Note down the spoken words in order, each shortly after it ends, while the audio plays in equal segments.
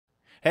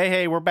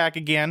Hey, we're back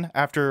again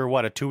after,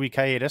 what, a 2-week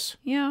hiatus?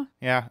 Yeah.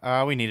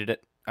 Yeah, we needed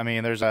it. I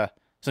mean, there's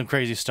some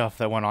crazy stuff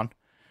that went on.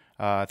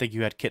 I think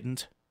you had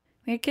kittens.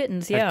 We had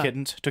kittens, Had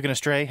kittens. Took an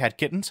astray, had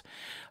kittens.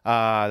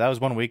 That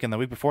was 1 week, and the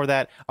week before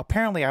that,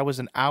 apparently I was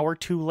an hour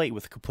too late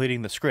with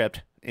completing the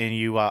script, and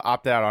you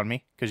opted out on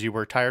me because you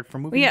were tired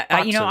from moving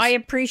boxes. I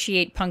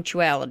appreciate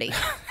punctuality,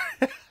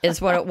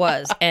 is what it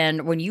was.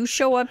 And when you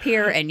show up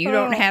here and you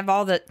don't have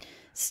all the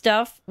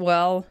stuff,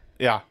 well...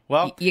 Yeah,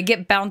 well, you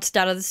get bounced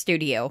out of the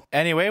studio.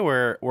 Anyway,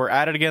 we're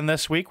at it again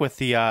this week with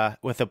the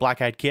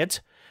Black-Eyed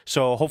Kids.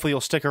 So hopefully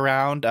you'll stick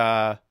around,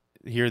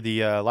 hear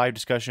the live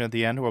discussion at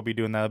the end. We'll be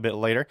doing that a bit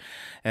later,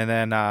 and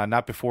then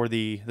not before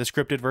the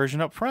scripted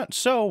version up front.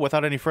 So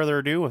without any further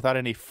ado, without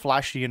any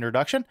flashy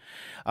introduction,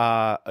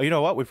 you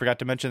know what? We forgot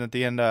to mention at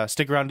the end.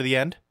 Stick around to the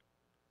end.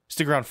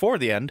 Stick around for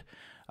the end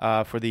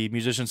for the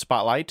musician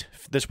spotlight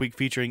this week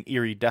featuring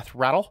Eerie Death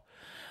Rattle.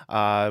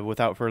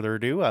 Without further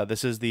ado,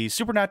 this is the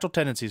Supernatural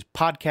Tendencies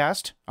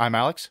podcast. I'm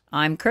Alex.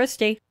 I'm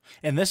Christy.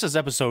 And this is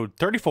episode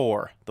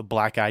 34, The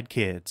Black-Eyed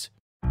Kids.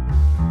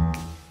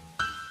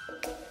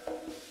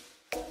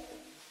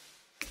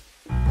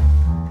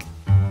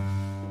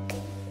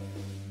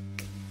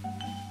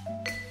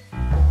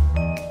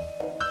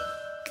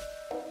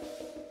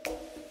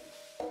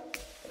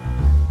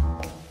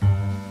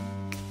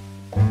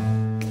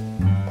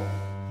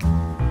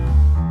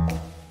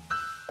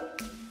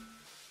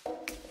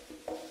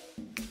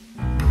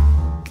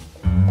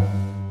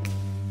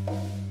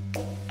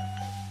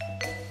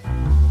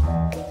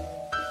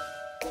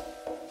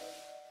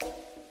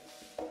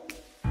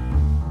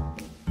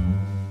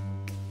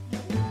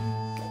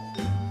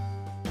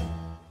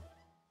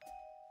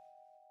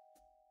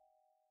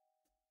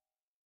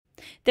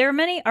 There are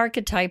many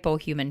archetypal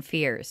human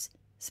fears.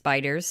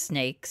 Spiders,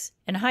 snakes,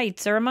 and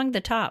heights are among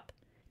the top.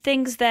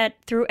 Things that,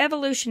 through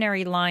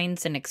evolutionary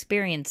lines and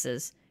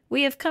experiences,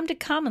 we have come to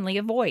commonly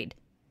avoid.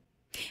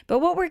 But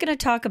what we're going to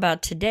talk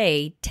about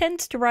today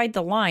tends to ride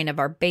the line of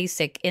our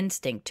basic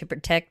instinct to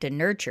protect and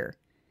nurture,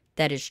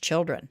 that is,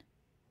 children.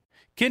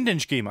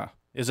 Kindchenschema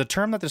is a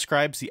term that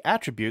describes the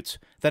attributes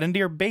that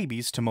endear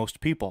babies to most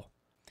people.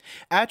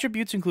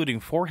 Attributes including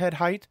forehead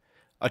height,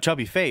 a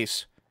chubby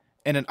face,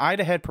 and an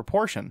eye-to-head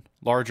proportion,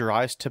 larger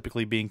eyes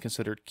typically being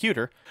considered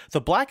cuter.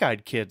 The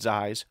black-eyed kids'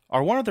 eyes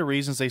are one of the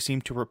reasons they seem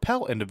to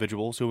repel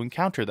individuals who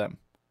encounter them.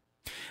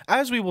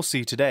 As we will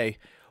see today,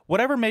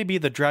 whatever may be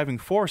the driving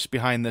force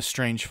behind this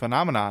strange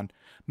phenomenon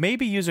may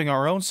be using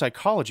our own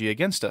psychology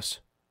against us.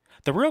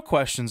 The real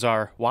questions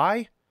are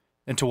why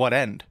and to what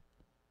end?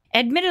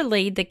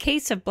 Admittedly, the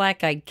case of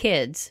black-eyed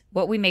kids,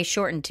 what we may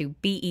shorten to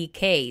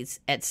BEKs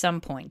at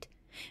some point,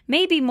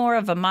 may be more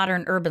of a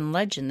modern urban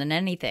legend than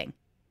anything.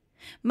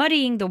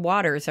 Muddying the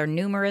waters are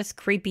numerous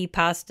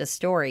creepypasta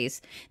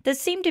stories that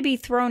seem to be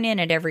thrown in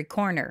at every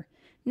corner,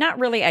 not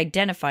really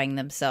identifying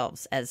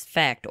themselves as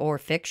fact or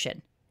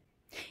fiction.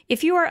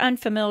 If you are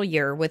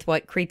unfamiliar with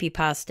what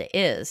creepypasta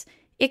is,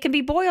 it can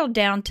be boiled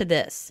down to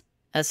this: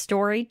 a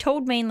story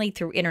told mainly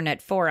through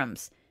internet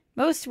forums,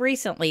 most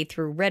recently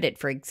through Reddit,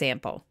 for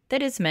example,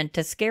 that is meant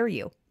to scare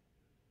you.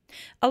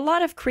 A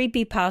lot of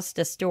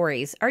creepypasta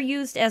stories are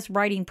used as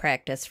writing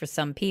practice for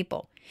some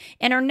people,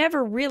 and are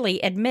never really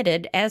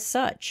admitted as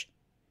such.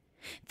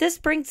 This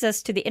brings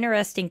us to the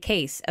interesting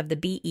case of the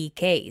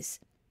BEKs.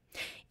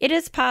 It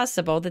is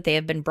possible that they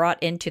have been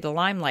brought into the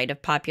limelight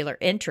of popular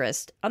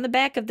interest on the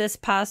back of this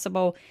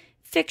possible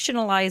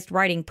fictionalized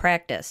writing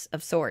practice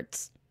of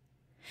sorts.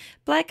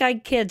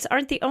 Black-eyed kids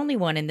aren't the only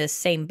one in this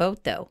same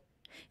boat, though.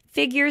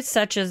 Figures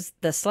such as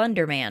the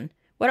Slender Man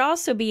would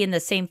also be in the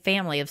same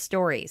family of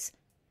stories.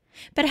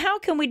 But how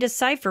can we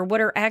decipher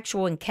what are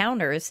actual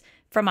encounters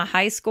from a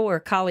high school or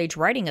college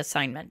writing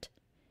assignment?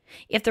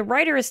 If the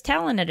writer is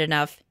talented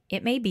enough,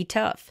 it may be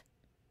tough.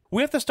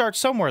 We have to start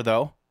somewhere,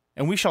 though,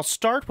 and we shall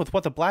start with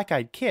what the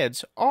Black-Eyed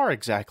Kids are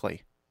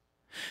exactly.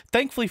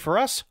 Thankfully for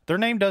us, their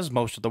name does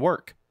most of the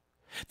work.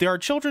 They are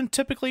children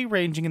typically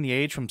ranging in the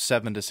age from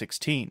 7 to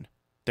 16.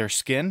 Their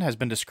skin has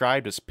been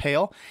described as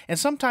pale and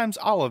sometimes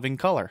olive in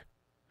color.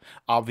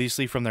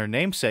 Obviously, from their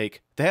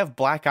namesake, they have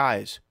black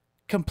eyes.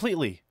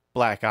 Completely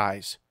black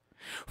eyes.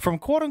 From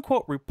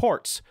quote-unquote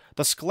reports,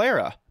 the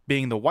sclera,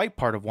 being the white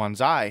part of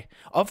one's eye,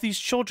 of these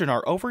children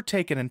are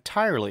overtaken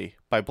entirely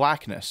by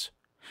blackness.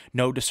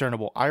 No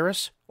discernible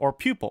iris or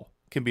pupil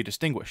can be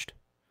distinguished.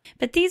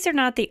 But these are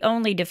not the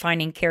only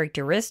defining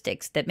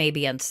characteristics that may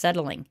be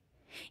unsettling.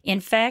 In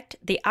fact,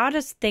 the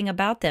oddest thing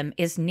about them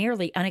is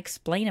nearly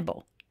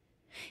unexplainable.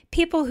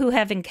 People who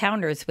have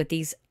encounters with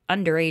these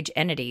underage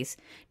entities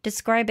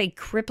describe a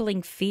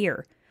crippling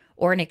fear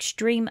or an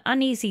extreme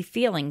uneasy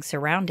feeling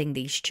surrounding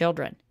these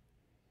children.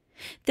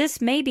 This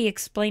may be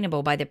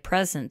explainable by the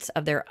presence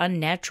of their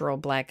unnatural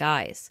black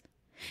eyes,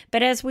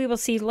 but as we will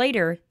see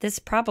later, this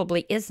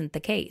probably isn't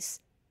the case.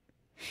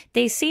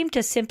 They seem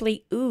to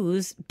simply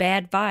ooze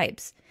bad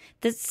vibes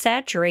that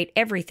saturate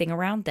everything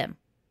around them.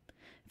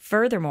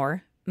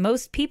 Furthermore,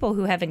 most people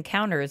who have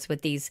encounters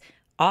with these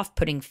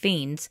off-putting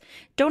fiends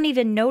don't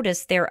even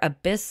notice their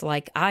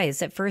abyss-like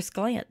eyes at first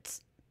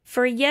glance.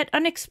 For a yet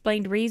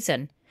unexplained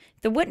reason,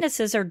 The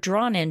witnesses are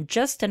drawn in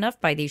just enough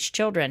by these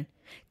children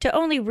to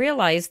only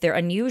realize their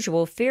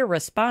unusual fear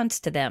response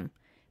to them,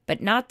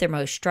 but not their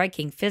most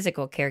striking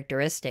physical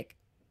characteristic.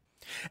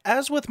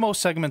 As with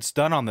most segments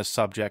done on this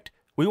subject,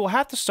 we will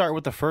have to start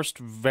with the first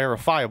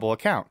verifiable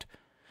account.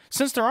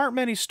 Since there aren't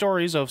many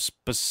stories of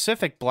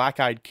specific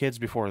black-eyed kids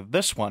before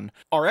this one,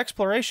 our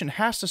exploration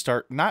has to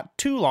start not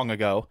too long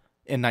ago,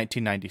 in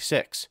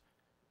 1996.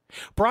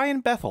 Brian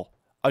Bethel,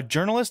 a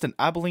journalist in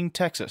Abilene,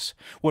 Texas,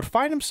 would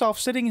find himself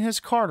sitting in his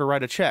car to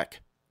write a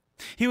check.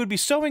 He would be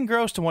so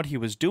engrossed in what he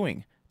was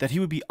doing that he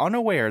would be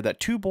unaware that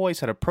two boys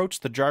had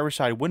approached the driver's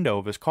side window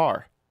of his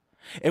car.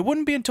 It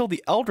wouldn't be until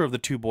the elder of the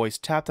two boys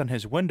tapped on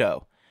his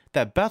window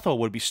that Bethel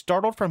would be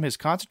startled from his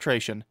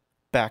concentration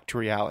back to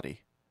reality.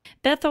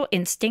 Bethel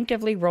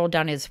instinctively rolled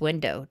down his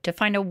window to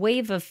find a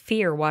wave of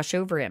fear wash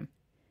over him.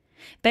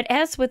 But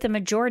as with the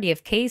majority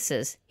of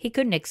cases, he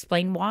couldn't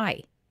explain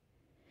why.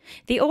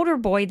 The older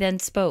boy then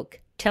spoke,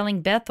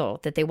 telling Bethel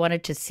that they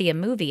wanted to see a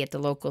movie at the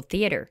local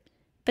theater,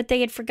 but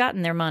they had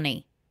forgotten their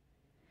money.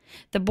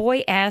 The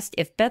boy asked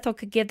if Bethel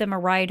could give them a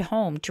ride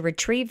home to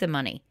retrieve the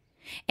money,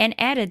 and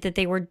added that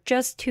they were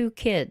just two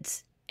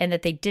kids and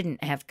that they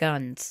didn't have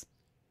guns.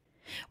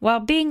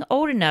 While being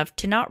old enough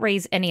to not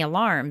raise any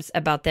alarms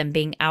about them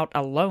being out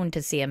alone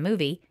to see a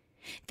movie,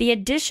 the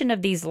addition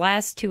of these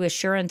last two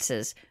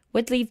assurances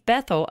would leave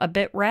Bethel a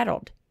bit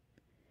rattled.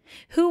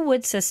 Who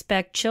would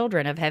suspect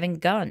children of having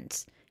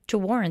guns to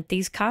warrant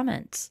these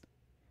comments?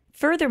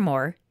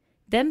 Furthermore,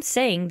 them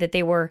saying that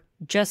they were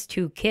just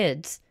two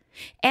kids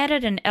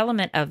added an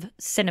element of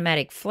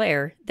cinematic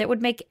flair that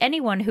would make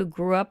anyone who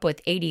grew up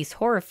with 80s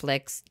horror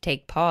flicks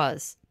take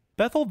pause.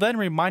 Bethel then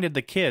reminded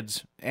the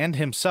kids, and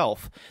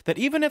himself, that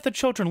even if the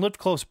children lived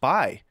close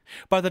by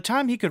the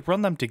time he could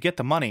run them to get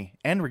the money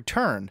and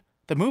return,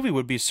 the movie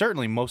would be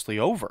certainly mostly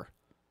over.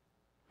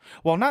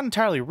 While not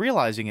entirely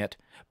realizing it,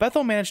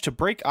 Bethel managed to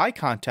break eye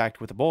contact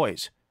with the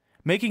boys,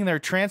 making their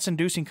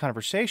trance-inducing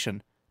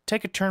conversation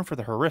take a turn for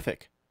the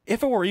horrific.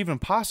 If it were even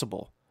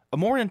possible, a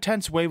more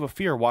intense wave of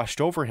fear washed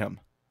over him.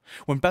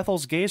 When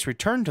Bethel's gaze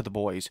returned to the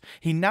boys,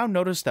 he now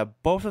noticed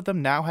that both of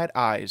them now had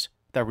eyes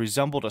that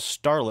resembled a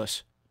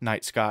starless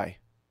night sky.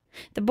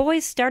 The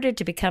boys started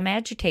to become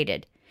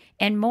agitated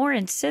and more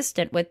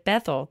insistent with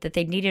Bethel that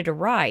they needed a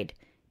ride,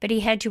 but he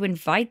had to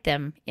invite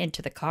them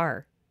into the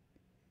car.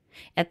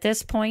 At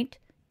this point,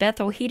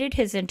 Bethel heeded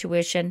his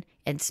intuition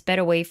and sped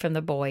away from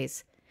the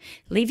boys,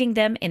 leaving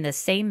them in the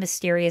same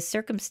mysterious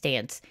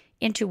circumstance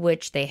into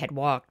which they had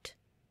walked.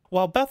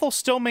 While Bethel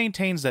still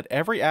maintains that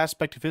every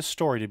aspect of his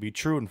story to be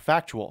true and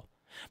factual,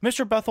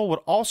 Mr. Bethel would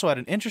also add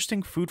an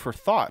interesting food for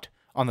thought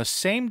on the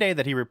same day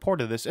that he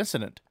reported this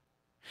incident.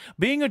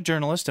 Being a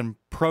journalist and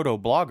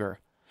proto-blogger,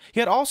 he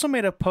had also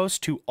made a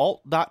post to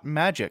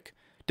alt.magic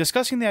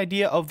discussing the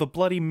idea of the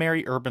Bloody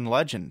Mary urban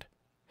legend.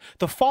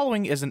 The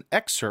following is an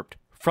excerpt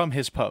from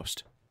his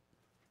post.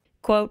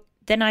 Quote,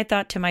 "Then I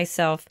thought to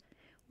myself,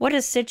 what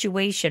a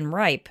situation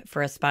ripe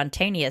for a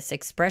spontaneous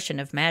expression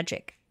of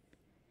magic.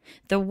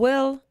 The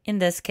will, in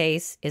this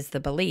case, is the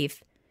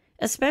belief,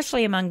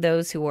 especially among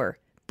those who are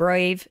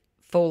brave,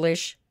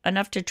 foolish,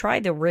 enough to try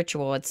the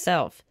ritual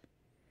itself.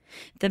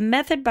 The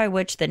method by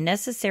which the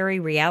necessary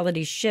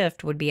reality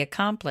shift would be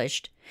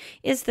accomplished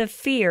is the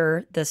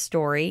fear the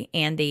story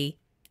and the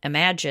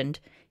imagined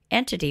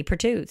entity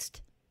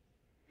produced.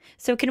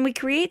 So can we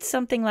create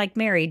something like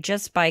Mary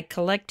just by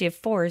collective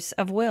force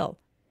of will?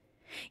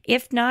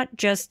 If not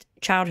just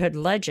childhood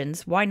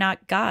legends, why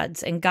not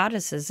gods and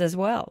goddesses as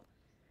well?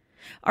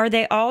 Are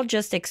they all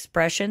just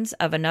expressions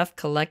of enough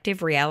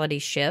collective reality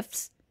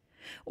shifts?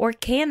 Or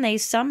can they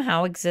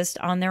somehow exist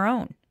on their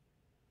own?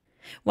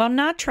 While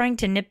not trying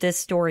to nip this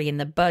story in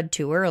the bud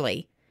too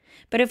early,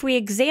 but if we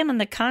examine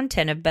the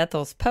content of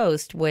Bethel's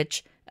post,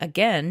 which,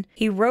 again,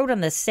 he wrote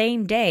on the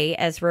same day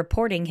as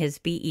reporting his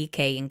BEK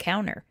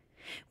encounter,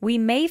 we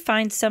may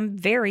find some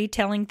very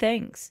telling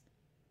things.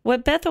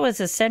 What Bethel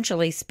is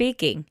essentially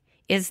speaking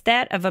is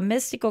that of a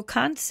mystical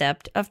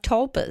concept of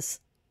tulpas.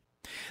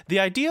 The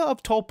idea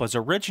of tulpas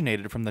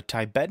originated from the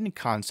Tibetan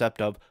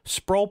concept of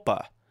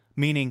sprolpa,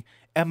 meaning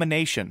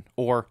emanation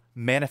or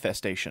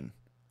manifestation.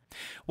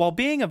 While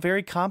being a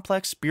very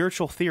complex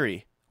spiritual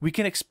theory, we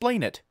can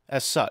explain it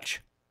as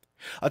such.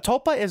 A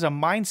tulpa is a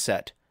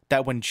mindset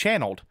that, when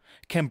channeled,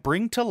 can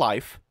bring to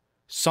life,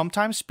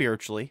 sometimes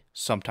spiritually,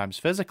 sometimes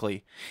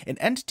physically, an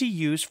entity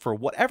used for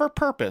whatever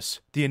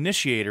purpose the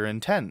initiator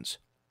intends.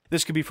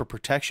 This could be for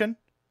protection,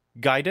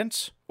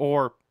 guidance,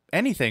 or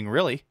anything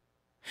really.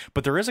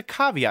 But there is a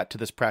caveat to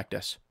this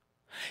practice.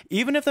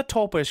 Even if the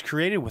tulpa is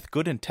created with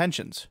good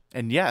intentions,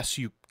 and yes,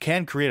 you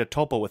can create a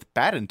tulpa with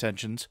bad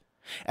intentions,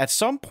 at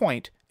some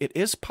point it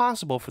is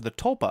possible for the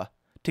tulpa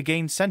to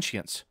gain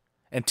sentience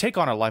and take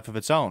on a life of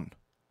its own,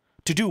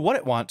 to do what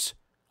it wants,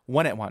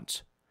 when it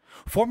wants,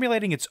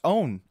 formulating its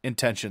own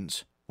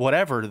intentions,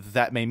 whatever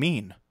that may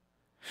mean.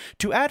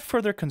 To add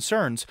further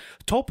concerns,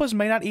 tulpas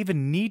may not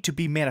even need to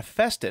be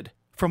manifested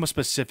from a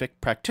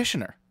specific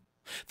practitioner.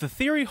 The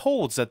theory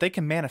holds that they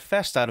can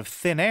manifest out of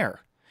thin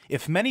air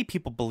if many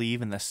people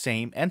believe in the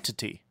same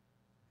entity.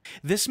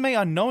 This may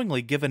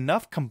unknowingly give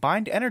enough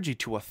combined energy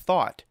to a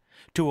thought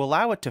to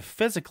allow it to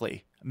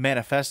physically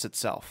manifest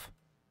itself.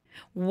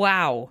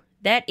 Wow,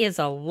 that is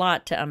a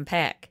lot to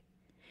unpack.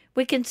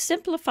 We can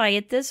simplify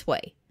it this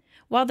way.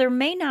 While there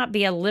may not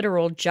be a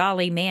literal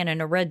jolly man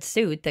in a red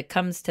suit that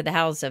comes to the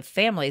house of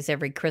families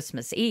every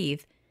Christmas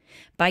Eve,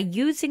 by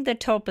using the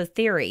tulpa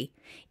theory,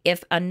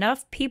 if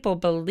enough people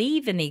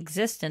believe in the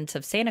existence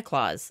of Santa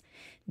Claus,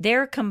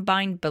 their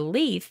combined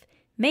belief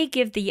may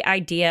give the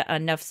idea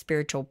enough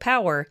spiritual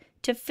power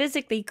to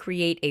physically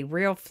create a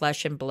real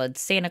flesh and blood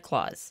Santa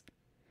Claus.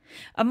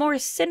 A more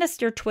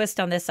sinister twist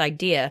on this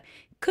idea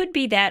could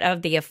be that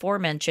of the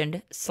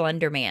aforementioned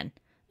Slender Man,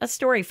 a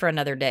story for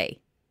another day.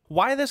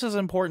 Why this is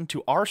important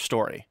to our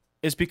story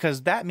is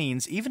because that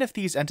means even if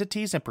these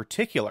entities in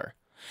particular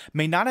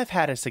may not have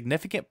had a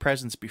significant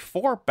presence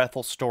before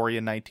Bethel's story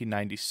in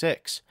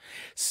 1996,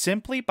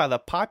 simply by the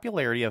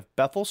popularity of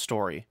Bethel's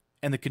story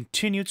and the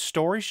continued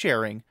story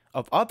sharing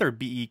of other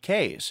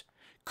BEKs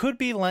could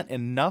be lent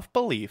enough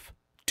belief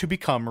to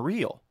become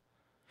real.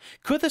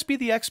 Could this be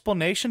the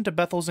explanation to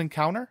Bethel's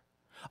encounter?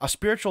 A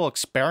spiritual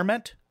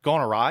experiment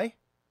gone awry?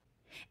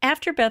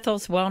 After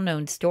Bethel's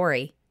well-known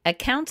story,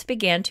 accounts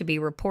began to be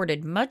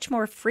reported much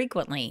more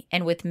frequently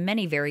and with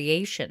many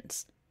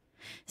variations.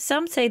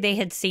 Some say they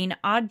had seen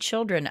odd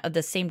children of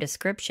the same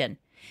description,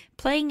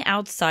 playing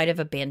outside of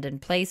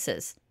abandoned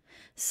places,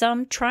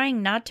 some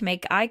trying not to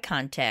make eye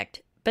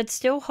contact, but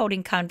still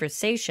holding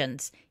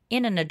conversations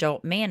in an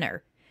adult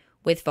manner,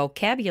 with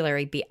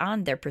vocabulary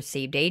beyond their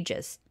perceived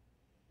ages.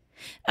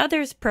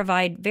 Others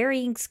provide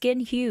varying skin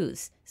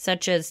hues,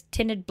 such as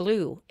tinted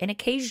blue and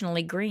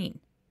occasionally green.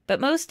 But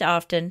most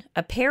often,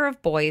 a pair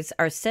of boys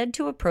are said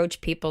to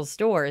approach people's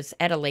doors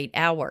at a late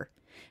hour,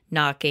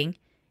 knocking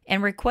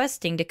and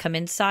requesting to come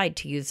inside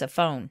to use a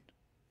phone.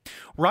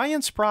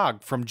 Ryan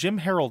Sprague from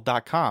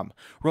JimHarold.com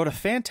wrote a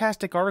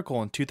fantastic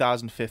article in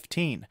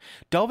 2015,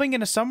 delving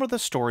into some of the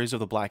stories of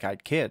the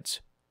Black-Eyed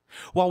Kids.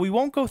 While we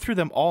won't go through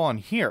them all on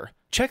here,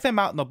 check them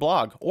out in the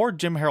blog or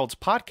Jim Harold's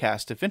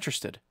podcast if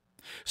interested.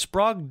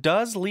 Sprague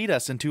does lead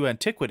us into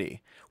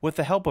antiquity with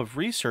the help of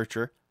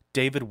researcher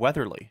David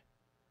Weatherly.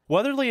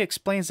 Weatherly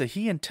explains that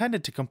he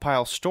intended to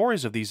compile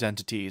stories of these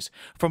entities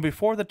from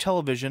before the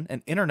television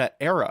and internet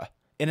era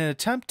in an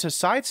attempt to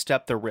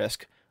sidestep the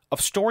risk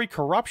of story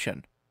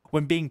corruption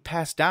when being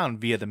passed down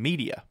via the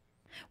media.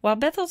 While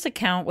Bethel's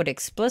account would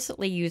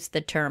explicitly use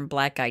the term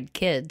Black-Eyed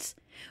Kids,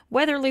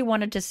 Weatherly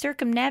wanted to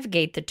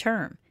circumnavigate the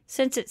term,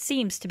 since it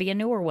seems to be a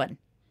newer one.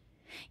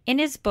 In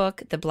his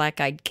book, The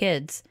Black-Eyed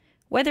Kids,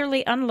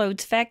 Weatherly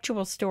unloads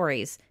factual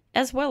stories,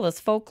 as well as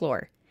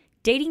folklore,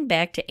 dating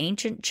back to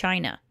ancient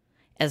China,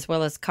 as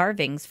well as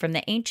carvings from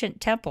the ancient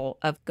temple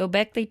of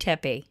Göbekli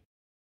Tepe.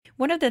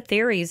 One of the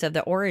theories of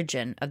the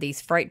origin of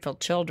these frightful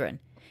children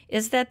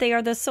is that they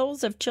are the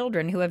souls of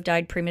children who have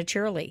died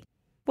prematurely.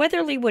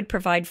 Weatherly would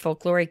provide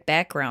folkloric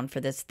background for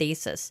this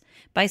thesis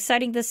by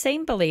citing the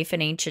same belief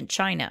in ancient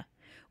China,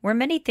 where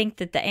many think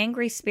that the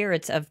angry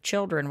spirits of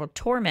children will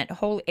torment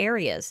whole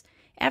areas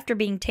after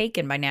being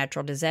taken by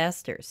natural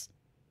disasters.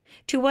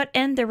 To what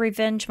end their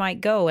revenge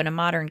might go in a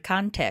modern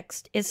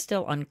context is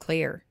still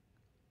unclear.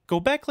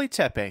 Göbekli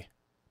Tepe,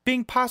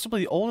 being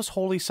possibly the oldest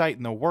holy site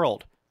in the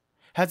world,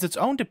 has its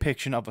own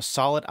depiction of a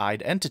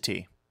solid-eyed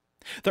entity.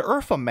 The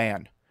Urfa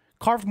man,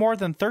 carved more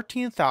than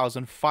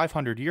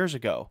 13,500 years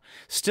ago,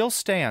 still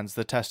stands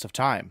the test of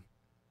time.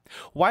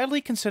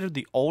 Widely considered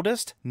the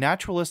oldest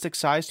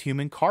naturalistic-sized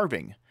human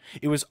carving,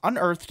 it was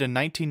unearthed in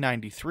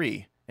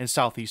 1993 in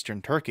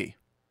southeastern Turkey.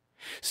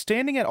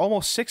 Standing at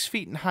almost 6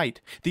 feet in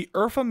height, the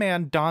Urfa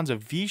man dons a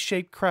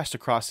V-shaped crest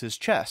across his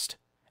chest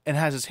and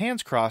has his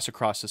hands crossed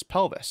across his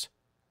pelvis.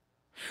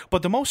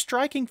 But the most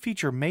striking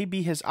feature may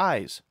be his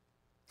eyes.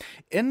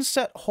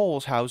 Inset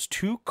holes house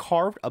 2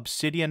 carved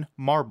obsidian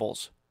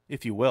marbles,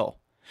 if you will,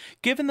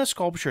 giving the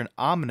sculpture an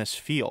ominous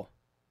feel.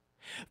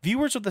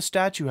 Viewers of the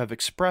statue have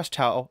expressed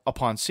how,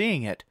 upon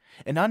seeing it,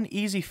 an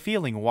uneasy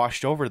feeling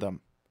washed over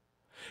them.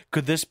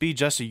 Could this be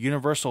just a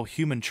universal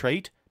human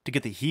trait to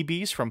get the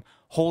heebies from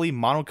holy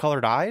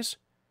monocolored eyes?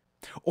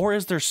 Or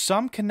is there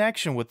some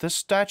connection with this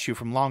statue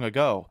from long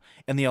ago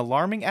and the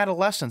alarming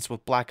adolescents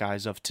with black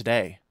eyes of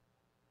today?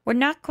 We're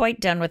not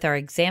quite done with our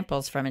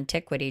examples from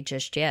antiquity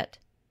just yet.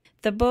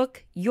 The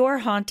book Your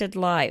Haunted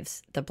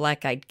Lives, The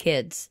Black-Eyed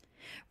Kids,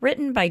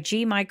 written by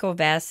G. Michael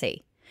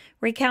Vassie,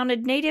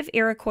 recounted native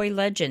Iroquois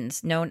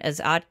legends known as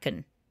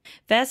Atkin.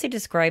 Vassie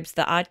describes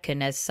the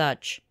Atkin as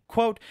such.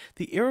 Quote,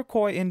 the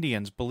Iroquois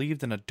Indians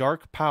believed in a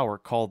dark power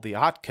called the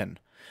Atkin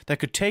that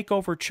could take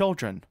over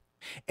children,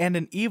 and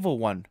an evil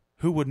one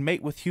who would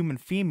mate with human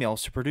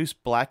females to produce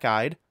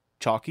black-eyed,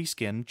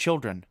 chalky-skinned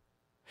children.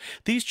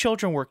 These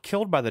children were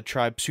killed by the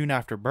tribe soon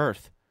after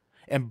birth,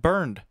 and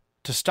burned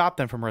to stop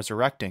them from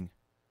resurrecting.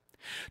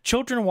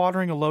 Children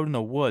wandering alone in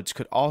the woods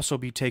could also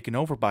be taken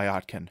over by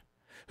Atkin,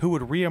 who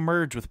would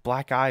reemerge with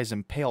black eyes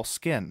and pale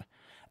skin,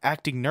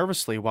 acting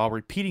nervously while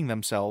repeating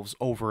themselves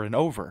over and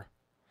over.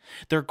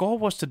 Their goal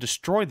was to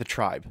destroy the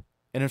tribe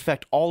and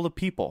infect all the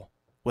people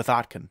with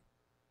Atkin.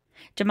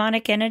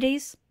 Demonic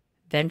entities,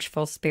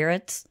 vengeful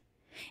spirits,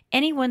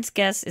 Anyone's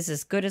guess is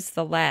as good as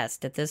the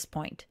last at this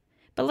point,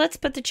 but let's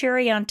put the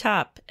cherry on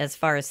top as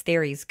far as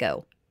theories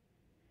go.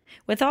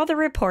 With all the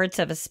reports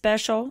of a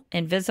special,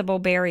 invisible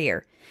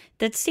barrier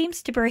that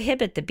seems to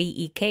prohibit the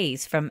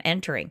BEKs from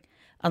entering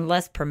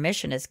unless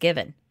permission is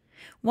given,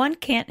 one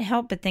can't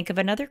help but think of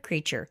another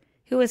creature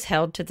who is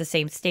held to the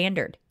same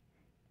standard: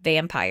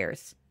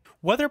 vampires.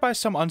 Whether by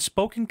some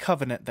unspoken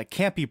covenant that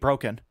can't be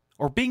broken,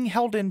 or being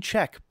held in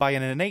check by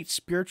an innate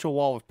spiritual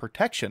wall of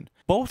protection,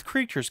 both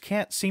creatures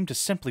can't seem to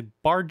simply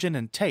barge in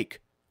and take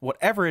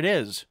whatever it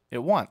is it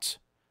wants.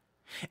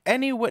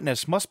 Any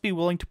witness must be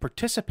willing to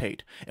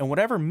participate in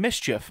whatever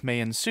mischief may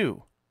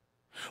ensue.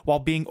 While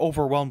being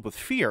overwhelmed with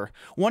fear,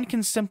 one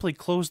can simply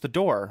close the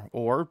door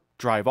or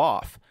drive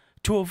off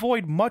to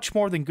avoid much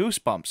more than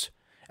goosebumps,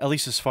 at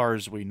least as far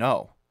as we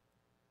know.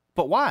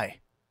 But why?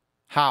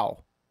 How?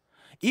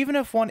 Even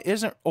if one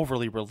isn't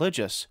overly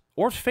religious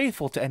or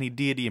faithful to any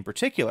deity in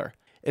particular,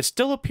 it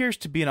still appears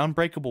to be an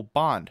unbreakable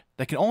bond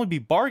that can only be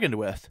bargained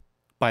with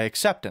by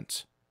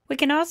acceptance. We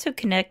can also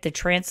connect the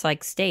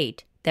trance-like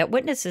state that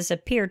witnesses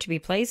appear to be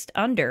placed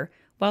under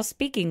while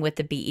speaking with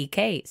the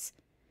BEKs.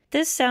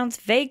 This sounds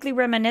vaguely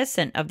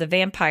reminiscent of the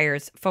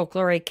vampire's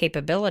folkloric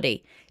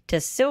capability to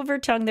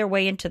silver-tongue their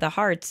way into the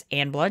hearts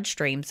and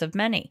bloodstreams of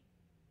many.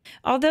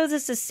 Although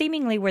this is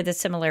seemingly where the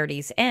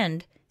similarities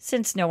end,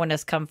 since no one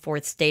has come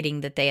forth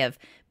stating that they have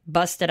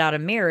busted out a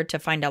mirror to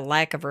find a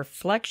lack of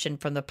reflection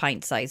from the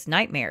pint-sized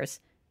nightmares,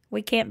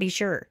 we can't be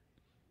sure.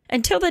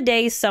 Until the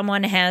day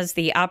someone has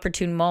the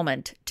opportune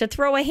moment to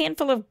throw a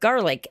handful of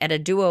garlic at a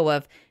duo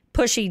of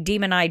pushy,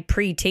 demon-eyed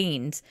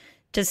pre-teens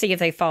to see if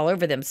they fall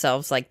over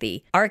themselves like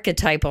the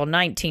archetypal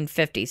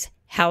 1950s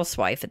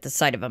housewife at the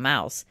sight of a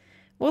mouse,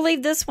 we'll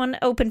leave this one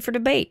open for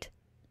debate.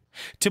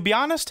 To be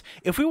honest,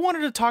 if we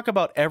wanted to talk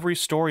about every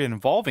story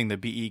involving the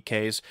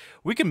BEKs,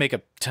 we could make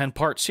a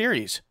 10-part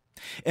series.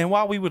 And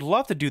while we would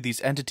love to do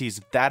these entities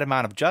that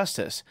amount of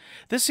justice,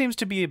 this seems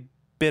to be a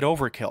bit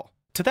overkill.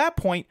 To that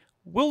point,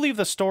 we'll leave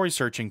the story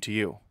searching to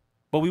you.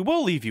 But we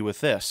will leave you with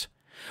this.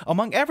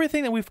 Among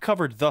everything that we've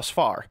covered thus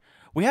far,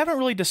 we haven't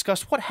really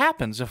discussed what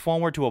happens if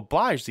one were to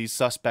oblige these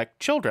suspect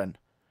children.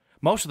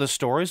 Most of the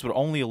stories would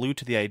only allude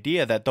to the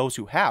idea that those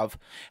who have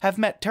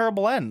met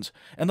terrible ends,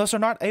 and thus are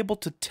not able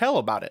to tell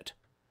about it.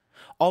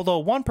 Although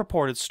one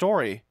purported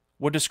story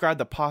would describe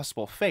the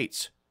possible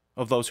fates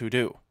of those who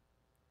do.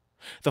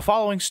 The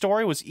following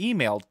story was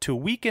emailed to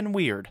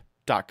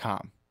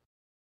weekandweird.com.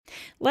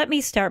 Let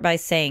me start by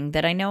saying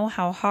that I know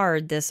how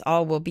hard this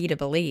all will be to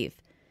believe.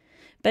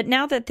 But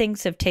now that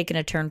things have taken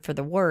a turn for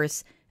the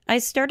worse, I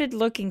started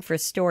looking for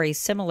stories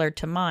similar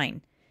to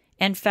mine,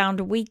 and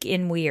found Week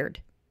in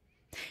Weird.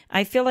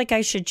 I feel like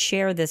I should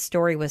share this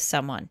story with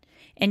someone,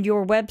 and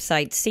your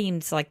website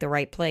seems like the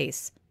right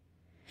place.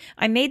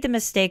 I made the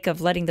mistake of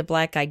letting the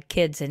black-eyed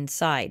kids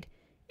inside,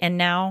 and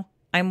now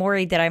I'm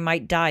worried that I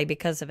might die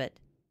because of it.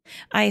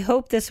 I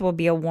hope this will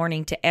be a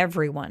warning to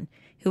everyone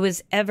who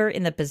is ever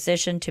in the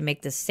position to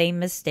make the same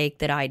mistake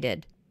that I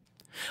did.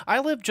 I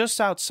live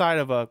just outside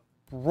of a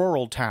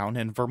rural town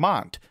in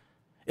Vermont.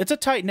 It's a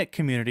tight-knit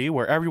community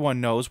where everyone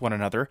knows one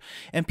another,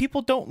 and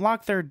people don't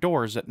lock their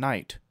doors at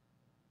night.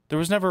 There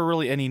was never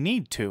really any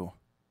need to.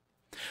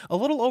 A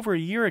little over a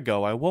year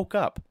ago, I woke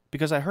up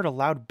because I heard a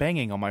loud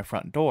banging on my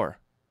front door.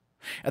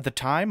 At the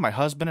time, my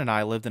husband and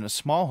I lived in a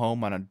small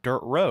home on a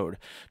dirt road,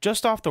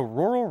 just off the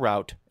rural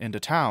route into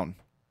town.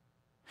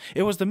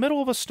 It was the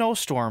middle of a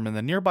snowstorm and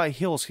the nearby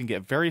hills can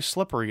get very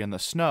slippery in the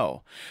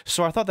snow,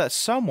 so I thought that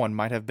someone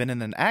might have been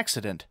in an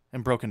accident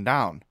and broken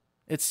down.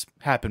 It's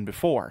happened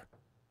before.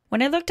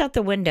 When I looked out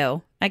the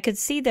window, I could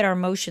see that our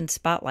motion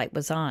spotlight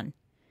was on.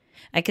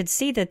 I could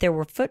see that there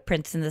were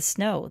footprints in the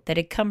snow that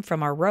had come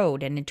from our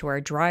road and into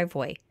our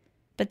driveway,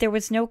 but there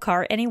was no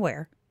car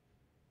anywhere.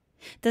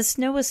 The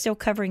snow was still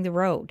covering the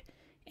road,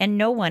 and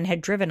no one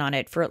had driven on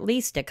it for at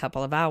least a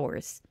couple of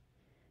hours.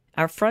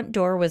 Our front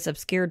door was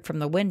obscured from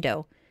the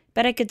window,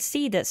 but I could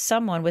see that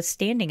someone was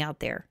standing out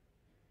there.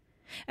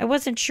 I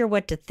wasn't sure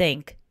what to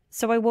think,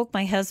 so I woke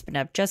my husband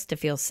up just to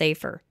feel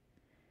safer.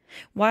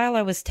 While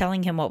I was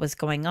telling him what was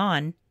going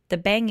on, the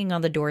banging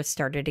on the door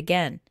started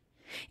again,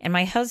 and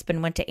my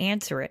husband went to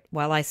answer it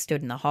while I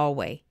stood in the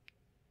hallway.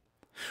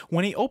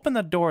 When he opened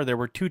the door, there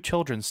were two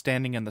children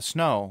standing in the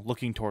snow,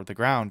 looking toward the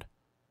ground.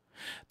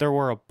 There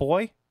were a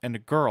boy and a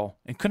girl,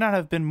 and could not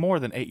have been more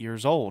than 8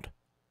 years old.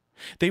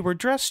 They were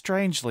dressed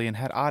strangely and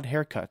had odd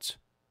haircuts.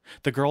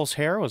 The girl's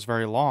hair was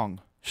very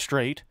long,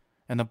 straight,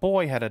 and the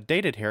boy had a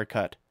dated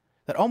haircut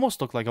that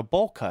almost looked like a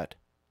bowl cut.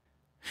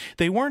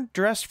 They weren't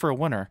dressed for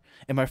winter,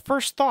 and my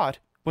first thought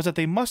was that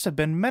they must have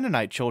been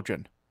Mennonite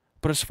children,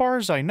 but as far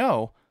as I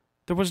know,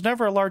 there was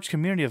never a large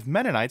community of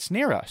Mennonites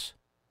near us.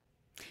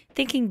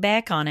 Thinking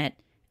back on it,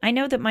 I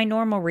know that my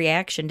normal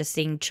reaction to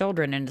seeing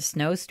children in a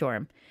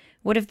snowstorm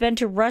would have been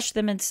to rush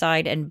them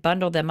inside and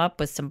bundle them up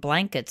with some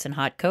blankets and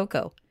hot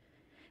cocoa.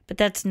 But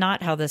that's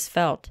not how this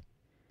felt.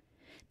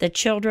 The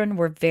children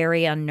were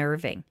very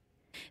unnerving.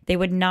 They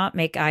would not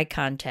make eye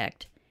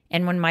contact,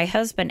 and when my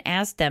husband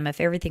asked them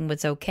if everything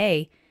was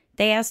okay,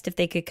 they asked if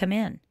they could come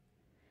in.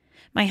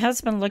 My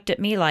husband looked at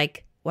me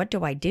like, "What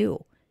do I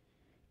do?"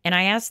 And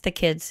I asked the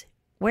kids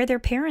where their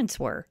parents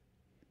were.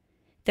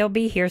 "They'll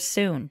be here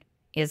soon,"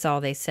 is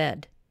all they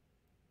said.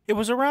 It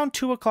was around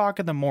 2 o'clock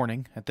in the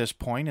morning at this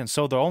point, and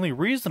so the only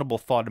reasonable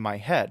thought in my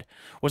head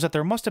was that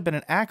there must have been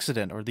an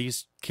accident or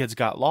these kids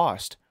got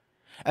lost.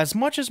 As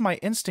much as my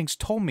instincts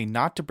told me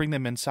not to bring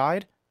them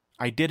inside,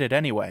 I did it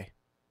anyway.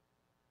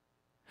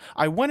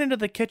 I went into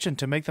the kitchen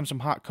to make them some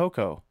hot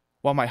cocoa,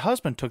 while my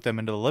husband took them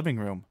into the living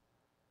room.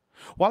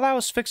 While I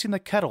was fixing the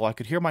kettle, I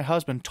could hear my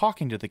husband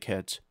talking to the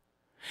kids.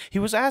 He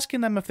was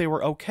asking them if they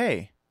were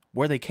okay,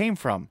 where they came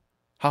from,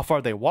 how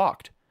far they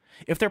walked,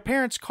 if their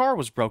parents' car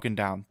was broken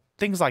down,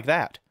 things like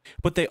that.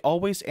 But they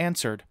always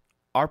answered,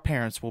 "Our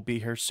parents will be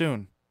here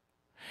soon."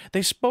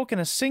 They spoke in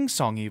a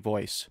sing-songy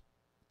voice.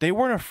 They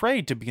weren't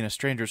afraid to be in a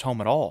stranger's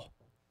home at all.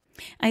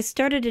 I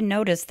started to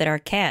notice that our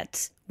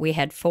cats, we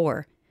had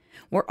 4,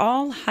 were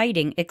all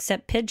hiding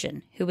except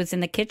Pigeon, who was in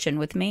the kitchen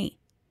with me.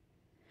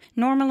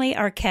 Normally,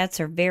 our cats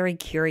are very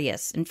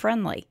curious and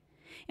friendly,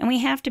 and we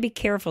have to be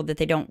careful that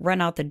they don't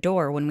run out the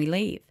door when we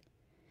leave.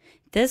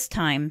 This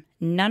time,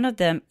 none of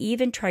them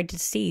even tried to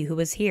see who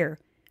was here,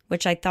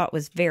 which I thought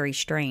was very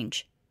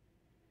strange.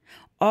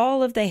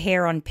 All of the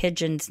hair on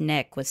Pigeon's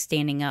neck was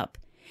standing up,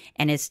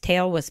 and his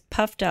tail was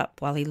puffed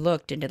up while he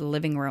looked into the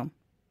living room.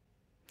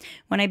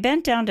 When I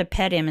bent down to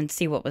pet him and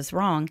see what was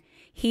wrong,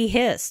 he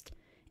hissed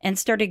and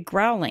started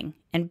growling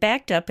and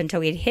backed up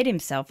until he had hid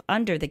himself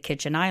under the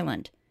kitchen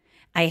island.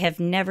 I have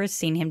never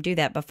seen him do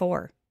that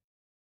before.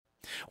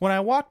 When I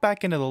walked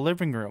back into the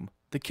living room,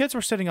 the kids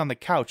were sitting on the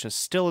couch as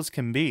still as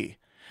can be,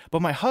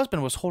 but my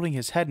husband was holding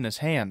his head in his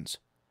hands.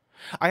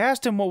 I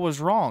asked him what was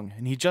wrong,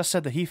 and he just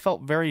said that he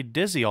felt very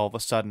dizzy all of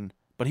a sudden,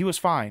 but he was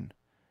fine.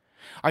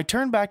 I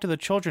turned back to the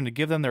children to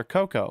give them their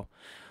cocoa,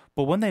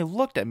 but when they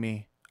looked at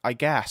me, I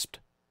gasped.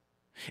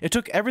 It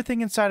took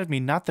everything inside of me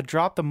not to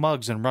drop the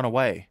mugs and run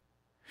away.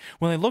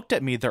 When they looked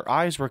at me, their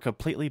eyes were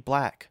completely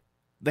black.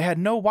 They had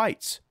no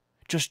whites,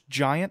 just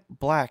giant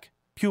black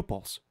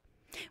pupils.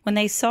 When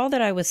they saw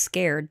that I was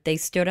scared, they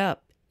stood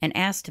up and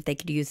asked if they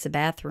could use the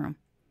bathroom.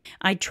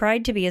 I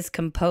tried to be as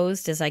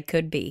composed as I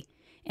could be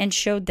and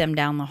showed them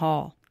down the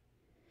hall.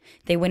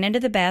 They went into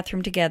the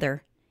bathroom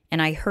together,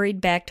 and I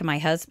hurried back to my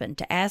husband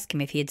to ask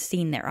him if he had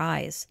seen their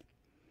eyes.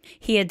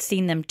 He had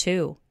seen them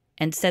too,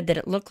 and said that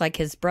it looked like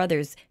his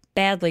brother's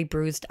badly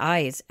bruised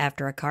eyes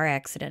after a car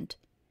accident.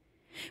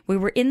 We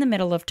were in the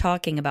middle of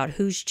talking about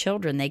whose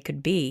children they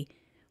could be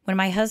when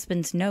my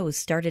husband's nose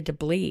started to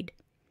bleed.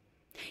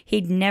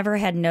 He'd never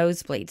had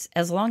nosebleeds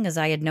as long as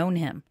I had known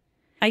him.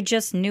 I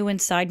just knew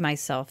inside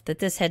myself that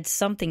this had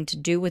something to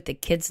do with the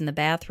kids in the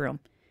bathroom,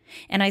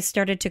 and I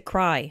started to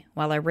cry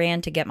while I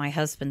ran to get my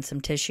husband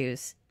some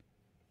tissues.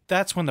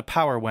 That's when the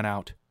power went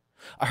out.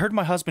 I heard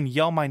my husband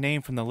yell my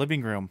name from the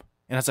living room,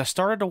 and as I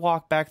started to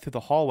walk back through the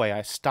hallway,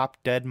 I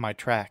stopped dead in my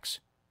tracks.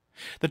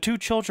 The 2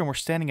 children were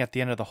standing at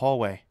the end of the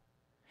hallway.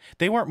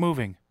 They weren't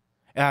moving,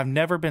 and I've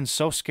never been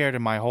so scared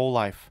in my whole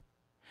life.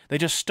 They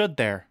just stood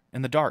there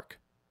in the dark.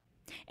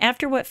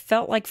 After what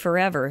felt like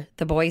forever,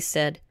 the boys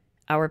said,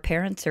 "Our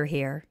parents are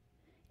here."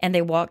 And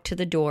they walked to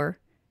the door,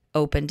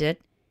 opened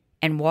it,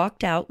 and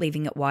walked out,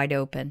 leaving it wide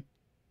open.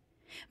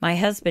 My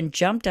husband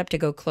jumped up to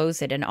go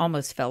close it and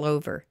almost fell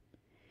over.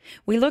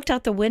 We looked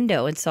out the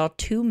window and saw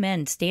 2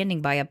 men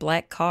standing by a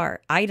black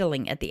car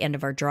idling at the end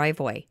of our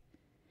driveway.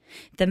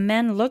 The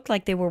men looked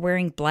like they were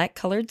wearing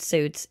black-colored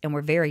suits and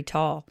were very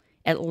tall,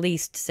 at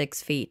least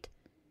 6 feet.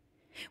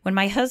 When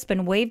my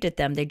husband waved at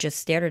them, they just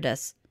stared at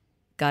us,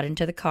 got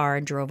into the car,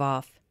 and drove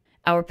off.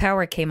 Our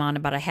power came on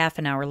about a half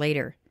an hour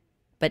later,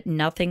 but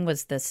nothing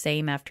was the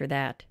same after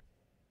that.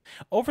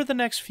 Over the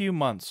next few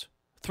months,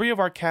 3 of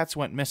our cats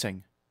went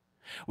missing.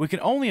 We can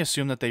only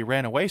assume that they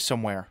ran away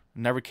somewhere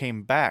and never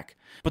came back,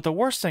 but the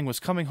worst thing was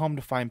coming home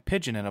to find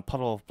Pigeon in a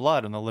puddle of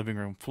blood on the living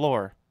room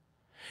floor.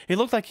 He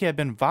looked like he had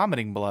been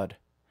vomiting blood.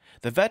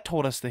 The vet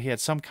told us that he had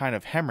some kind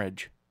of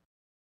hemorrhage.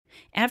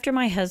 After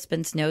my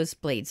husband's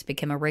nosebleeds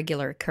became a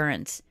regular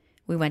occurrence,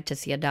 we went to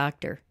see a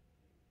doctor.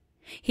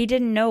 He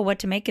didn't know what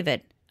to make of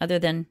it, other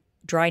than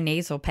dry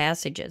nasal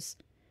passages.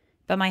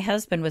 But my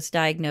husband was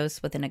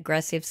diagnosed with an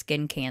aggressive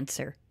skin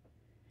cancer.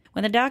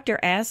 When the doctor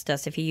asked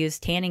us if he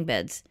used tanning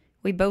beds,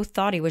 we both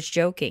thought he was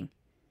joking.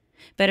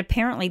 But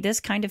apparently this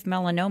kind of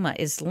melanoma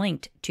is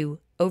linked to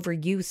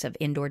overuse of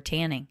indoor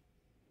tanning.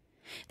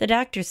 The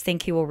doctors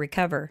think he will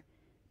recover,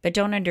 but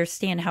don't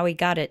understand how he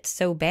got it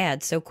so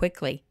bad so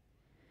quickly.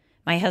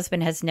 My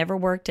husband has never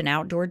worked an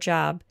outdoor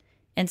job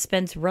and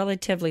spends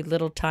relatively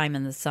little time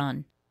in the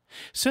sun.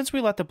 Since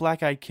we let the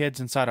black-eyed kids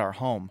inside our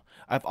home,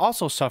 I've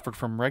also suffered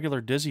from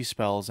regular dizzy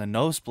spells and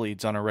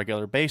nosebleeds on a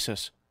regular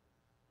basis.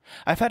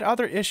 I've had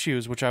other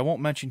issues which I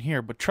won't mention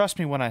here, but trust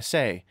me when I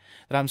say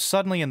that I'm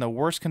suddenly in the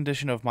worst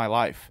condition of my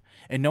life,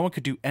 and no one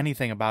could do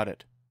anything about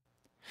it.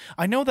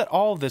 I know that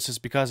all of this is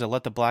because I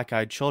let the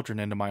black-eyed children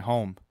into my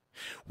home.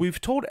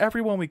 We've told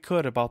everyone we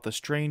could about the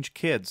strange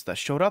kids that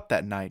showed up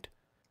that night,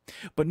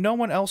 but no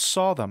one else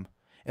saw them,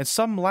 and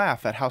some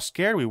laugh at how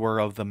scared we were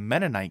of the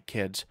Mennonite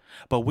kids,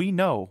 but we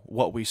know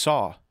what we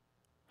saw.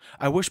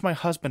 I wish my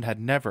husband had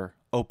never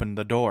opened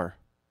the door.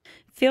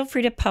 Feel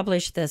free to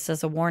publish this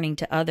as a warning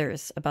to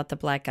others about the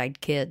black-eyed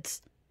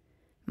kids.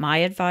 My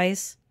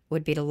advice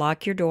would be to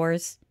lock your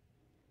doors,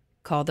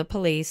 call the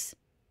police,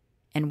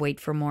 and wait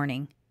for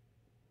morning.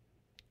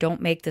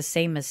 Don't make the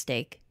same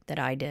mistake that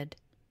I did.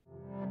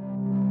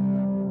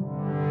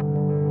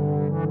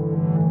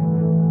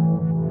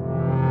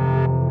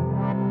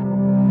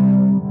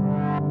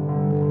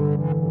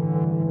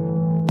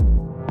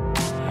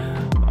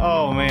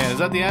 Oh man, is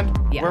that the end?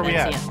 Yeah, Where are we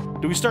at? that's the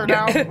end. Do we start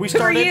now? We Who are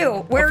started.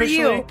 you? Where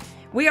officially? are you?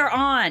 We are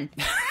on.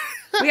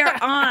 We are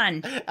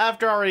on.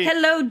 After already.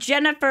 Hello,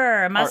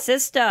 Jennifer, my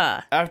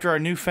sister. After our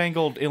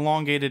newfangled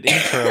elongated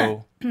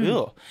intro.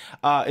 Ew.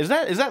 Is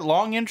that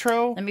long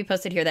intro? Let me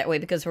post it here that way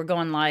because we're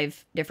going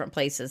live different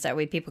places. That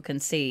way people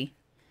can see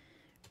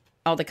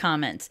all the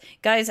comments.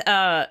 Guys,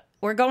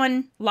 we're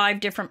going live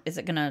different. Is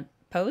it going to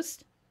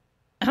post?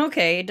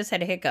 Okay, it just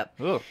had a hiccup.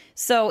 Ugh.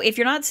 So if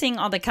you're not seeing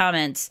all the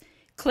comments,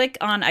 click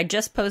on, I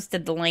just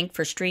posted the link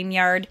for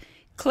StreamYard.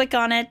 Click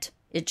on it.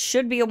 It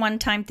should be a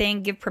one-time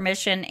thing. Give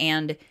permission,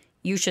 and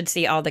you should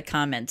see all the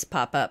comments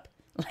pop up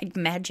like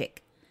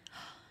magic.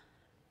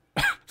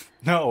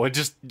 No, it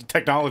just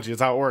technology is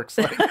how it works.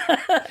 Like,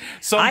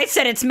 I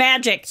said it's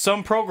magic.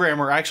 some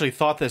programmer actually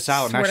thought this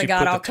out and Swear actually to God,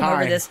 put I'll the come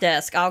over time this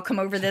desk. I'll come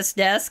over this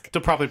desk. to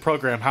properly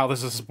program how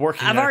this is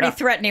working. I've there. already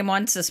threatened him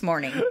once this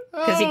morning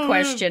because he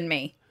questioned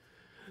me.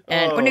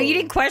 And well, no, you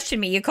didn't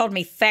question me. You called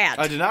me fat.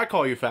 I did not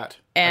call you fat.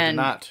 I did And-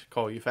 not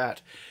call you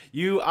fat.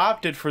 You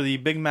opted for the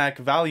Big Mac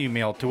value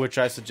meal, to which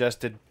I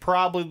suggested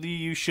probably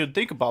you should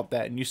think about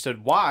that. And you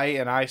said, why?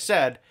 And I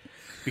said,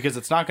 because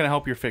it's not going to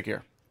help your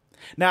figure.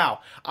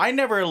 Now, I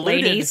never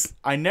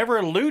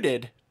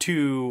alluded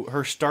to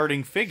her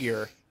starting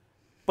figure,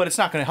 but it's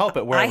not going to help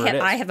it wherever it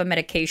is. I have a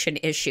medication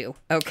issue,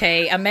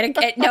 okay?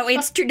 No,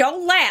 it's true.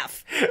 Don't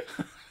laugh.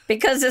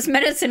 Because this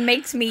medicine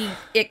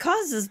it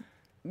causes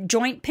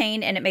joint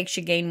pain and it makes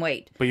you gain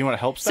weight. But you want to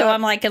help So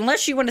I'm like,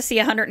 unless you want to see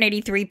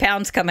 183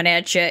 pounds coming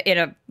at you in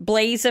a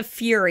blaze of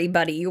fury,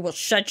 buddy, you will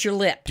shut your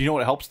lip. Do you know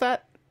what helps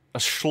that? A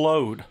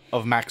shload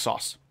of mac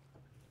sauce.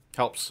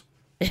 Helps.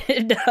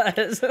 It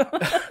does.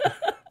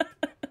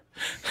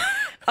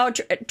 Oh,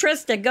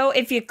 Trista, go,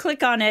 if you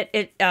click on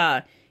it,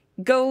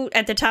 go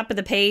at the top of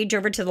the page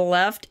over to the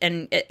left,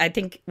 and I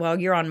think, well,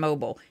 you're on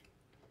mobile.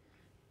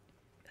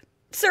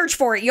 Search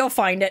for it. You'll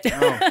find it.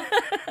 Oh,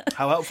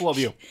 how helpful of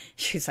you.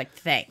 She's like,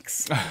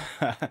 thanks.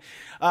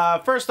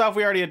 First off,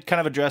 we already had kind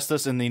of addressed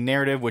this in the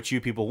narrative, which you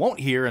people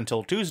won't hear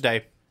until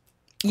Tuesday.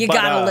 You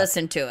gotta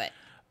listen to it.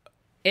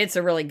 It's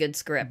a really good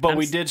script. But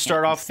we did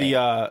start off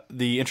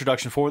the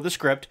introduction for the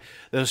script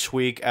this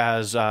week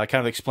as kind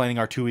of explaining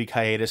our 2-week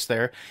hiatus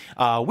there.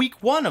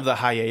 Week 1 of the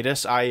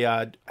hiatus,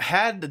 I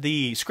had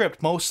the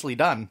script mostly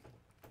done.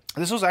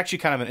 This was actually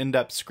kind of an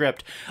in-depth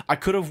script. I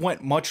could have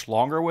went much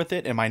longer with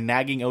it, and my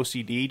nagging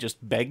OCD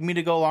just begged me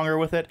to go longer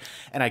with it,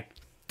 and I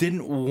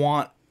didn't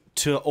want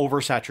to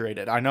oversaturate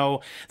it. I know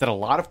that a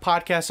lot of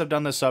podcasts have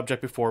done this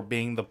subject before,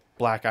 being the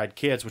Black-Eyed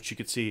Kids, which you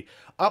could see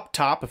up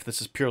top. If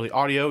this is purely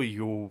audio,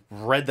 you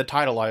read the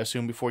title, I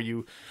assume, before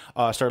you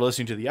started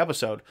listening to the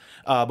episode.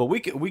 But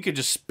we could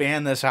just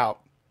span this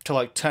out to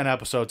like 10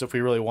 episodes if we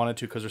really wanted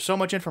to, because there's so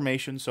much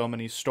information, so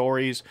many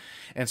stories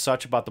and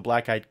such about the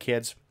Black-Eyed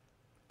Kids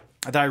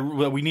that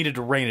we needed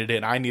to rein it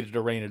in. I needed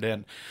to rein it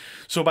in.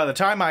 So by the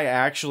time I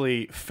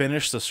actually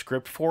finished the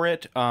script for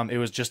it, it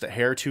was just a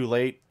hair too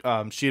late.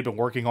 She had been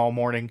working all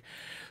morning,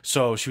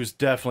 so she was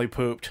definitely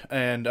pooped.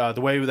 And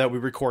the way that we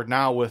record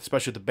now, with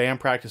especially the band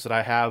practice that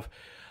I have,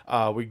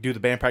 we do the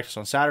band practice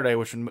on Saturday,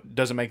 which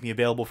doesn't make me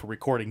available for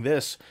recording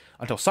this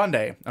until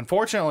Sunday.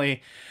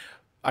 Unfortunately,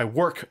 I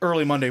work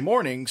early Monday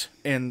mornings,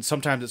 and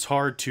sometimes it's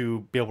hard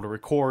to be able to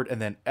record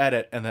and then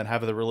edit and then have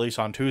the release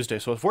on Tuesday.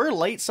 So if we're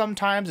late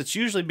sometimes, it's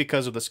usually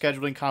because of the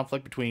scheduling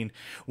conflict between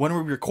when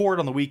we record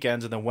on the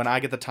weekends and then when I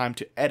get the time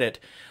to edit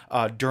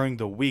during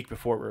the week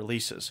before it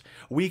releases.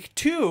 Week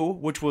 2,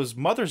 which was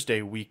Mother's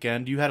Day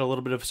weekend, you had a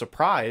little bit of a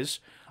surprise.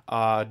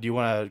 Do you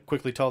want to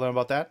quickly tell them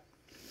about that?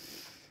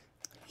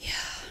 Yeah,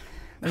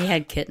 we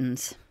had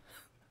kittens.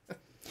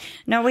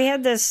 No, we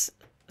had this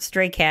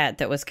stray cat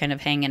that was kind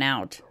of hanging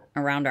out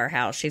around our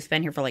house. She's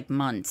been here for like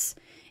months,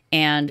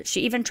 and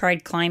she even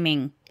tried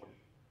climbing.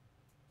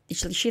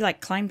 She like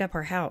climbed up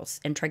our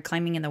house and tried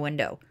climbing in the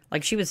window.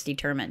 Like, she was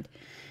determined.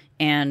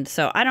 And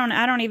so I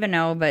don't even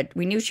know, but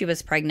we knew she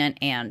was pregnant,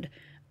 and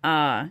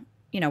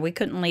we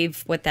couldn't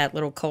leave with that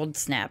little cold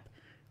snap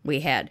we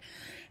had.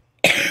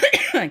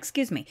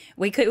 Excuse me.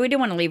 We didn't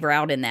want to leave her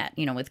out in that,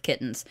 with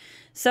kittens.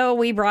 So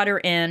we brought her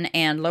in,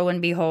 and lo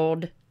and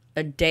behold,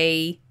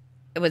 it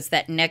was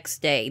that next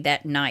day,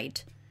 that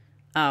night,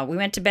 we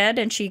went to bed,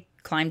 and she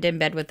climbed in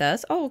bed with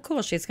us. Oh,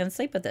 cool. She's going to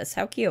sleep with us.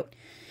 How cute.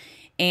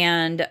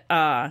 And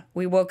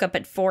we woke up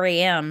at 4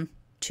 a.m.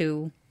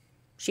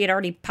 She had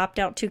already popped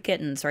out 2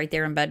 kittens right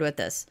there in bed with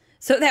us.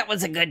 So that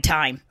was a good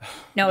time.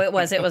 No, it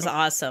was. It was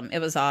awesome. It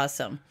was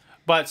awesome.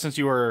 But since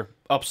you were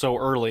up so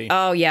early.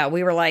 Oh, yeah.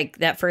 We were like,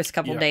 that first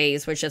couple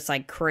days was just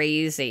like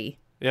crazy.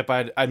 Yep.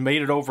 I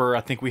made it over.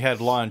 I think we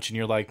had lunch, and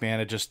you're like, man,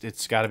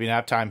 it's got to be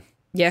nap time.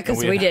 Yeah,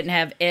 because And we didn't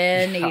have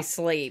any Yeah.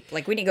 sleep.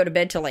 Like, we didn't go to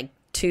bed till like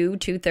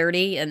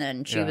 2:30, and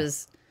then she Yeah.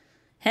 was,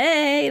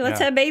 hey, let's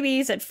Yeah. have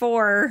babies at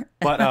 4.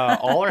 But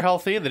all are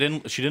healthy.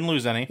 She didn't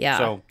lose any. Yeah.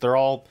 So they're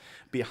all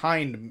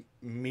behind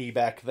me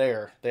back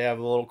there. They have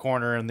a little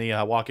corner in the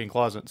walk-in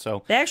closet.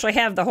 So They actually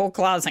have the whole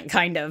closet,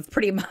 kind of,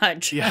 pretty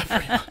much. yeah,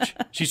 pretty much.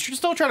 She's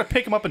still trying to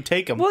pick them up and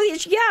take them. Well,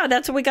 yeah,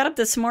 that's what we got up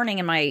this morning,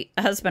 and my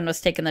husband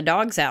was taking the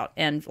dogs out.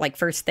 And, like,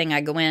 first thing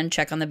I go in,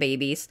 check on the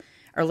babies,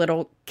 our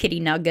little kitty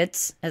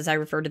nuggets, as I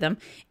refer to them.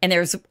 And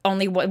there's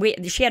only one.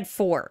 She had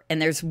 4,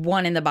 and there's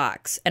one in the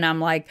box. And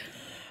I'm like,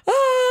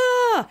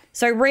 ah!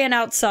 So I ran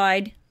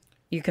outside.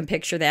 You can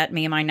picture that,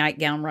 me in my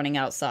nightgown running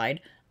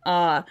outside.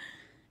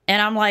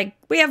 And I'm like,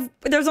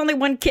 there's only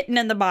one kitten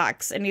in the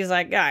box. And he's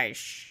like, ah,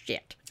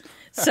 shit.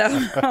 So,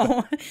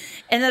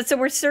 and then so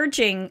we're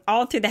searching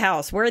all through the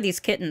house. Where are these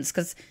kittens?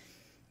 Because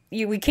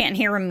we can't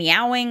hear them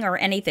meowing or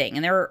anything.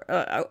 And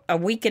they're a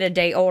week and a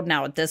day old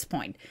now at this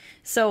point.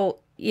 So,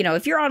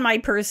 if you're on my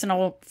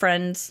personal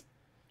friends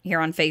here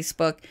on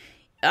Facebook,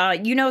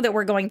 you know that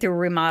we're going through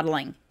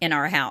remodeling in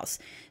our house.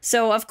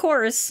 So, of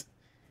course,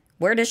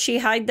 where does she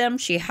hide them?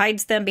 She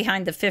hides them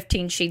behind the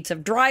 15 sheets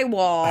of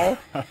drywall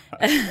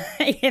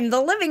in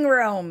the living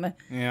room.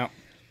 Yeah.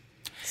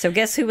 So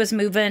guess who was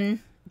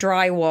moving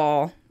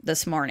drywall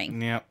this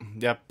morning? Yeah.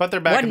 Yeah. But they're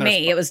back Wasn't in their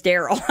me. It was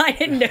Daryl. I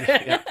didn't do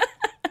it. Yeah.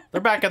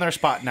 They're back in their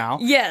spot now.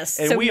 Yes.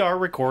 And we are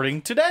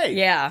recording today.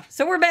 Yeah.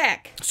 So we're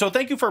back. So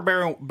thank you for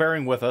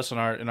bearing with us in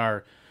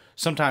our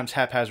sometimes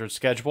haphazard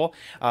schedule.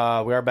 We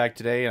are back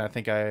today, and I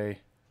think I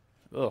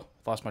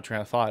lost my train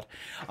of thought.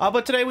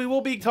 But today we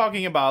will be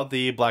talking about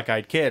the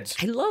black-eyed kids.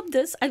 I love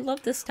this. I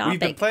love this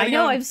topic. I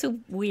know I'm so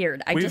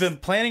weird. We've been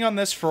planning on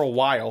this for a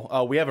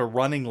while. We have a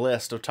running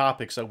list of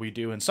topics that we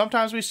do, and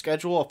sometimes we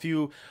schedule a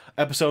few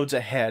episodes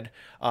ahead.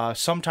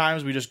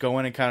 Sometimes we just go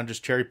in and kind of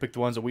just cherry pick the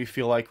ones that we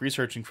feel like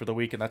researching for the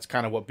week, and that's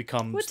kind of what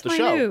becomes What's the my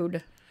show.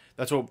 mood?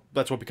 That's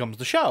what becomes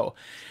the show.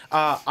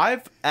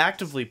 I've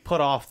actively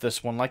put off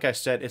this one. Like I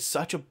said, it's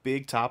such a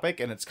big topic,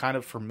 and it's kind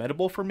of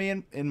formidable for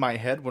me in my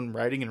head when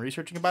writing and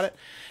researching about it.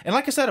 And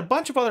like I said, a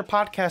bunch of other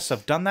podcasts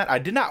have done that. I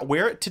did not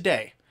wear it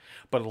today,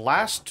 but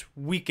last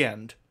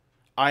weekend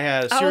I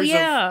had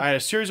a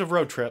series of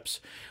road trips.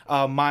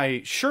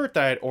 My shirt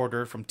that I had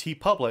ordered from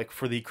TeePublic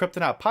for the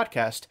Kryptonaut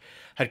podcast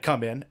had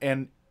come in,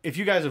 and if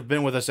you guys have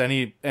been with us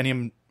any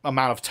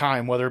amount of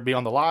time, whether it be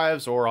on the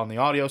lives or on the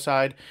audio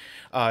side,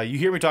 you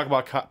hear me talk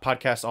about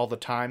podcasts all the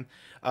time,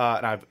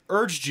 and I've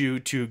urged you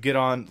to get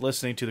on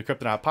listening to the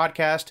Kryptonaut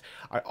podcast.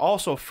 I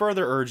also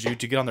further urge you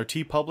to get on their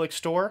TeePublic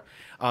store.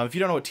 If you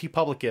don't know what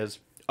TeePublic is,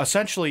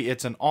 essentially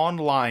it's an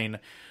online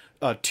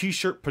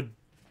t-shirt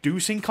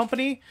producing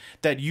company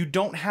that you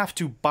don't have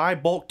to buy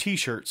bulk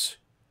t-shirts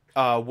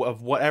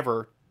of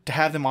whatever to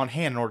have them on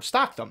hand in order to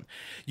stock them.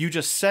 You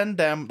just send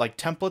them like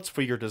templates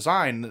for your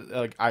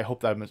design. I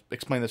hope that I'm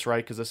explaining this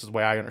right, because this is the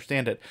way I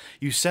understand it.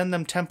 You send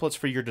them templates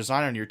for your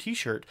design on your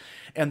t-shirt,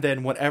 and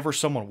then whenever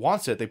someone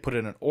wants it, they put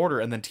in an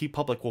order, and then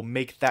TeePublic will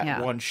make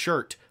that one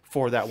shirt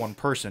for that one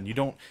person. You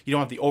don't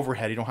have the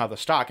overhead, you don't have the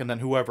stock, and then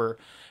whoever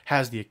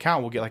has the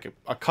account will get like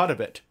a cut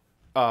of it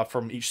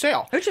from each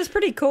sale. Which is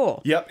pretty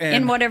cool. Yep. And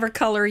in whatever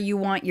color you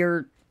want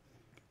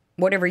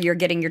whatever you're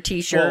getting your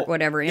t-shirt,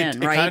 right? It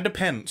kind of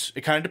depends.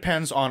 It kind of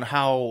depends on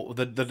how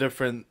the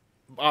different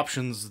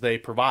options they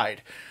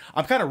provide.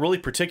 I'm kind of really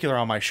particular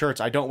on my shirts.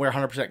 I don't wear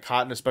 100%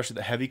 cotton, especially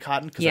the heavy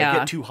cotton, because I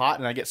get too hot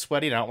and I get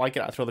sweaty and I don't like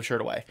it. I throw the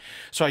shirt away.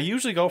 So I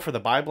usually go for the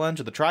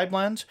bi-blends or the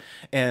tri-blends.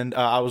 And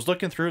I was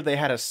looking through. They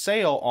had a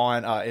sale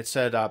on, it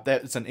said, that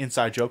it's an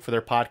inside joke for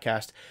their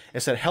podcast. It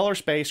said Heller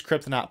Space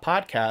Kryptonaut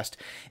Podcast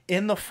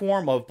in the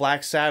form of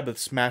Black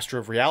Sabbath's Master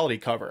of Reality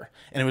cover.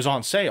 And it was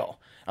on sale.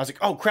 I was like,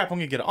 oh crap, I'm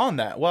going to get on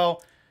that.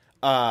 Well,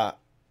 I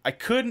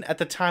couldn't at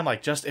the time,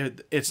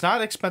 it's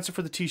not expensive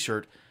for the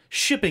t-shirt.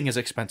 Shipping is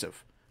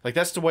expensive. Like,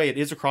 that's the way it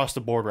is across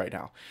the board right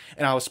now.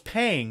 And I was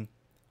paying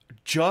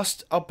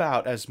just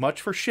about as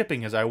much for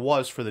shipping as I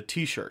was for the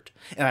t-shirt.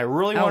 And I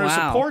really wanted to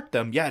support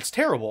them. Yeah, it's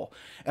terrible.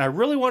 And I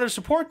really wanted to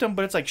support them,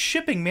 but it's like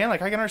shipping, man.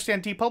 Like, I can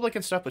understand TeePublic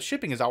and stuff, but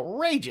shipping is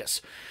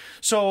outrageous.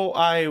 So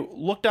I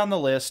looked down the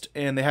list,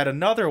 and they had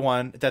another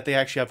one that they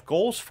actually have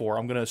goals for.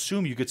 I'm going to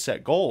assume you could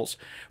set goals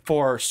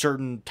for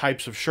certain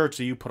types of shirts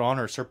that you put on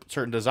or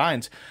certain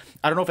designs.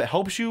 I don't know if it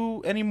helps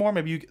you anymore.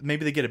 Maybe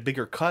they get a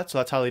bigger cut, so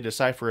that's how they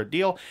decide for a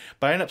deal.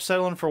 But I ended up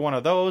settling for one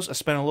of those. I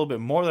spent a little bit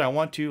more than I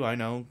want to. I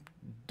know,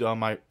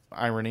 my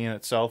irony in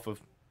itself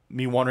of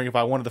me wondering if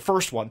I wanted the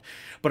first one.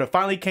 But it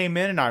finally came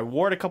in, and I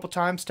wore it a couple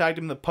times, tagged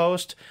them in the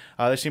post.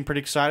 They seemed pretty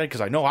excited, because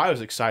I know I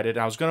was excited.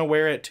 I was going to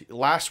wear it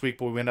last week,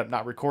 but we ended up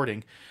not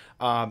recording.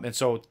 And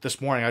so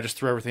this morning, I just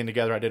threw everything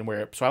together. I didn't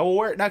wear it. So I will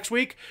wear it next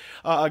week.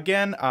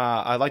 Again,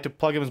 I'd like to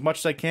plug them as much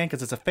as I can,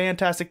 because it's a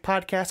fantastic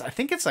podcast. I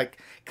think it's like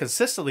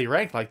consistently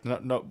ranked like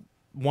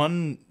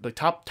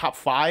top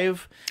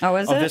 5 Oh,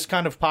 is of it? this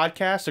kind of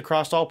podcast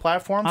across all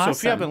platforms. So if you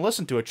Awesome. haven't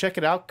listened to it, check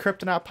it out.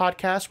 Kryptonaut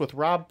Podcast with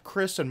Rob,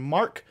 Chris, and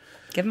Mark.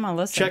 Give them a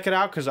listen. Check it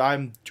out because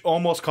I'm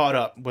almost caught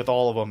up with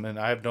all of them, and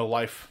I have no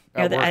life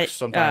at work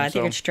sometimes. I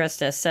think it's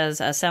Trista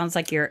says sounds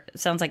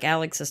like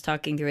Alex is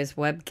talking through his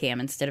webcam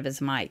instead of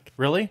his mic.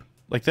 Really?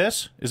 Like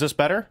this? Is this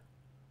better?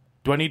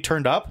 Do I need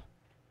turned up?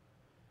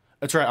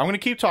 That's right. I'm going to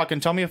keep talking.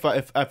 Tell me if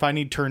I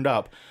need turned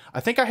up.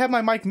 I think I have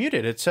my mic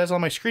muted. It says on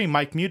my screen,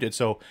 mic muted.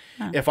 So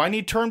if I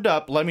need turned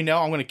up, let me know.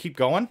 I'm going to keep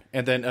going.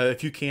 And then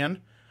if you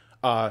can,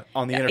 on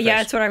the interface. Yeah,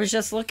 that's what I was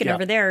just looking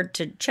over there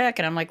to check.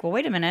 And I'm like, well,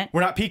 wait a minute.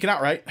 We're not peeking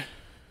out, right?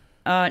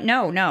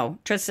 No.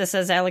 Trista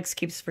says Alex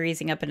keeps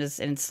freezing up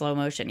in slow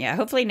motion. Yeah,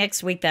 hopefully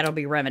next week that'll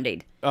be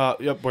remedied.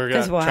 Yep, we're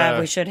gonna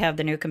we should have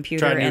the new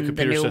computer try a new and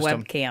computer the new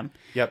system. webcam.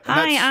 Yep.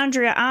 Hi,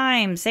 Andrea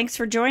Imes. Thanks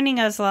for joining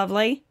us,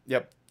 lovely.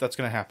 Yep, that's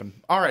gonna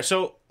happen. All right,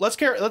 so let's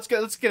get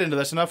into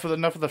this. Enough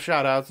of the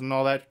shout outs and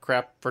all that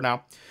crap for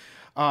now.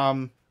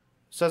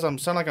 Says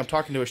sound like I'm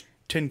talking to a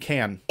tin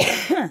can.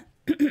 I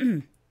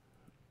don't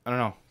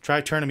know. Try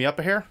turning me up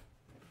a hair.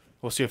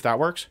 We'll see if that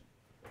works.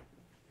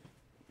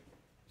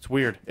 It's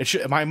weird. It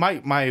should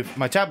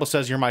my tablet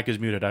says your mic is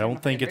muted. I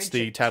don't think it's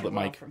the tablet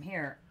mic. From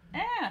here.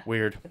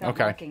 Weird. Without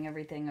Okay. knocking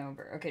everything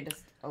over. Okay,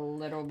 just a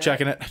little bit.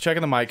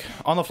 Checking the mic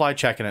on the fly,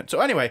 checking it.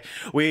 So anyway,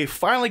 we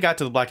finally got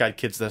to the Black Eyed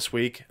Kids this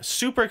week.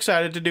 Super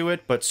excited to do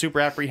it, but super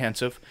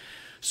apprehensive.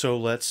 So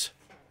let's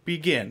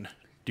begin.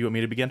 Do you want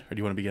me to begin, or do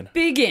you want to begin?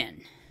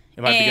 Begin.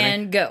 Am I beginning?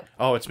 And go.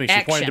 Oh, it's me.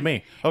 She pointed to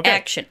me. Okay.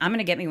 Action. I'm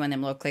gonna get me one of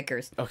them little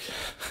clickers. Okay.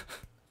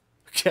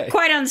 Okay.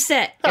 Quite on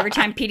set. Every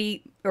time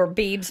Petey or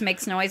Beebs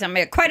makes noise, I'm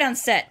quite on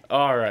set.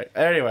 All right.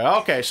 Anyway,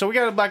 okay. So we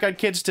got the Black Eyed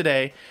Kids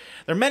today.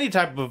 There are many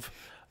type of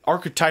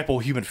archetypal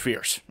human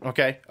fears.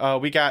 Okay.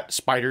 We got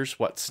spiders,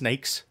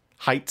 snakes,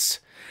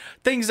 heights,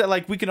 things that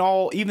like we can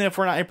all, even if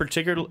we're not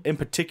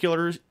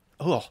particularly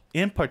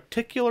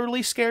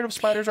scared of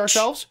spiders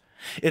ourselves,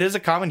 it is a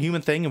common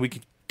human thing, and we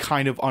can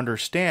kind of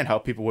understand how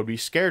people would be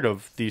scared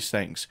of these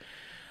things.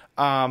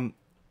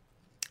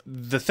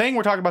 The thing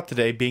we're talking about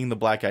today, being the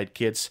Black Eyed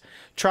Kids,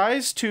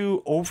 tries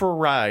to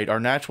override our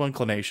natural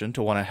inclination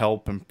to want to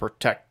help and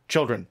protect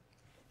children,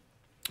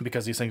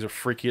 because these things are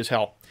freaky as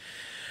hell.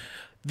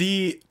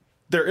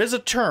 There is a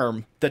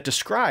term that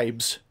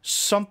describes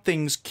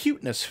something's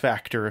cuteness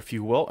factor, if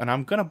you will, and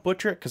I'm going to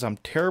butcher it because I'm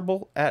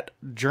terrible at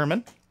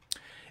German.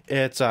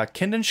 It's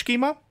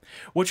Kindchenschema,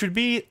 which would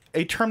be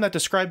a term that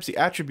describes the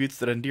attributes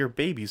that endear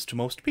babies to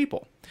most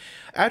people.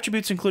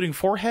 Attributes including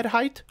forehead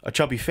height, a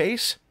chubby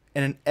face,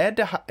 and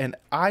an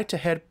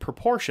eye-to-head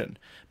proportion,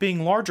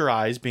 being larger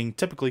eyes being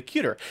typically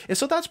cuter. And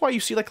so that's why you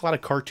see like a lot of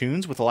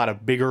cartoons with a lot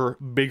of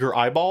bigger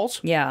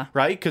eyeballs. Yeah.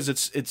 Right? Because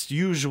it's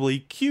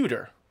usually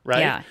cuter, right?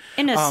 Yeah.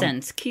 In a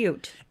sense,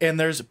 cute. And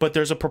there's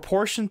a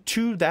proportion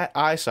to that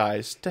eye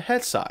size to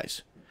head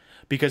size.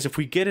 Because if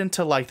we get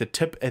into like the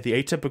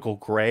atypical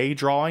gray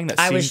drawing that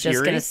seems I was just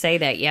eerie, going to say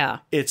that, yeah.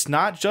 it's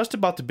not just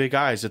about the big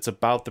eyes, it's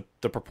about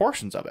the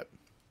proportions of it.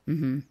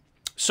 Mm-hmm.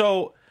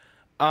 So,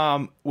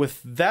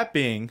 with that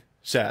being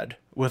said,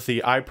 with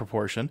the eye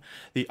proportion,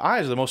 the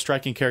eyes are the most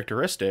striking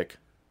characteristic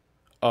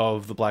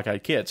of the Black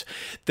Eyed Kids.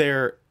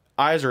 Their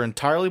eyes are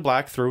entirely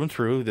black through and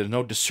through. There's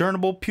no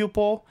discernible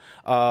pupil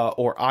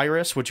or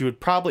iris, which you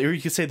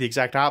could say the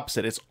exact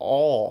opposite. It's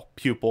all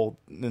pupil,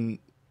 and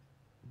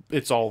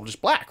it's all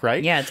just black,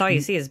 right? Yeah, it's all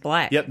you see is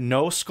black. Yep,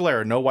 no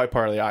sclera, no white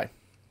part of the eye.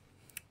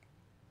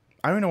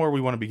 I don't know where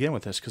we want to begin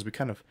with this because we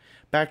kind of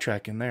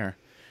backtrack in there.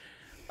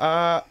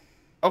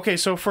 Okay,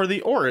 so for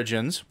the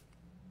origins,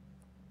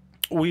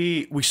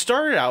 we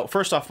started out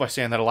first off by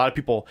saying that a lot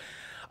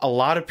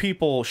of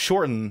people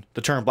shorten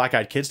the term Black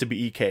Eyed Kids to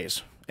be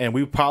EKs, and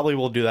we probably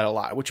will do that a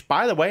lot. Which,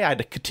 by the way, I had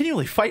to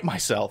continually fight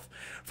myself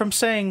from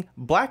saying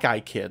Black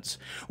Eyed Kids,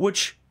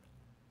 which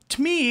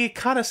to me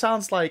kind of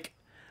sounds like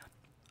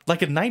a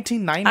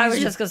 1990s. I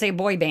was just gonna say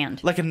boy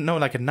band. Like a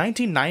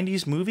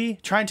 1990s movie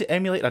trying to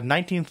emulate a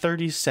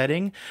 1930s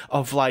setting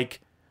of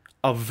like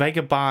a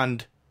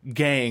vagabond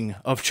gang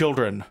of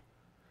children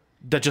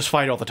that just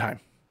fight all the time.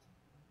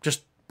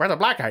 Just, we're the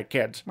Black Eyed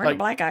Kids. We're the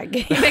Black Eyed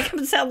Kids. You make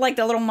them sound like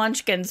the little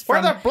munchkins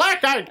We're the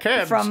Black Eyed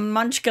Kids from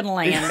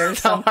Munchkinland or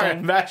something. I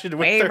imagine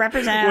We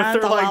represent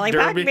the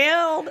lollipop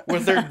guild.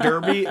 with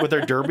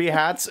their derby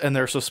hats and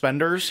their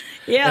suspenders.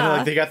 Yeah.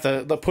 And they got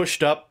the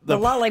pushed up. The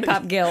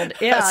lollipop guild.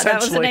 Yeah, that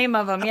was the name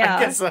of them. Yeah. I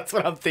guess that's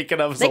what I'm thinking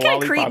of. They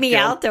kind of creeped me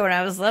out though when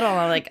I was little.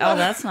 I'm like, oh,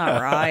 that's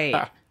not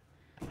right.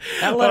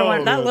 That little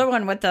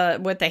one with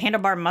the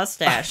handlebar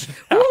mustache.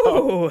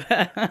 Woo!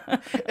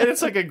 And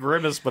it's like a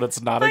grimace, but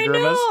it's not a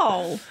grimace.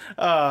 I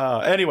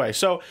know. Anyway,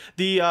 so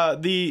the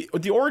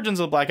origins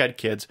of the Black Eyed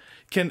Kids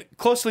can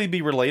closely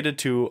be related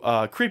to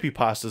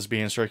creepypastas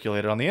being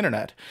circulated on the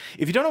internet.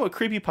 If you don't know what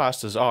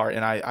creepypastas are,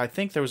 and I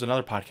think there was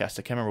another podcast,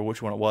 I can't remember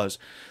which one it was,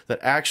 that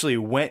actually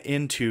went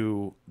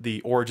into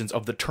the origins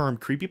of the term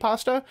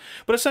creepypasta,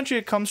 but essentially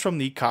it comes from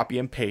the copy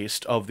and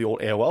paste of the old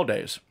AOL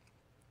days.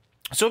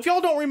 So if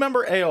y'all don't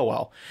remember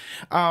AOL,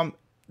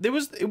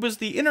 it was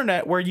the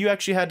internet where you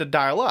actually had to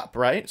dial up,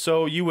 right?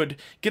 So you would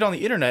get on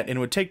the internet and it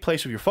would take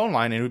place with your phone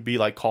line, and it would be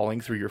like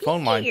calling through your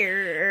phone line,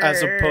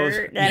 as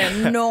opposed that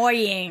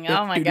annoying.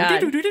 Oh my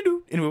god. And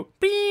it would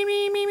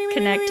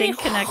Connecting,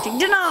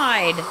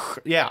 denied.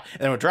 yeah,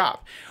 and it would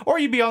drop. Or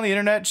you'd be on the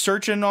internet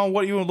searching on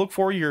what you would look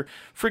for, your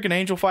freaking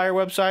Angel Fire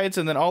websites,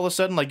 and then all of a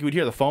sudden, like, you would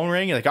hear the phone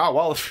ring, and like, oh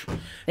well,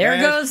 there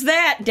goes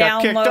that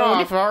got kicked download.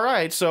 off. All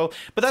right,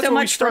 but that's so where we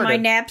much for started. my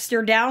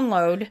Napster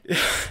download.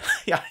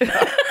 Yeah.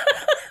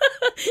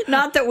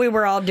 Not that we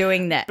were all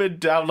doing that. Been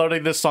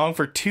downloading this song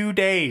for 2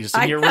 days,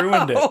 and you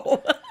ruined it.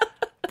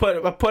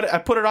 I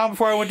put it on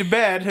before I went to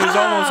bed. It was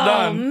almost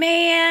done. Oh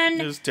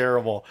man, it was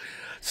terrible.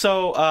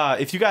 So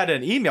if you got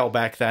an email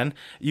back then,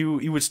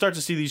 you would start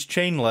to see these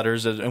chain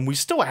letters, and we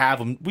still have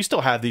them. We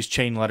still have these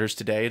chain letters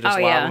today. Just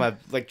a lot of them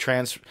have like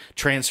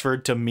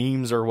transferred to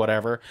memes or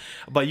whatever.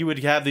 But you would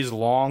have these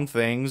long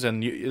things,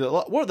 and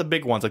what are the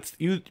big ones? Like,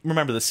 you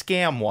remember the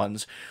scam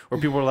ones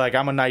where people were like,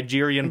 "I'm a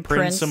Nigerian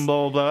prince," and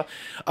blah blah.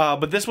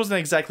 But this wasn't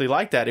exactly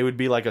like that. It would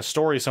be like a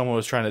story someone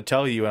was trying to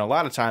tell you, and a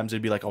lot of times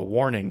it'd be like a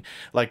warning.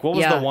 Like, what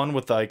was the one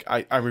with, like,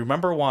 I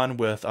remember one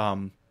with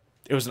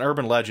it was an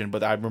urban legend,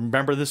 but I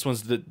remember this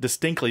one's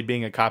distinctly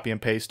being a copy and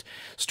paste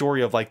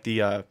story of like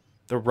the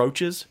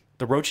roaches,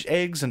 the roach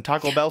eggs and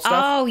Taco Bell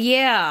stuff. Oh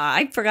yeah,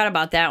 I forgot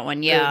about that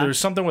one. Yeah, there's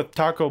something with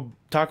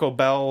Taco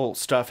Bell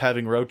stuff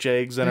having roach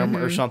eggs in them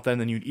or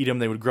something, and you'd eat them.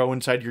 They would grow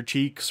inside your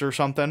cheeks or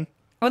something.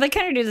 Well, they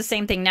kind of do the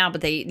same thing now,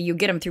 but you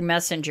get them through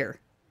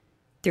Messenger.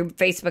 Through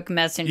Facebook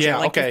Messenger,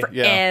 you're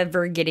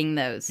forever getting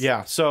those.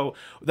 Yeah, so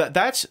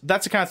that's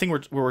the kind of thing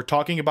we're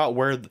talking about,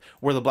 where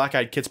the Black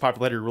Eyed Kids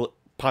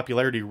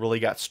popularity really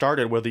got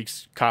started, where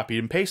these copy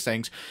and paste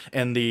things,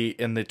 and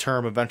the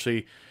term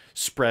eventually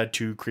spread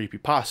to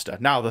creepypasta.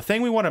 Now, the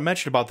thing we want to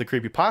mention about the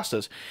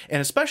creepypastas,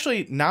 and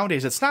especially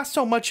nowadays, it's not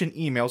so much in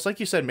emails, like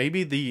you said,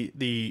 maybe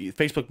the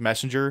Facebook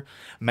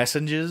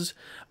messages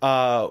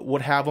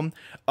would have them,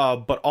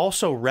 but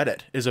also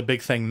Reddit is a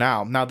big thing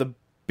now. Now, the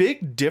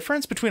big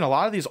difference between a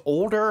lot of these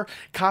older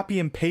copy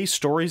and paste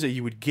stories that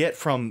you would get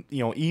from,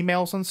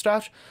 emails and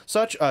such.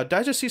 Did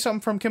I just see something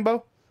from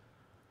Kimbo?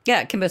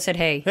 Yeah, Kimbo said,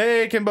 "Hey."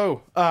 Hey,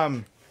 Kimbo.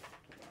 One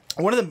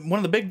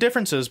of the big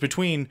differences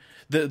between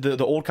the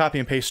old copy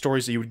and paste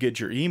stories that you would get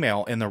your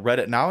email and the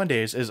Reddit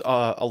nowadays is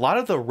a lot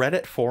of the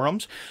Reddit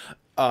forums.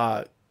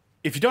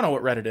 If you don't know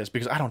what Reddit is,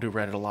 because I don't do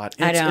Reddit a lot,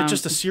 it's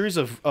just a series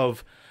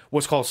of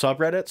what's called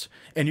subreddits,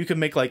 and you can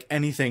make like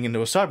anything into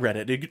a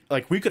subreddit.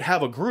 Like, we could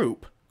have a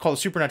group called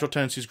the Supernatural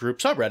Tendencies group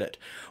subreddit,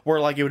 where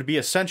like it would be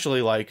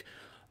essentially like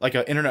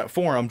an internet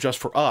forum just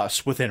for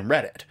us within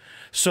Reddit.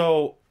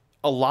 So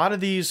a lot of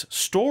these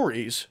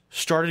stories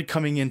started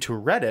coming into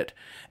Reddit,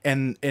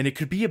 and it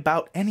could be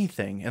about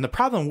anything. And the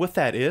problem with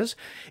that is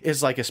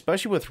like,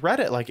 especially with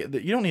Reddit, like,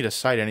 you don't need to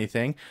cite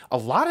anything. A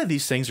lot of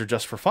these things are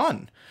just for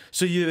fun.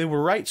 So they would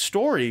write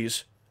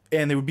stories,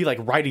 and they would be like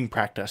writing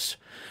practice.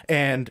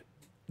 And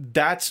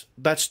that's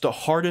the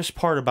hardest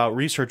part about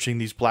researching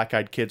these Black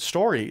Eyed Kids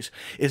stories,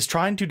 is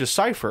trying to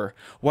decipher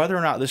whether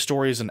or not this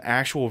story is an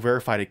actual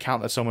verified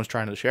account that someone's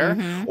trying to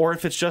share, or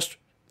if it's just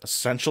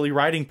essentially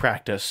writing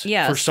practice.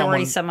 Yeah, for a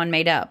story someone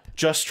made up.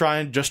 Just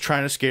trying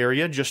to scare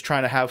you, just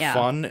trying to have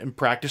fun and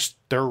practice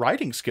their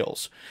writing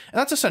skills. And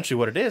that's essentially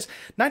what it is.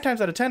 9 times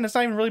out of 10, it's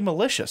not even really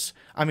malicious.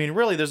 I mean,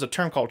 really, there's a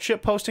term called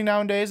shit posting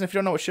nowadays, and if you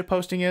don't know what shit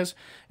posting is,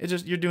 it's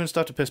just, you're doing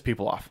stuff to piss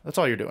people off. That's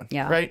all you're doing.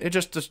 Yeah. Right? It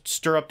just to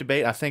stir up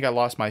debate. I think I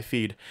lost my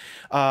feed.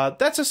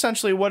 That's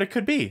essentially what it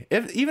could be.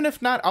 Even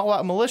if not all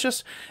out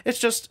malicious, it's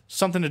just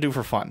something to do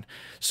for fun.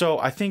 So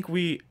I think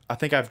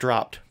I've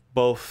dropped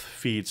both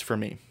feeds for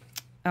me.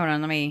 Hold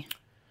on, let me...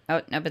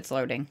 Oh, nope, it's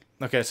loading.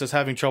 Okay, it says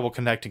having trouble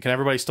connecting. Can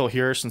everybody still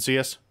hear us and see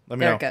us? Let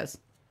me know. There it goes.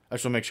 I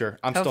just want to make sure.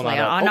 I'm Hopefully, still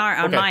not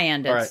up. On my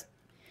end, it's...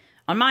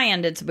 On my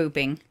end, it's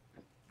booping.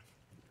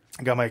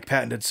 I got my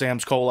patented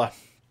Sam's Cola.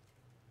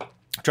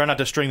 Try not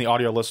to string the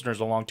audio listeners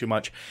along too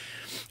much.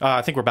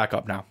 I think we're back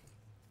up now.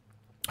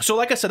 So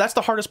like I said, that's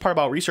the hardest part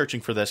about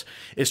researching for this,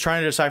 is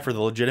trying to decipher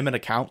the legitimate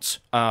accounts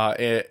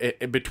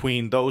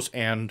between those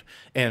and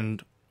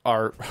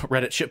our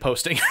Reddit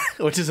shitposting,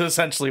 which is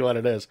essentially what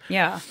it is.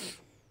 Yeah.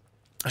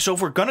 So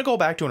if we're gonna go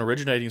back to an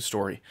originating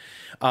story,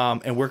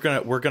 and we're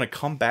gonna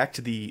come back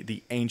to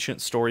the ancient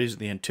stories,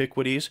 the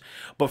antiquities,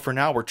 but for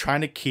now we're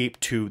trying to keep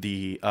to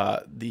the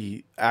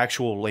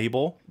actual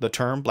label, the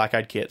term Black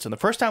Eyed Kids. And the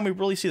first time we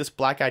really see this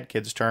Black Eyed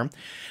Kids term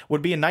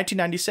would be in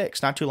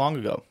 1996, not too long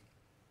ago.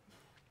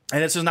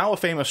 And this is now a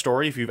famous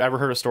story. If you've ever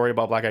heard a story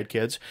about Black Eyed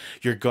Kids,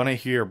 you're going to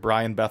hear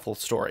Brian Bethel's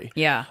story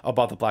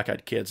about the Black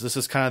Eyed Kids. This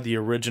is kind of the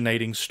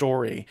originating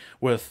story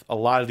with a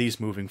lot of these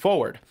moving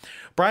forward.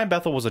 Brian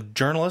Bethel was a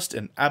journalist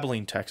in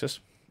Abilene,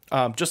 Texas,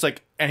 just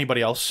like anybody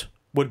else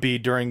would be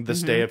during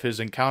this day of his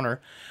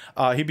encounter.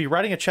 He'd be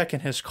writing a check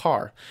in his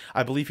car.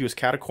 I believe he was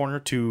cat a corner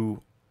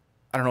to...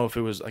 I don't know if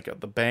it was like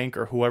the bank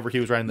or whoever he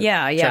was writing the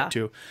check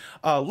to.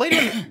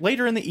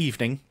 Later in the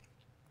evening...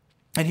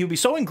 And he would be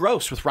so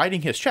engrossed with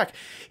writing his check,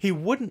 he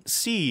wouldn't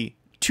see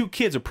two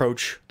kids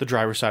approach the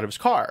driver's side of his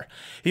car.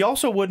 He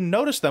also wouldn't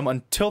notice them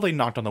until they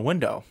knocked on the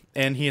window,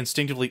 and he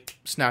instinctively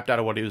snapped out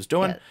of what he was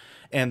doing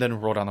and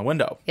then rolled down the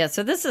window. Yeah,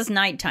 so this is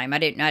nighttime.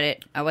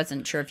 I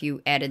wasn't sure if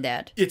you added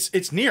that.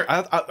 It's near.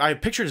 I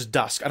pictured it as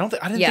dusk. I didn't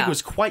think it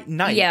was quite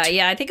night.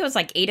 Yeah. I think it was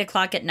like 8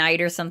 o'clock at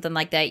night or something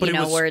like that. But you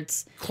know, where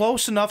it's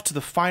close enough to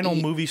the final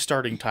movie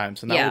starting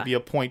times, and that would be a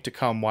point to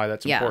come why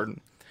that's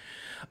important.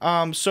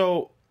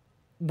 So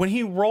when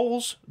he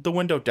rolls the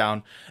window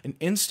down, an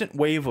instant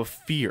wave of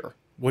fear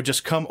would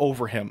just come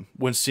over him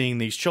when seeing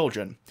these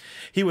children.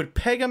 He would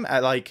peg them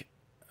at like,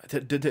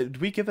 did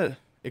we give an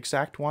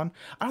exact one?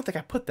 I don't think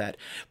I put that.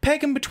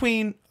 Peg him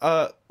between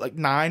like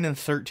 9 and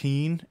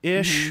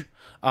 13-ish.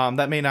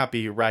 That may not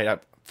be right.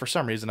 For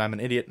some reason, I'm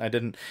an idiot and I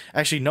didn't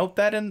actually note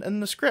that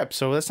in the script,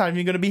 so that's not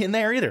even going to be in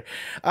there either.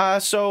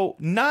 So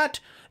not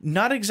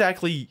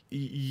exactly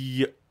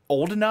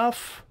old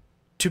enough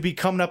to be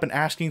coming up and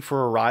asking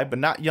for a ride, but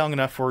not young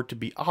enough for it to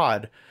be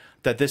odd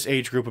that this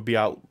age group would be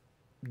out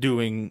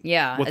doing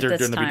what they're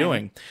going to be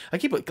doing. I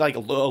keep like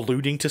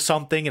alluding to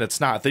something, and it's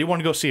not. They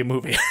want to go see a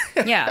movie.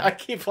 Yeah. I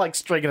keep like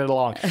stringing it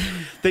along.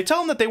 They tell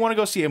them that they want to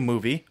go see a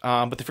movie,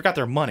 but they forgot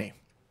their money.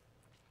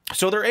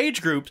 So their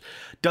age group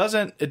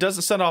doesn't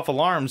set off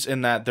alarms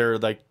in that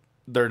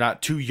they're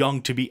not too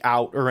young to be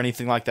out or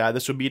anything like that.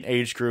 This would be an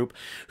age group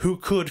who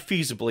could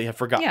feasibly have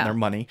forgotten their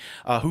money,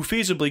 who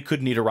feasibly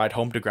could need a ride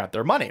home to grab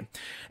their money.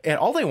 And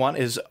all they want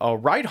is a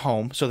ride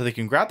home so that they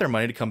can grab their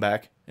money to come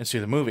back and see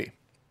the movie.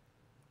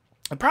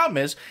 The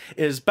problem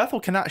is Bethel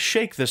cannot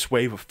shake this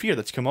wave of fear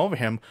that's come over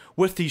him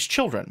with these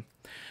children.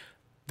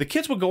 The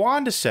kids would go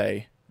on to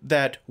say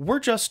that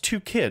we're just two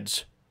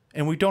kids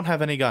and we don't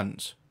have any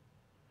guns.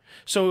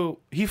 So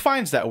he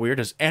finds that weird,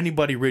 as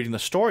anybody reading the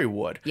story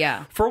would.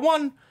 Yeah. For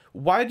one,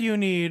 why do you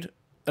need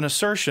an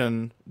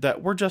assertion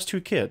that we're just two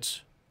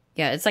kids?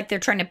 Yeah, it's like they're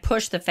trying to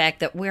push the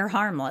fact that we're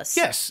harmless.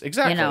 Yes,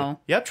 exactly. You know.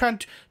 Yep,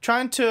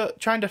 trying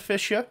to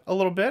fish you a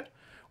little bit.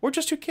 We're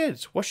just two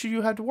kids. What should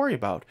you have to worry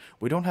about?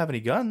 We don't have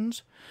any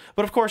guns.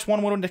 But of course,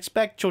 one wouldn't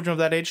expect children of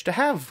that age to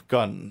have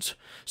guns.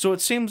 So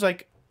it seems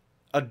like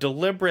a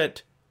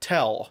deliberate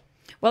tell.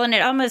 Well, and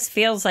it almost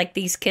feels like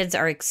these kids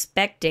are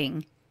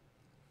expecting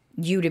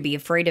you to be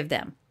afraid of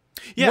them.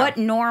 Yeah. What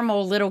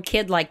normal little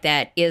kid like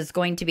that is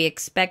going to be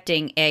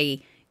expecting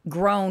a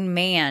grown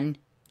man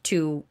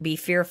to be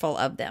fearful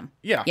of them?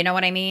 Yeah. You know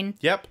what I mean?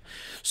 Yep.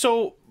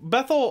 So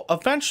Bethel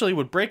eventually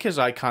would break his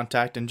eye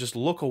contact and just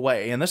look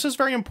away. And this is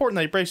very important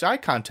that he breaks eye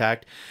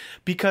contact,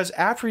 because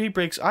after he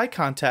breaks eye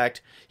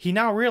contact, he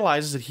now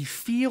realizes that he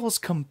feels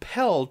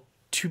compelled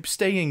to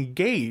stay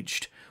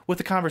engaged with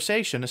the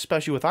conversation,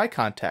 especially with eye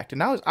contact. And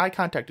now his eye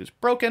contact is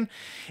broken,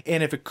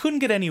 and if it couldn't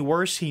get any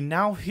worse, he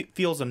now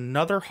feels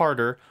another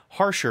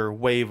harsher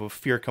wave of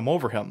fear come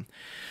over him.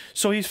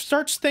 So he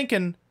starts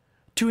thinking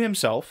to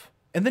himself,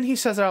 and then he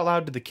says it out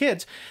loud to the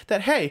kids,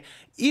 that, hey,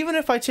 even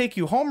if I take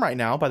you home right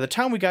now, by the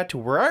time we got to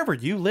wherever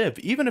you live,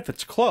 even if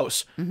it's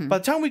close, by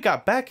the time we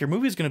got back, your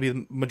movie's going to be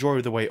the majority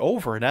of the way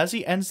over. And as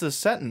he ends this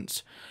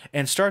sentence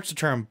and starts to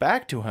turn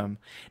back to him,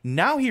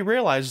 now he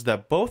realizes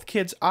that both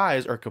kids'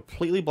 eyes are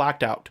completely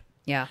blacked out.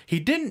 Yeah. He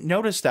didn't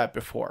notice that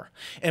before.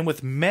 And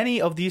with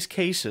many of these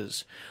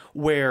cases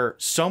where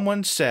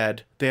someone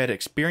said they had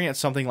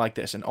experienced something like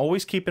this, and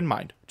always keep in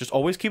mind,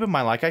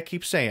 like I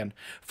keep saying,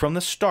 from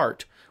the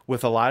start,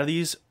 with a lot of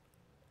these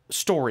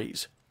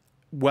stories,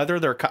 whether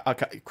they're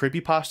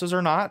creepypastas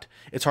or not,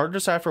 it's hard to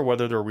decipher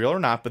whether they're real or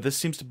not, but this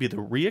seems to be the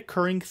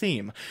reoccurring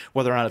theme,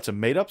 whether or not it's a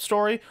made-up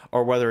story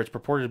or whether it's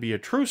purported to be a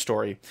true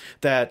story,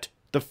 that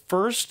the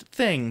first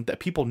thing that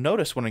people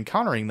notice when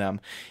encountering them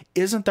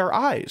isn't their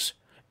eyes.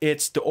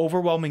 It's the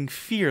overwhelming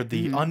fear,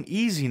 the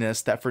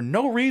uneasiness that for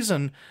no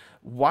reason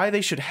why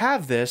they should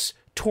have this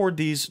toward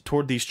these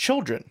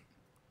children.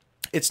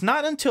 It's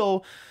not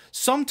until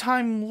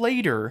sometime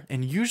later,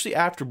 and usually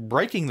after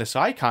breaking this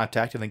eye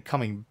contact and then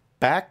coming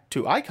back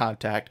to eye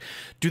contact,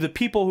 do the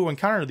people who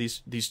encounter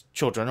these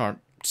children or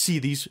see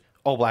these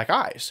all black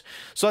eyes.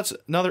 So that's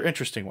another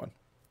interesting one.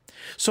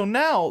 So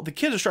now the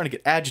kids are starting to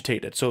get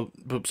agitated. So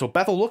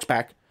Bethel looks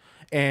back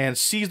and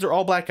sees their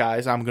all black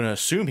eyes. I'm going to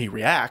assume he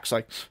reacts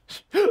like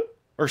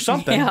or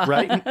something,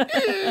 right?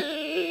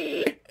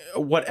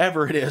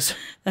 Whatever it is.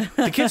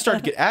 The kids start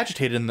to get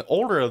agitated, and the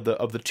older of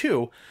the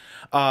two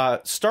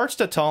starts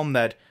to tell them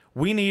that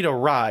we need a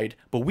ride,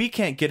 but we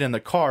can't get in the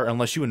car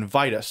unless you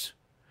invite us.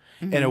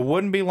 And it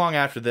wouldn't be long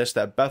after this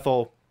that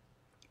Bethel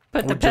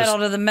put the pedal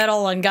to the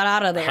metal and got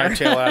out of there.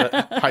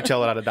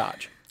 Hightail it out of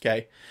Dodge.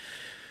 Okay.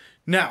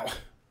 Now,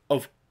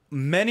 of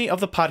many of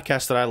the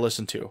podcasts that I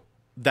listen to,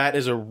 that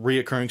is a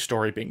reoccurring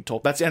story being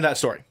told. That's the end of that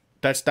story.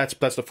 That's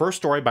the first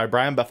story by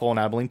Brian Bethel in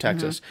Abilene,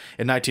 Texas,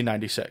 in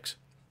 1996.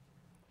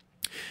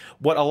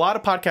 What a lot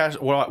of podcasts,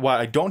 what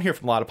I don't hear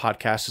from a lot of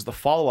podcasts, is the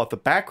follow-up, the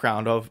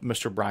background of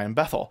Mr. Brian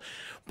Bethel.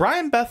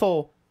 Brian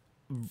Bethel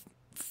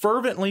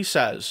fervently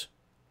says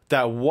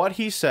that what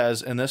he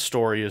says in this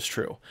story is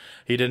true.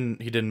 He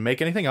didn't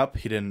make anything up.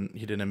 He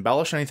didn't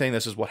embellish anything.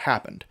 This is what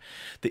happened.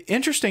 The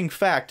interesting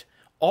fact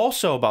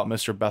also about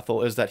Mr.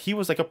 Bethel is that he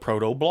was like a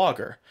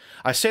proto-blogger.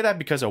 I say that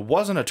because it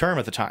wasn't a term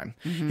at the time.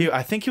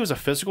 I think he was a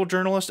physical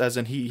journalist, as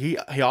in he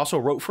also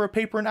wrote for a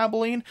paper in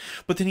Abilene,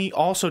 but then he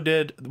also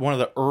did one of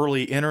the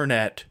early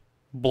internet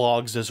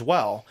blogs as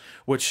well,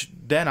 which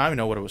then I don't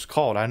know what it was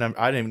called. I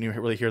didn't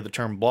even really hear the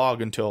term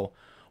blog until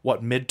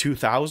mid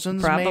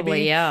 2000s, Probably,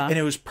 maybe. yeah. And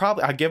it was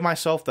probably, I give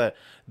myself the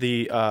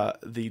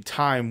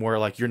time where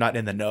like you're not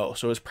in the know,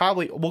 so it was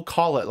probably, we'll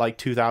call it like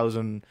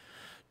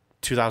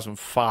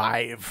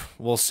 2005,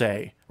 we'll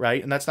say,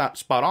 right? And that's not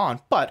spot on,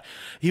 but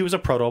he was a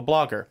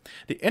proto-blogger.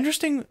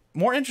 The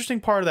more interesting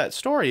part of that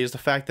story is the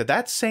fact that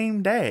that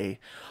same day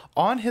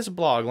on his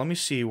blog, let me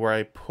see where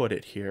I put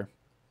it here,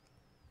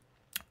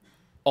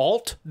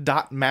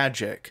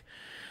 alt.magic,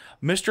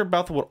 Mr.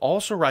 Bethel would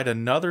also write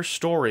another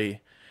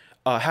story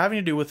having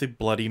to do with the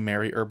Bloody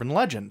Mary urban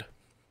legend.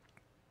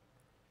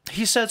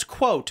 He says,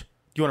 quote,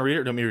 do you want to read it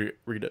or do you want me to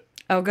read it?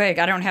 Oh, good.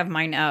 I don't have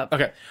mine up.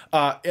 Okay.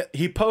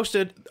 He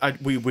posted,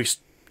 we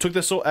took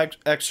this little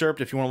excerpt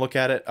if you want to look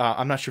at it.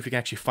 I'm not sure if you can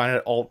actually find it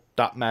at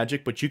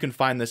alt.magic, but you can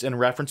find this in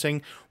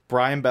referencing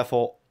Brian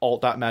Bethel,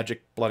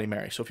 alt.magic, Bloody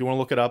Mary. So if you want to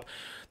look it up,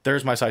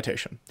 there's my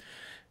citation.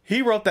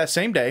 He wrote that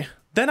same day,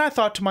 "Then I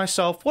thought to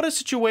myself, what a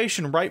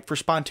situation ripe for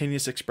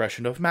spontaneous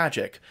expression of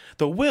magic.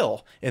 The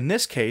will, in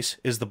this case,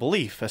 is the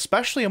belief,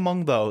 especially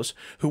among those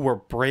who were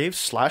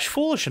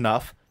brave/foolish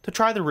enough to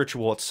try the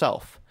ritual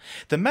itself.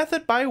 The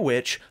method by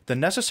which the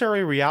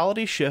necessary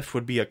reality shift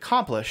would be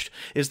accomplished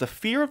is the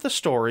fear of the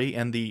story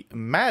and the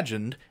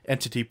imagined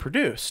entity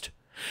produced.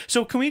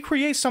 So can we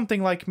create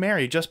something like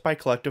Mary just by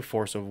collective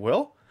force of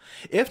will?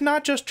 If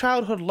not just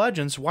childhood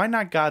legends, why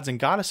not gods and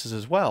goddesses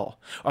as well?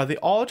 Are they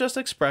all just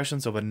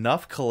expressions of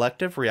enough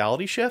collective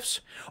reality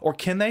shifts, or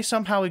can they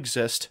somehow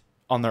exist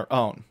on their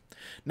own?"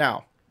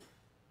 Now,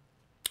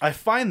 I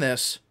find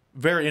this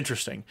very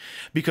interesting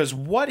because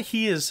what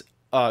he is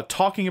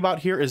talking about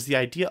here is the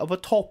idea of a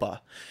tulpa.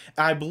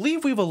 I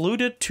believe we've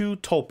alluded to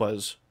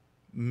tulpas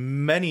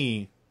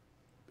many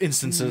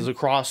instances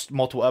across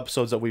multiple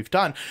episodes that we've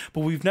done,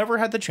 but we've never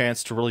had the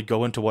chance to really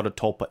go into what a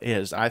tulpa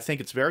is. I think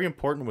it's very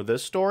important with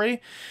this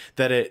story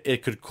that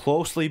it could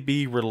closely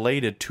be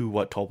related to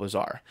what tulpas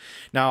are.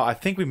 Now, I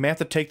think we may have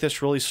to take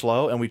this really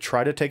slow, and we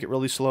try to take it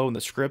really slow in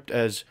the script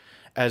as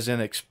in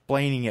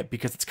explaining it,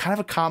 because it's kind of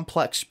a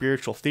complex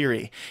spiritual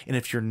theory, and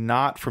if you're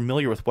not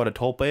familiar with what a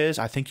tulpa is,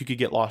 I think you could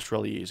get lost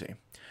really easy.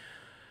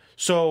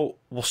 So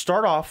we'll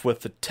start off with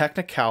the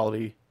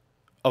technicality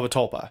of a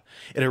tulpa.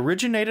 It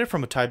originated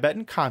from a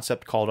Tibetan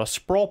concept called a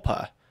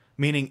sprolpa,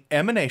 meaning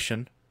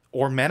emanation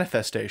or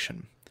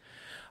manifestation.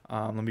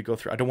 Let me go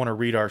through. I don't want to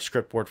read our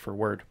script word for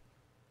word.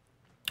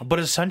 But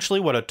essentially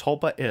what a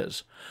tulpa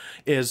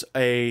is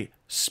a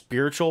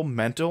spiritual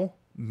mental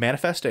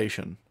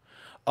manifestation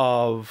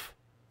of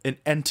an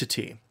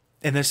entity.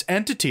 And this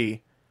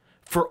entity,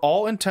 for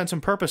all intents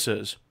and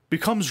purposes,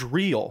 becomes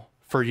real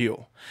for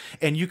you.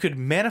 And you could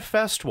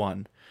manifest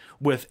one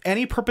with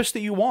any purpose that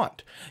you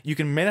want. You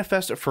can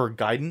manifest it for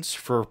guidance,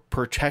 for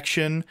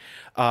protection,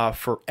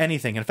 for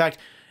anything. In fact,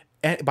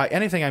 by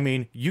anything, I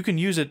mean you can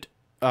use it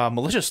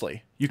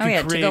maliciously. You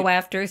can create, to go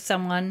after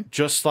someone.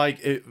 just like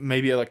it,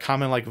 maybe a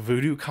common like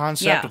voodoo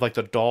concept of like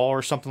the doll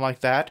or something like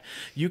that.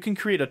 You can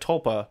create a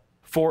tulpa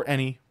for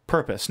any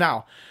purpose.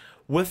 Now,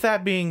 with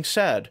that being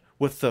said,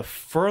 with the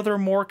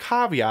furthermore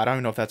caveat, I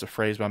don't know if that's a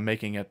phrase, but I'm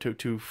making it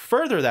to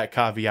further that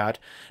caveat,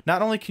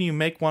 not only can you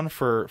make one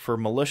for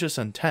malicious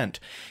intent,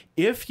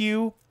 if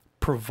you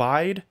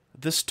provide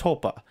this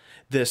tulpa,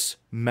 this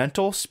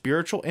mental,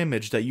 spiritual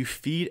image that you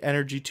feed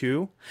energy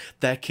to,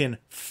 that can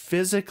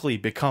physically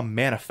become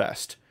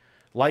manifest,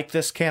 like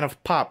this can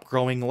of pop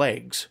growing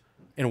legs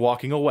and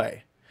walking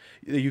away.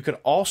 You can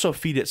also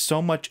feed it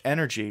so much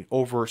energy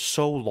over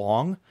so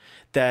long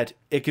that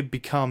it could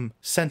become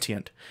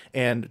sentient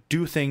and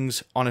do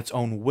things on its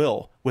own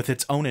will with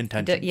its own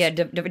intentions.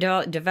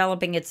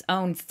 Developing its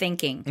own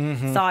thinking,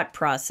 thought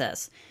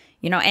process.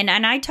 You know, and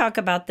I talk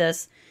about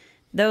this,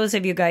 those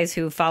of you guys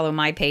who follow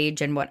my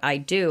page and what I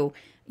do,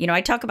 you know,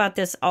 I talk about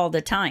this all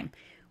the time.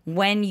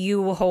 When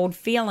you hold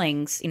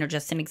feelings, you know,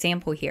 just an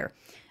example here,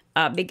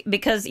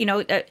 because, you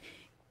know,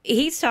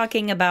 he's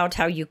talking about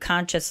how you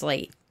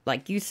consciously,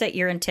 like you set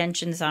your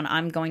intentions on,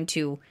 I'm going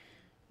to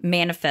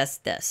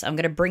manifest this. I'm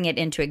going to bring it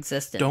into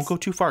existence. Don't go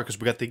too far because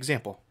we got the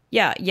example.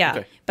 Yeah.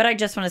 Okay. But I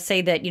just want to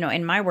say that, you know,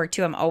 in my work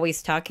too, I'm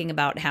always talking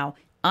about how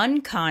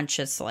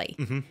unconsciously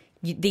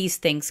these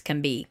things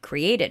can be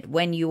created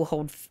when you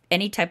hold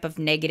any type of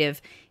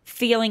negative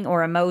feeling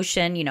or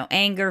emotion, you know,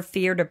 anger,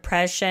 fear,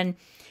 depression,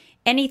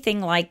 anything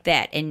like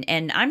that.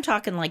 And I'm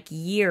talking like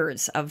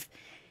years of,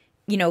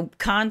 you know,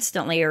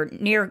 constantly or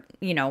near,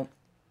 you know,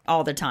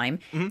 all the time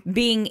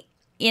being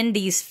in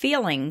these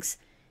feelings.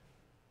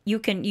 You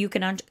can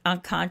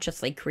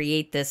unconsciously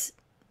create this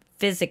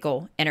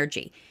physical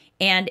energy,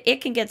 and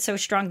it can get so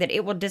strong that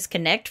it will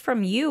disconnect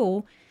from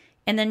you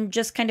and then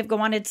just kind of go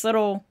on its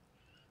little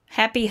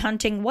happy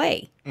hunting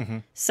way.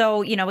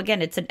 So, you know,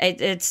 again,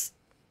 it's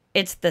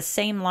the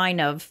same line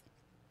of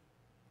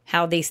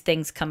how these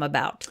things come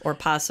about or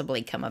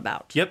possibly come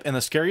about. Yep, and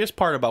the scariest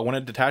part about when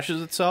it detaches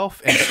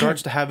itself and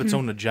starts to have its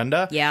own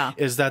agenda Yeah.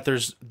 is that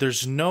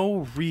there's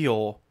no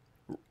real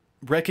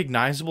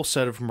recognizable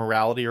set of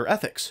morality or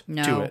ethics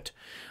No. to it.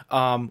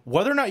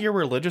 Whether or not you're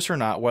religious or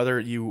not, whether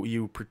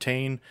you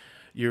pertain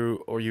I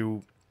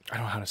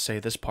don't know how to say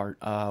this part,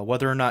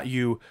 whether or not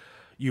you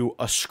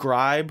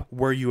ascribe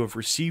where you have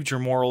received your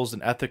morals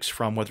and ethics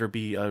from, whether it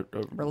be a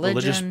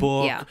religious Religion,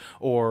 book yeah.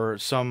 or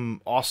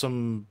some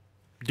awesome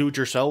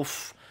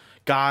do-it-yourself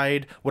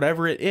guide,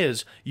 whatever it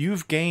is,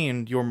 you've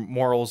gained your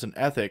morals and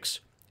ethics,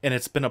 and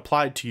it's been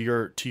applied to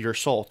your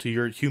soul, to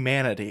your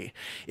humanity.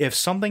 If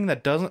something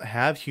that doesn't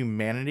have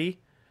humanity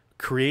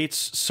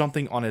creates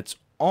something on its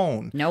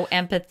own, No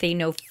empathy,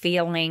 no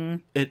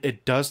feeling.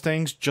 it does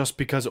things just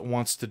because it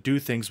wants to do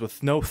things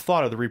with no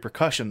thought of the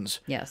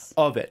repercussions Yes.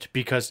 of it,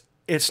 because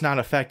it's not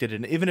affected.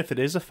 And even if it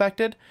is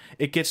affected,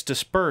 it gets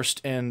dispersed,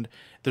 and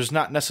there's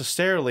not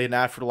necessarily an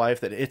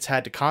afterlife that it's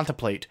had to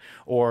contemplate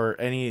or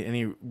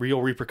any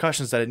real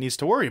repercussions that it needs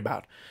to worry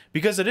about,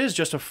 because it is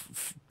just a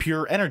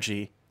pure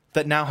energy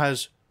that now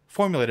has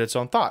formulated its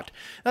own thought.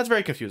 That's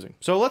very confusing.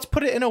 So let's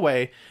put it in a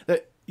way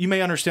that you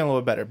may understand a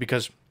little bit better,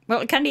 because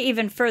Well, kind of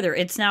even further,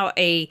 it's now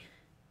a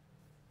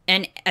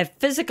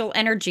physical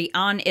energy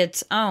on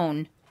its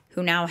own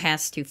who now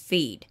has to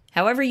feed.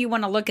 However you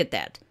want to look at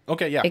that.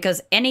 okay, yeah.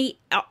 Because any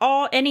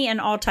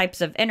and all types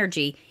of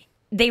energy,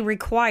 they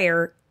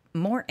require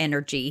more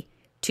energy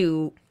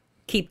to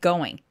keep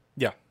going.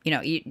 Yeah. You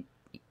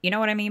know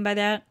what I mean by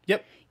that?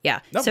 Yep. Yeah.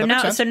 Nope, so that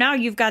makes now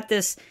sense. you've got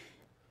this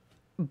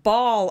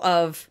ball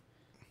of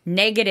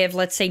negative,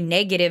 let's say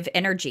negative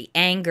energy,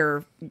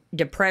 anger,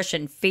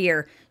 depression,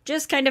 fear,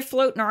 just kind of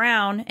floating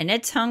around, and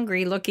it's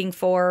hungry looking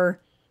for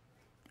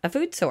a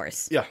food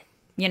source. Yeah.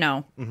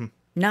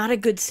 Not a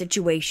good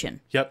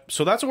situation. Yep.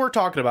 So that's what we're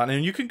talking about.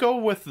 And you could go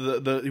with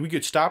we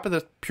could stop at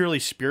the purely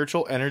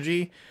spiritual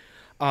energy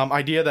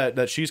idea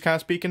that she's kind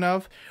of speaking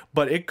of,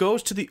 but it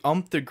goes to the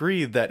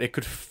degree that it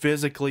could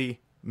physically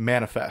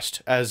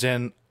manifest, as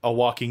in a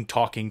walking,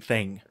 talking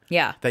thing.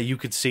 Yeah. That you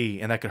could see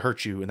and that could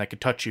hurt you and that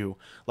could touch you.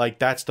 Like,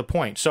 that's the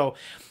point. So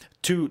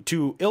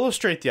to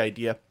illustrate the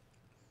idea,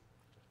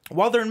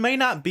 while there may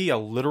not be a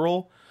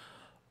literal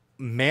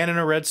man in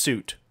a red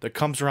suit that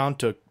comes around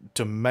to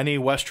many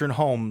Western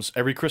homes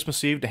every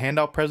Christmas Eve to hand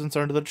out presents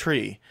under the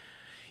tree,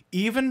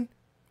 even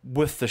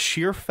with the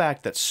sheer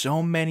fact that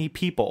so many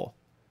people,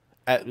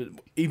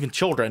 even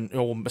children,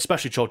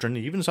 especially children,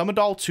 even some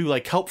adults who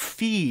like help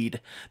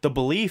feed the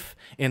belief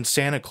in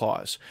Santa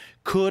Claus,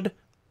 could,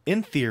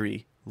 in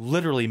theory,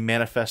 literally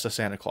manifest a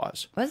Santa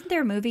Claus. Wasn't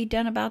there a movie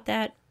done about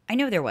that? I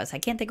know there was. I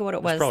can't think of what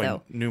it was, Probably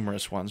though.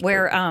 numerous ones.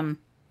 Where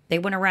they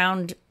went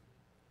around.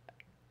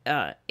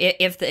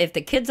 If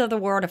the kids of the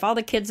world, if all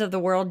the kids of the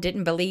world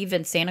didn't believe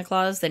in Santa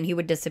Claus, then he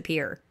would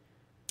disappear.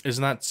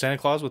 Isn't that Santa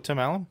Claus with Tim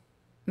Allen?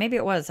 Maybe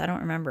it was. I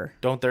don't remember.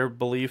 Don't their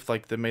belief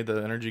like they made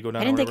the energy go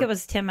down? I didn't think it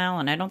was Tim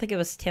Allen. I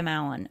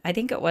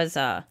think it was.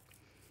 I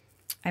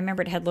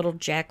remember it had little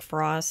Jack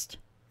Frost.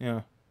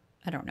 Yeah.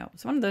 I don't know.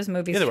 It's one of those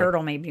movies Either way.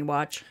 Turtle made me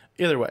watch.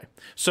 Either way.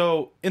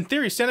 So, in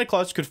theory, Santa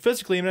Claus could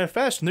physically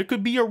manifest, and there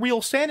could be a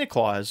real Santa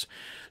Claus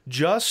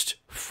just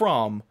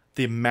from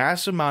the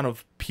massive amount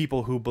of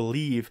people who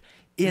believe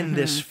in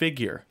this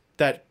figure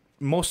that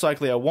most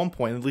likely at one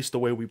point, at least the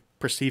way we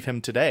perceive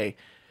him today,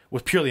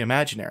 was purely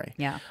imaginary.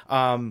 Yeah.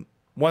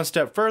 One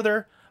step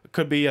further,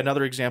 could be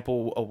another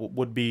example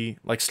would be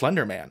like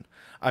Slender Man.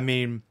 I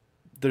mean,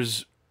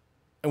 and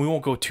we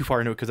won't go too far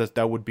into it because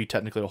that would be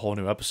technically a whole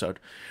new episode.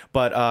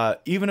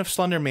 But even if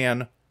Slender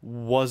Man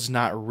was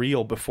not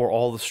real before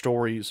all the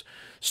stories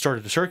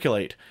started to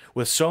circulate,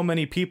 with so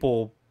many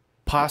people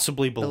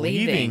possibly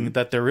believing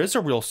that there is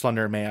a real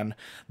Slender Man,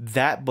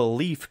 that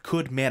belief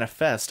could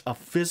manifest a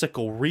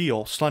physical,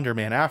 real Slender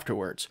Man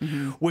afterwards.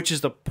 Which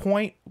is the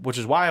point, which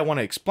is why I want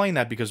to explain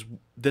that, because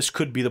this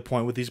could be the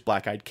point with these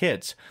black-eyed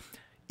kids.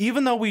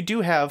 Even though we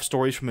do have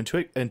stories from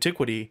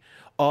antiquity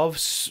of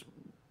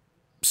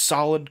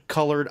solid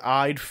colored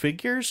eyed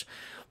figures,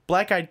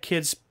 black-eyed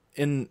kids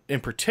in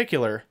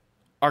particular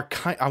are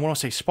I want to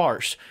say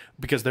sparse,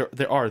 because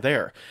they are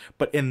there,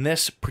 but in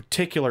this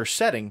particular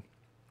setting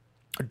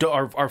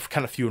are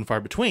kind of few and far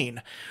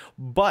between.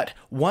 But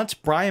once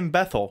Brian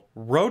Bethel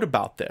wrote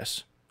about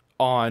this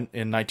in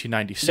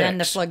 1996, Then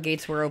the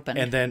floodgates were open.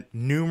 and then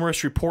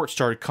numerous reports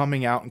started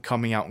coming out.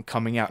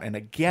 And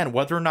again,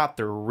 whether or not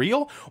they're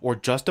real or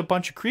just a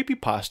bunch of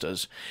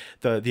creepypastas,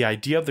 the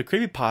idea of the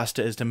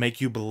creepypasta is to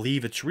make you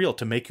believe it's real,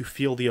 to make you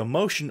feel the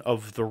emotion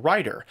of the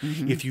writer.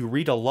 If you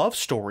read a love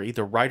story,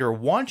 the writer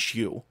wants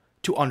you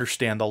to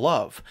understand the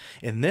love.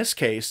 In this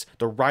case,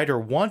 the writer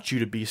wants you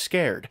to be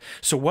scared.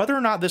 So whether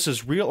or not this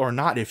is real or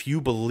not, if you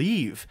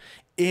believe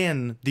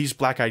in these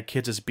black-eyed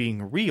kids as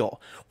being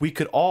real, we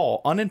could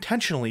all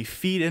unintentionally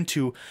feed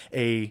into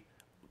a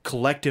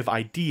collective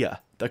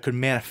idea that could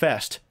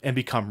manifest and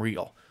become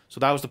real.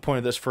 So that was the point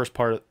of this first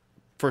part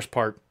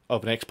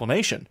of an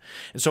explanation.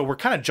 And so we're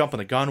kind of jumping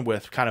the gun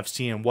with kind of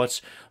seeing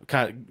what's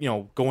kind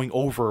of, going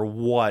over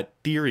what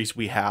theories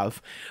we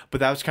have. But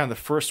that was kind of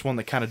the first one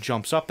that kind of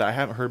jumps up that I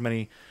haven't heard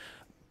many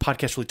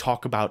podcasts really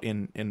talk about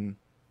in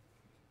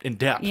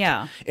depth.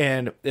 Yeah.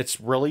 And it's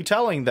really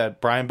telling that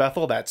Brian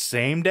Bethel, that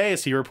same day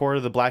as he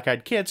reported the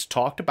Black-Eyed Kids,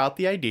 talked about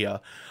the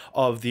idea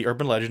of the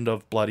urban legend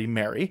of Bloody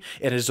Mary.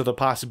 And is there the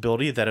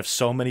possibility that if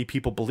so many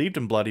people believed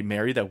in Bloody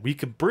Mary, that we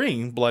could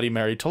bring Bloody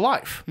Mary to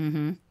life?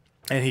 Mm-hmm.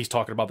 And he's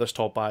talking about this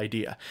Tulpa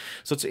idea.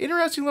 So it's an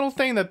interesting little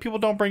thing that people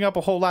don't bring up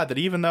a whole lot, that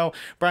even though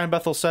Brian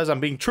Bethel says, I'm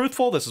being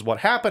truthful, this is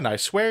what happened, I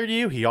swear to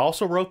you, he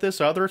also wrote this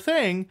other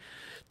thing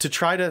to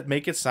try to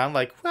make it sound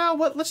like, well,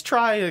 let's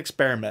try an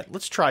experiment.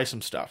 Let's try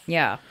some stuff.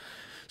 Yeah.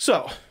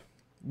 So,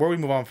 where we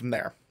move on from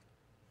there?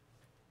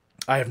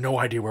 I have no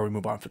idea where we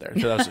move on from there.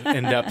 So that was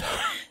in-depth.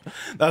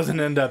 That was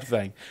an in-depth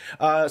thing.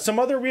 Some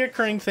other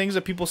reoccurring things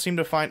that people seem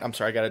to find. I'm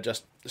sorry, I got to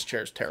adjust. This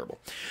chair is terrible.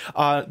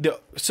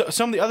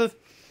 Some of the other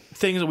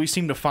things that we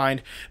seem to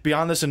find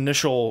beyond this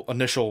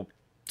initial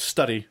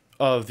study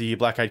of the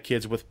Black-Eyed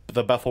Kids with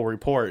the Bethel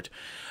report,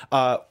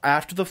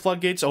 after the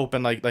floodgates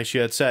open, like she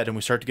had said, and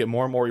we start to get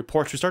more and more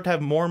reports, we start to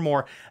have more and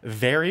more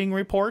varying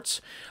reports.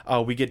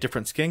 We get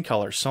different skin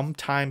colors,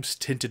 sometimes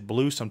tinted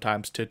blue,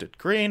 sometimes tinted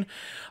green.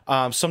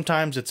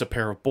 Sometimes it's a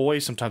pair of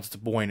boys, sometimes it's a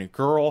boy and a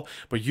girl,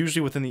 but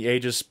usually within the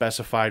ages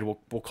specified,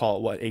 we'll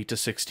call it 8 to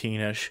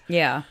 16-ish.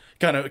 Yeah.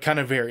 Kind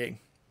of varying.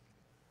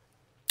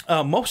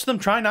 Most of them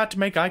try not to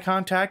make eye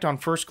contact on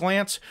first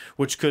glance,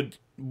 which could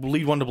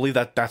lead one to believe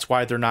that that's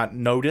why they're not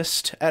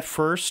noticed at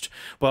first.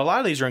 But a lot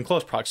of these are in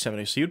close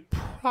proximity, so you'd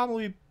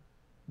probably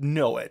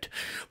know it.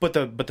 But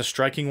the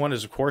striking one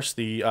is, of course,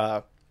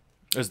 the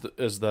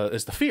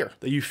fear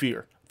that you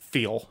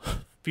feel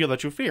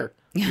that you fear.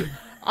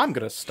 I'm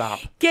gonna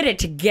stop. Get it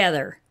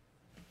together.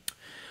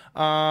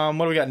 What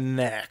do we got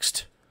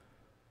next?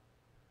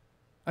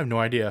 I have no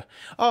idea.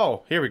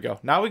 Oh, here we go.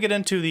 Now we get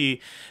into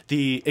the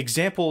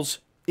examples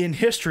in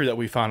history that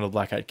we found of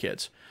Black-Eyed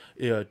Kids.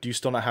 Do you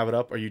still not have it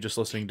up? Or are you just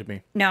listening to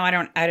me? No, I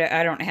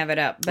don't have it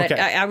up. But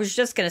okay. I was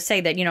just going to say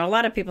that, a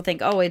lot of people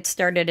think, it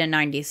started in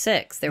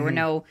 96. There were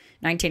no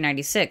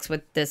 1996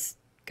 with this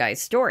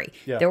guy's story.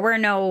 Yeah. There were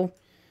no,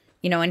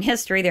 in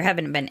history, there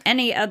haven't been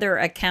any other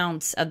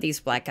accounts of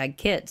these Black-Eyed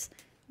Kids.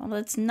 Well,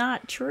 that's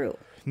not true.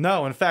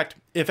 No, in fact,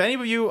 if any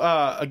of you,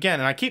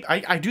 again, and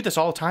I do this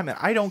all the time, and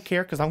I don't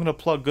care because I'm going to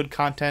plug good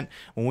content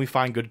when we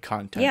find good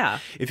content. Yeah.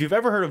 If you've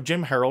ever heard of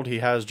Jim Harold, he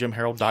has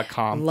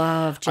jimharold.com.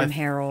 Love Jim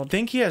Harold. I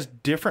think he has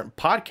different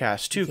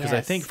podcasts, too, because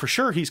I think for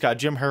sure he's got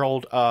Jim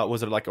Harold,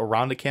 was it like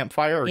Around the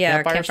Campfire or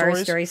Campfire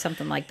Stories,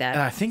 something like that.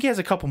 And I think he has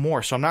a couple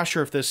more, so I'm not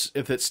sure if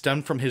it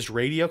stemmed from his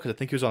radio, because I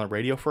think he was on the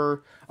radio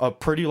for a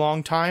pretty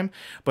long time.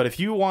 But if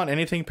you want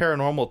anything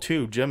paranormal,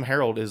 too, Jim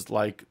Harold is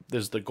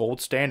the gold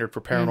standard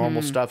for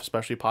paranormal stuff,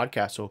 especially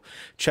podcasts, so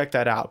check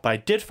that out. But I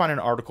did find an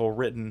article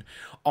written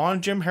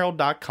on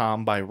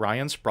jimharold.com by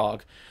Ryan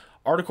Sprague,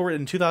 article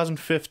written in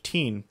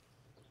 2015,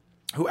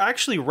 who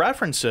actually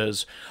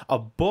references a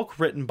book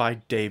written by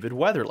David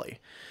Weatherly.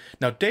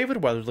 Now,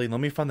 David Weatherly,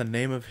 let me find the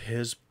name of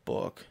his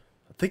book.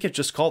 I think it's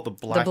just called The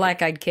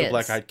Black-Eyed Kids. The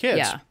Black-Eyed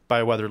Kids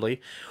by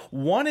Weatherly.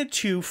 Wanted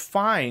to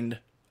find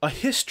a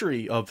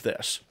history of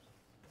this.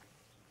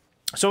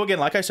 So again,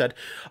 like I said,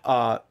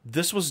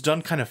 this was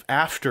done kind of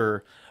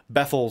after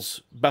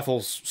Bethel's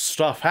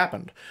stuff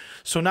happened.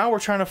 So now we're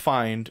trying to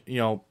find,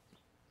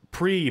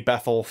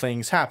 pre-Bethel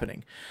things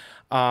happening.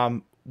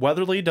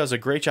 Weatherly does a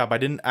great job. I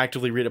didn't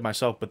actively read it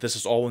myself, but this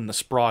is all in the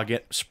Sprague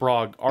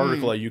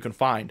article that you can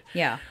find.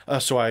 Yeah.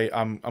 So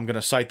I'm going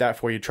to cite that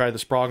for you. Try the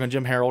Sprague on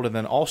Jim Harold, and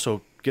then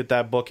also get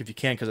that book if you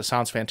can, because it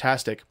sounds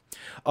fantastic.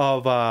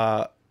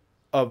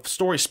 Of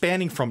stories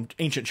spanning from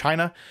ancient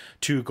China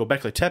to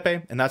Göbekli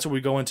Tepe, and that's what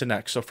we go into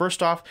next. So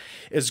first off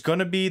is going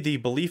to be the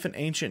belief in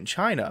ancient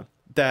China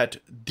that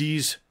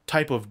these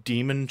type of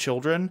demon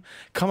children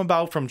come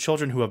about from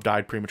children who have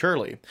died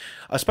prematurely,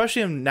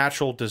 especially in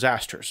natural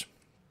disasters.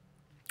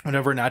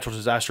 Whenever a natural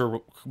disaster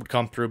would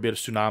come through, be it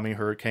a tsunami,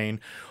 hurricane,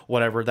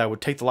 whatever, that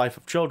would take the life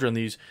of children,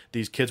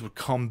 these kids would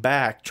come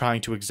back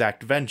trying to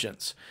exact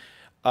vengeance.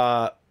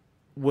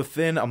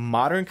 Within a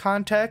modern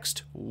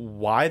context,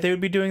 why they would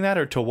be doing that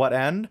or to what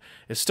end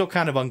is still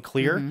kind of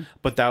unclear,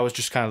 but that was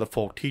just kind of the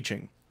folk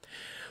teaching.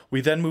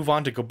 We then move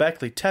on to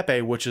Göbekli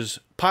Tepe, which is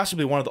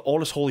possibly one of the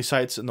oldest holy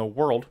sites in the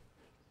world.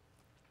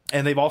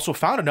 And they've also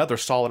found another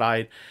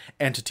solid-eyed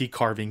entity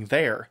carving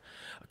there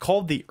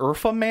called the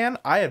Urfa Man.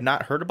 I have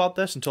not heard about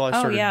this until I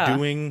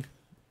started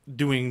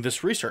doing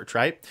this research,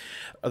 right?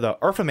 The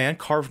Urfa Man,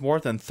 carved more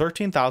than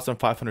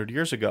 13,500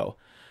 years ago,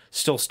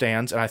 still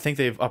stands, and I think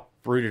they've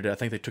uprooted it. I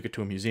think they took it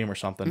to a museum or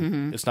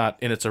something. It's not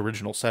in its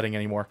original setting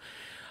anymore.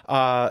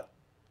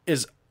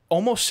 Is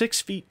almost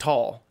 6 feet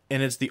tall,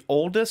 and it's the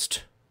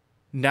oldest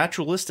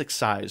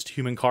naturalistic-sized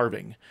human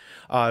carving.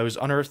 It was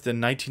unearthed in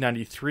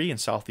 1993 in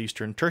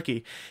southeastern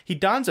Turkey. He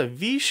dons a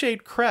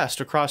V-shaped crest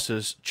across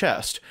his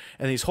chest,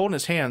 and he's holding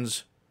his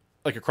hands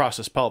like across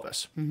his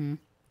pelvis.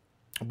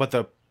 But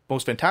the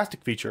most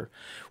fantastic feature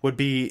would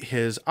be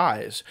his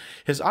eyes.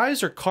 His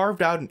eyes are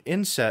carved out and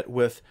inset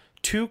with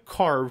two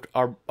carved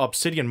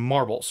obsidian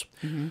marbles.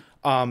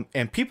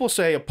 And people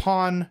say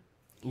upon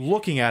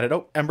looking at it,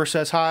 oh, Ember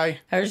says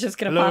hi. I was just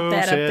going to pop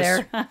that up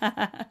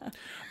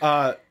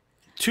there.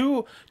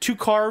 Two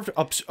carved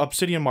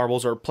obsidian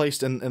marbles are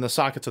placed in the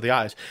sockets of the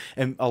eyes.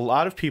 And a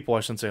lot of people, I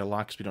shouldn't say a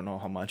lot because we don't know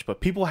how much,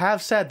 but people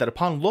have said that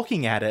upon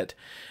looking at it,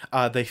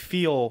 they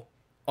feel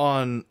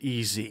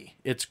uneasy.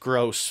 It's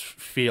gross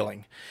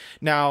feeling.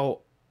 Now,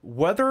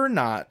 whether or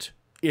not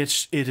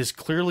it is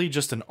clearly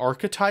just an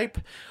archetype,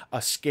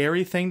 a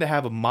scary thing to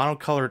have a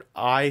monocolored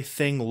eye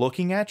thing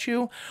looking at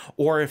you,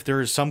 or if there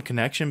is some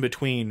connection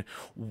between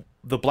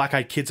the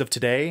black-eyed kids of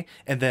today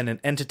and then an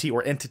entity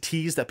or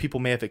entities that people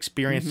may have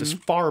experienced as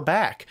far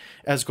back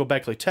as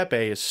Göbekli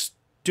Tepe is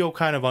still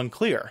kind of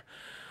unclear.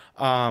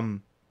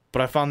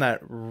 But I found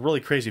that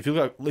really crazy.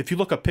 If you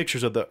look up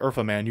pictures of the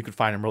Urfa Man, you can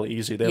find them really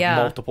easy. They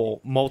have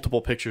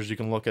multiple pictures. You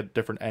can look at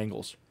different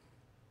angles.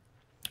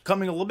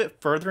 Coming a little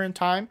bit further in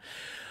time,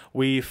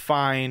 we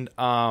find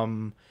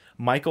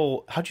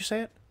Michael, how'd you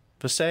say it?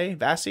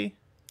 Vassie?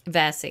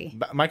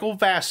 Michael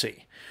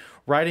Vassie,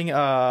 writing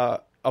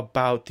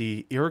about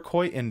the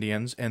Iroquois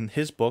Indians in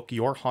his book,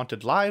 Your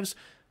Haunted Lives,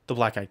 The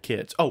Black-Eyed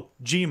Kids. Oh,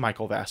 G.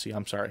 Michael Vassie,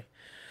 I'm sorry.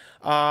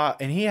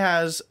 And he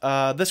has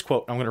this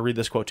quote. I'm going to read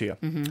this quote to you.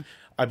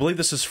 I believe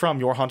this is from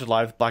Your Haunted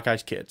Lives,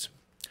 Black-Eyed Kids.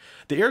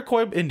 The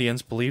Iroquois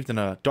Indians believed in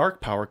a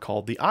dark power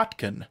called the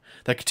Atkin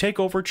that could take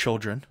over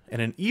children,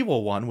 and an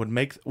evil one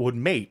would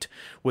mate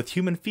with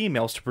human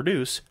females to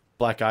produce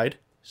black-eyed,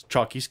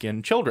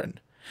 chalky-skinned children.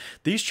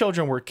 These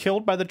children were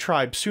killed by the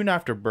tribe soon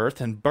after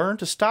birth and burned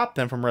to stop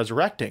them from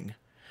resurrecting.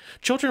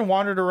 Children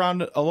wandered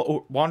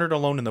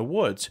alone in the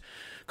woods,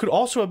 could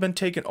also have been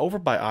taken over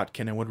by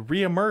Atkin and would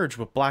reemerge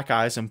with black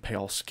eyes and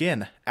pale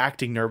skin,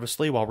 acting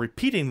nervously while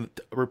repeating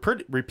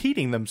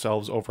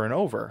themselves over and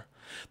over.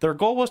 Their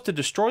goal was to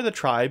destroy the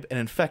tribe and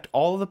infect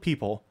all of the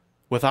people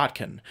with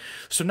Atkin.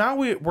 So now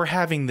we're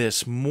having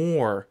this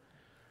more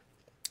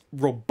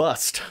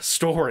robust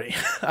story.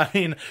 I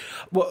mean,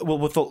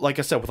 like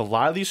I said, with a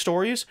lot of these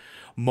stories,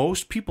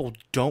 most people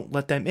don't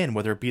let them in,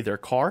 whether it be their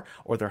car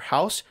or their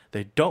house.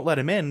 They don't let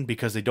them in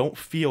because they don't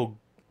feel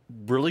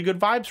really good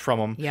vibes from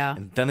them. Yeah.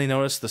 And then they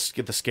notice the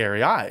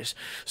scary eyes.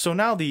 So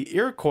now the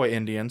Iroquois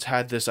Indians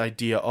had this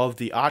idea of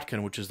the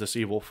Atkin, which is this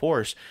evil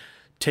force,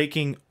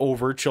 taking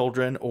over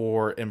children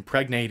or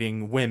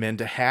impregnating women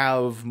to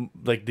have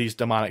like these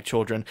demonic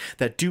children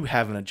that do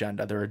have an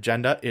agenda. Their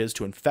agenda is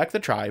to infect the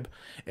tribe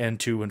and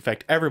to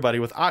infect everybody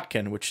with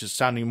Atkin, which is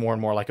sounding more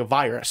and more like a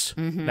virus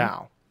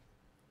now.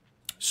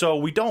 So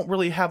we don't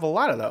really have a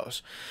lot of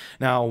those.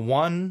 Now,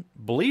 one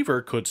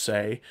believer could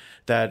say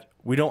that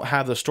we don't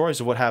have the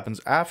stories of what happens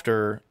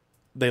after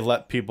they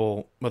let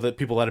people let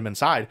them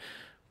inside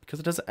because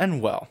it doesn't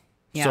end well.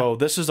 Yeah. So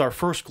this is our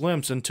first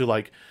glimpse into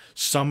like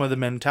some of the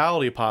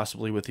mentality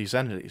possibly with these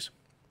entities.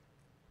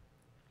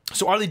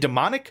 So are they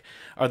demonic?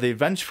 Are they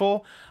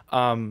vengeful?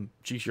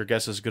 Geez, your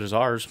guess is as good as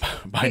ours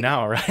by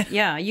now, right?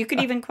 Yeah, you could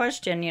even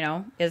question,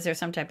 is there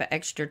some type of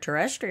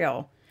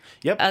extraterrestrial,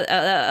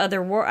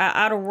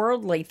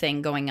 outer-worldly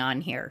thing going on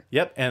here?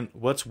 Yep, and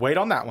let's wait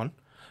on that one.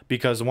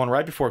 Because the one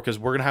right before, because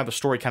we're going to have a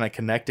story kind of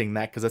connecting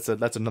that, because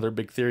that's another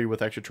big theory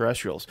with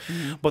extraterrestrials.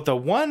 But the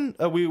one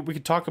we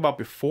could talk about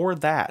before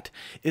that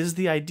is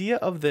the idea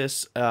of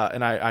this,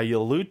 and I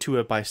allude to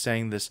it by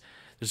saying this,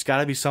 there's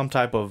got to be some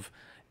type of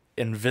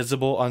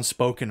invisible,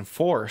 unspoken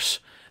force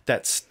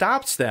that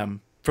stops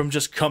them from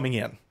just coming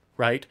in,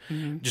 right?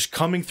 Just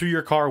coming through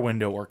your car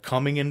window or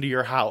coming into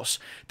your house.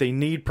 They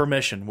need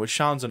permission, which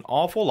sounds an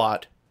awful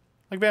lot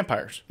like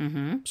vampires.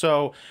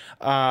 So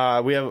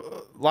we have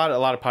a lot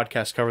of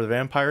podcasts cover the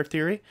vampire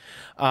theory.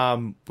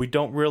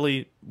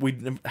 We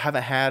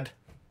haven't had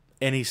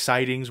any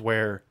sightings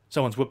where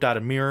someone's whipped out a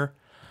mirror.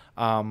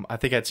 I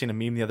think I'd seen a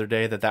meme the other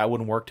day that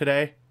wouldn't work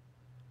today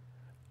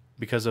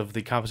because of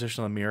the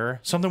composition of the mirror.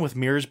 Something with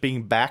mirrors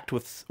being backed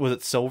with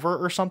it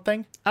silver or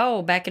something?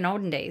 Oh, back in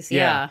olden days,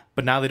 yeah.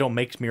 But now they don't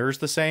make mirrors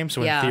the same,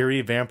 so in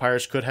theory,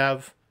 vampires could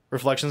have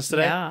reflections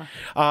today. Yeah.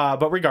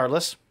 But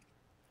regardless,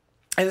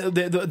 and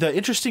the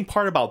interesting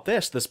part about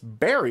this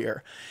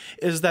barrier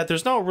is that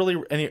there's not really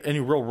any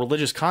real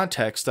religious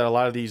context that a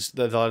lot of these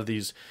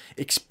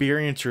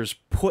experiencers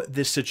put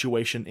this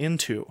situation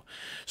into.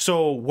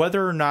 So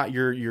whether or not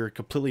you're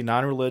completely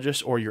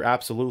non-religious or you're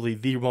absolutely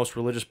the most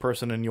religious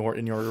person in your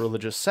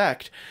religious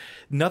sect,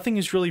 nothing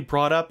is really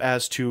brought up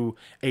as to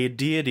a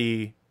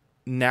deity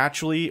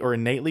naturally or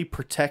innately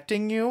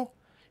protecting you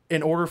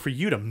in order for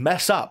you to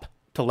mess up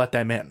to let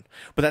them in.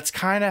 But that's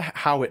kind of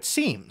how it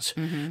seems.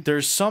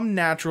 There's some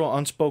natural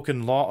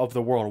unspoken law of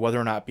the world, whether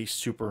or not it be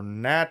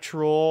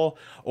supernatural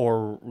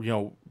or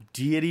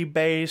deity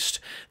based,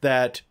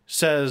 that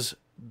says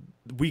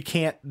we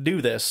can't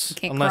do this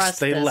unless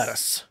they let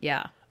us.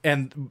 Yeah.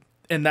 And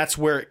that's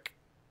where it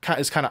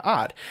is kind of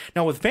odd.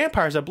 Now with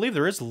vampires, I believe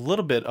there is a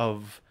little bit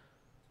of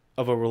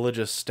a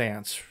religious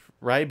stance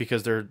right?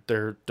 Because they're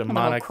Little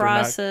demonic.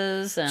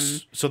 crosses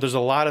and So there's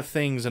a lot of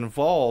things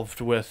involved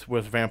with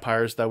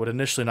vampires that would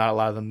initially not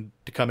allow them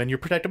to come in. You're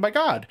protected by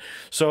God.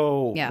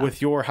 So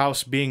with your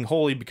house being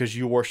holy because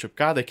you worship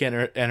God, they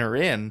can't enter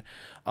in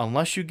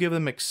unless you give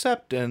them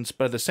acceptance.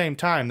 But at the same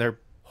time, they're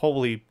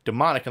wholly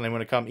demonic and they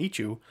want to come eat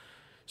you.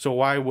 So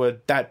why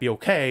would that be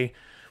okay?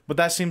 But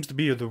that seems to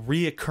be the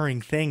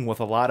reoccurring thing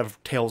with a lot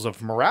of tales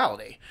of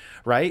morality,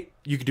 right?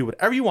 You can do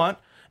whatever you want.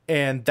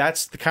 And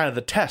that's the kind of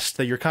the test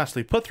that you're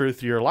constantly put through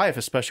your life,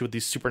 especially with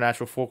these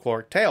supernatural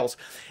folkloric tales,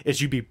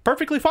 is you'd be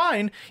perfectly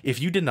fine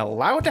if you didn't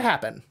allow it to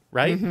happen,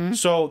 right?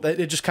 So that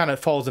it just kind of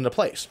falls into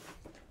place.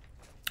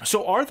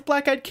 So are the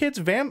black-eyed kids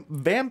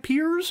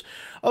vampires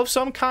of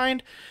some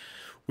kind?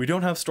 We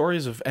don't have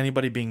stories of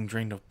anybody being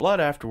drained of blood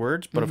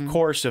afterwards, but of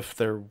course, if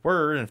there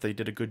were, and if they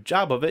did a good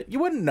job of it, you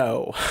wouldn't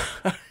know.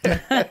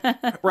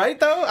 Right,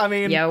 though? I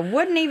mean... You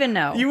wouldn't even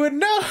know. You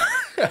wouldn't know.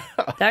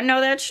 No,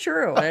 that's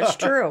true. That's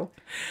true.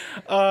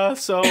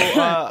 Was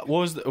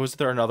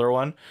there another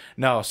one?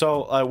 No.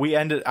 So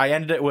I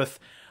ended it with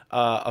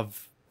a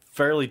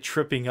fairly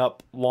tripping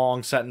up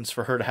long sentence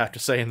for her to have to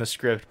say in the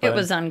script. But, It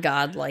was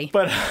ungodly.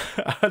 But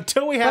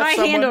until we have But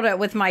I handled it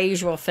with my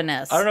usual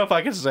finesse. I don't know if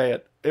I can say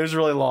it. It was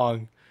really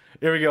long.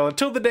 Here we go.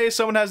 Until the day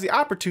someone has the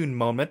opportune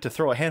moment to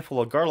throw a handful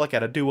of garlic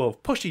at a duo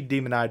of pushy,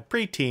 demon-eyed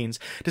preteens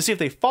to see if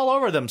they fall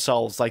over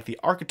themselves like the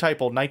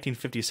archetypal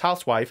 1950s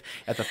housewife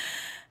at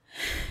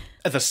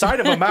the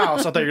side of a mouse.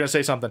 I thought you were going to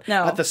say something.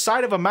 No. At the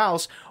side of a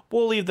mouse,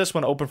 we'll leave this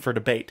one open for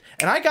debate.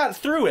 And I got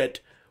through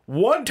it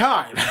one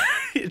time.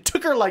 It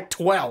took her like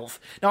 12.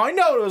 Now, I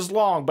know it was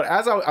long, but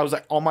as I was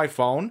like on my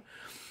phone,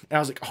 and I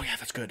was like, oh, yeah,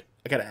 that's good.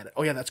 I got to add it.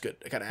 Oh, yeah, that's good.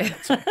 I got to add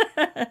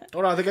it.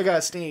 Hold on, I think I got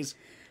to sneeze.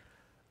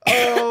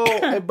 Oh,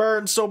 it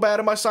burns so bad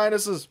in my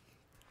sinuses.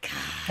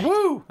 God.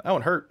 Woo! That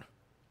one hurt.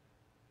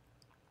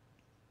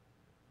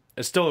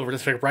 It's still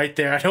right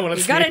there. I don't want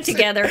to. You got it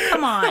together.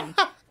 Come on.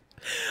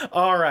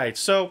 All right.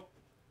 So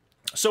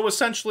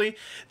essentially,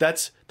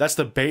 that's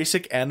the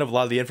basic end of a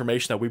lot of the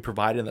information that we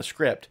provide in the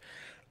script.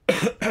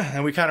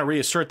 And we kind of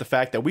reassert the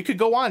fact that we could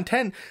go on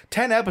 10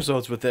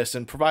 episodes with this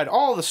and provide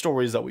all the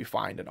stories that we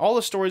find and all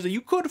the stories that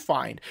you could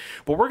find.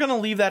 But we're going to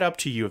leave that up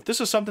to you. If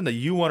this is something that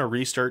you want to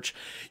research,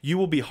 you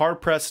will be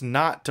hard-pressed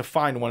not to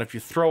find one if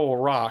you throw a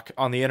rock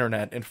on the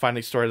internet and find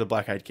the story of the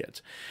Black-Eyed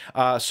Kids.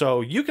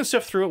 So you can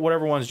sift through it,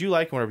 whatever ones you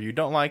like and whatever you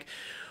don't like.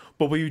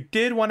 But we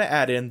did want to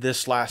add in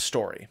this last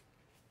story.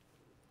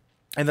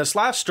 And this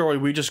last story,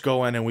 we just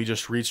go in and we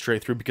just read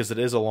straight through because it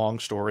is a long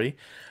story.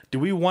 Do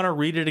we want to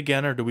read it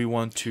again or do we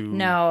want to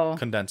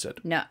condense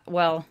it? No.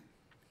 Well,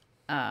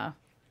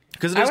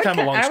 because it is kind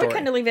of a long story. I would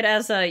kind of leave it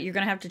as you're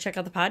going to have to check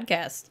out the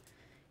podcast.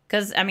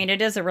 Because, I mean,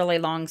 it is a really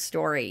long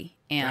story.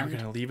 And we're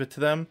going to leave it to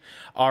them?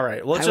 All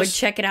right. I would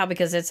check it out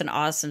because it's an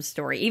awesome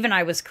story. Even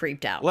I was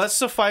creeped out. Let's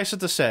suffice it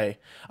to say,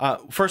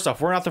 first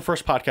off, we're not the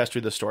first podcast to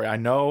read this story. I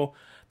know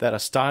that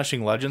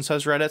Astonishing Legends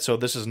has read it, so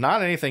this is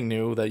not anything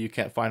new that you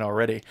can't find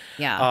already.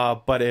 Yeah.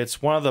 But it's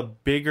one of the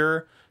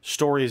bigger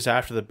stories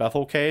after the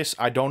Bethel case.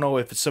 I don't know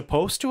if it's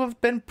supposed to have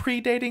been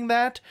predating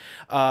that.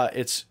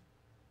 It's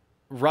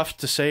rough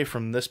to say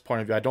from this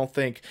point of view. I don't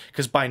think,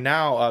 because by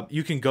now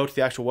you can go to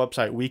the actual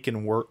website Week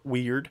in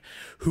Weird,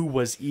 who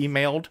was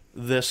emailed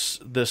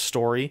this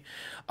story.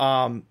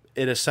 It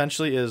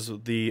essentially is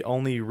the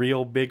only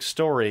real big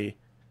story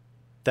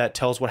that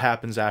tells what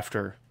happens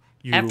after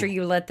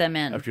you let them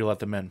in. After you let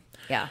them in.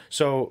 Yeah.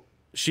 So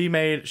she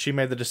made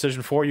the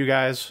decision for you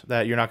guys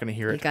that you're not going to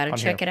hear it. You got to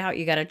check it out.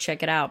 You got to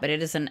check it out. But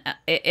it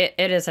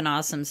is an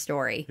awesome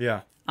story.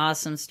 Yeah.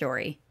 Awesome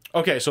story.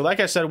 Okay, so like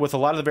I said, with a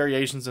lot of the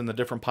variations in the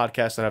different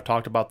podcasts that I've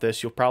talked about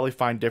this, you'll probably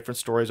find different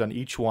stories on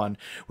each one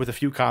with a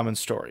few common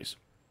stories.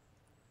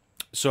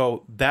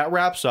 So that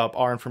wraps up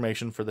our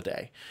information for the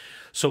day.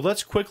 So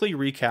let's quickly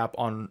recap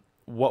on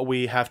what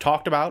we have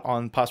talked about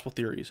on possible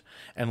theories,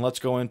 and let's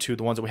go into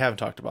the ones that we haven't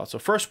talked about. So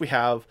first we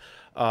have,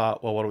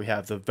 what do we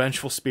have? The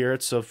vengeful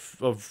spirits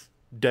of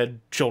dead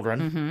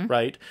children,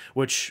 right?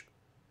 Which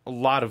a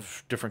lot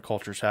of different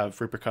cultures have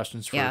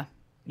repercussions for,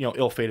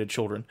 ill-fated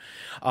children.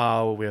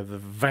 We have the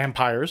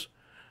vampires.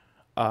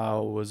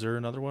 Was there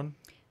another one?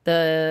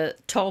 The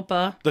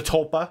tulpa. The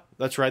tulpa.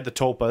 That's right, the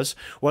tulpas.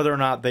 Whether or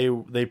not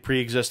they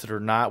pre-existed or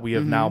not, we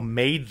have now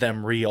made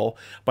them real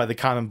by the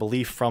common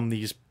belief from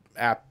these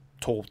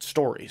told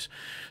stories.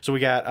 So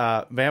we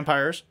got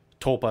vampires,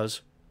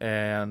 tulpas,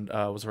 and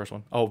what was the first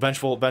one? Oh,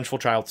 vengeful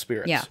child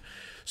spirits. Yeah.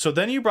 So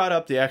then you brought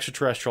up the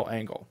extraterrestrial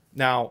angle.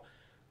 Now,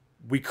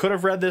 we could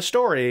have read this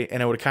story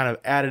and it would have kind of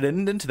added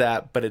into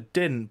that, but it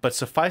didn't. But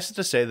suffice it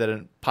to say that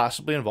it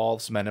possibly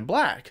involves Men in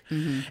Black.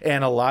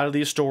 And a lot of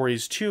these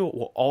stories, too,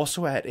 will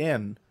also add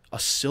in a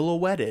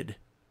silhouetted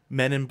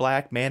man in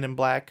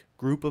black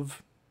group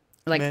of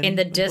like in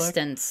the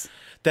distance.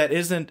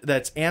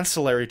 That's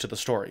ancillary to the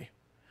story.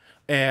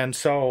 And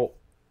so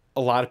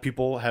a lot of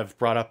people have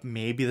brought up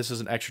maybe this is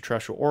an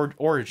extraterrestrial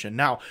origin.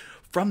 Now,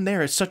 from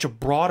there, it's such a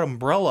broad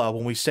umbrella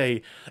when we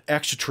say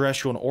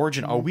extraterrestrial in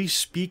origin. Are we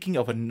speaking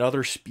of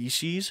another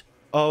species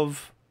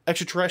of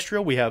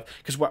extraterrestrial. We have,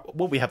 because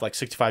we have like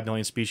 65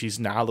 million species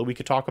now that we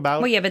could talk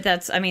about. Well, yeah, but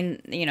that's, I mean,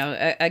 you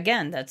know,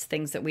 again, that's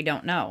things that we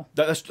don't know.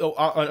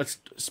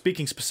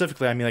 Speaking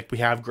specifically, I mean, like we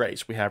have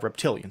greys, we have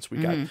reptilians, we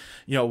got, you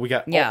know, we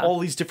got all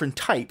these different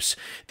types.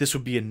 This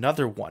would be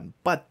another one,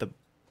 but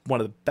one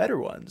of the better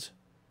ones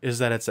is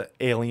that it's an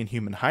alien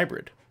human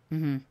hybrid,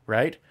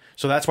 right?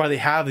 So that's why they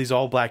have these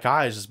all black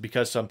eyes, is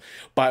because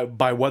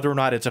by whether or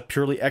not it's a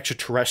purely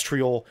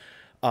extraterrestrial,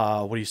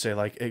 what do you say,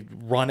 like a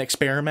run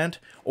experiment,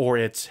 or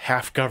it's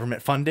half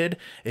government funded.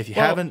 If you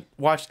haven't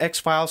watched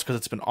X-Files because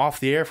it's been off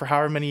the air for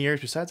however many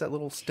years, besides that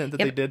little stint that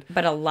they did,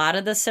 but a lot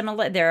of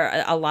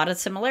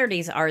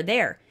similarities are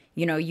there.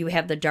 You know, you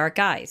have the dark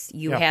eyes,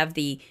 you have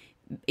the,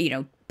 you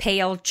know,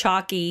 pale,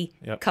 chalky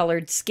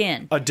colored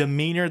skin, a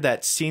demeanor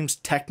that seems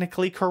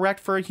technically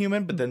correct for a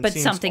human, but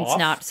seems something's off.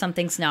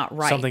 not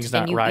right. Something's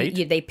not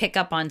right. They pick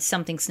up on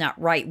something's not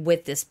right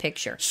with this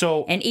picture.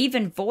 So, and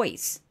even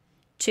voice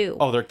too.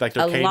 Oh, they're like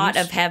their cadence? Lot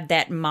of have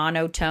that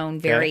monotone,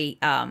 very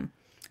kind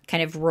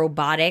of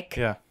robotic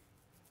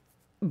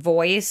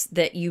voice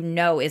that you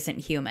know isn't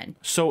human.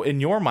 So in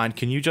your mind,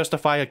 can you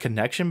justify a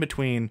connection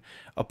between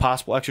a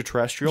possible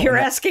extraterrestrial? You're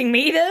asking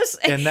me this?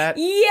 And that?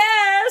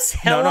 Yes.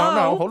 Hello.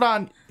 No. Hold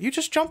on. You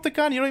just jumped the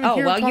gun. You don't even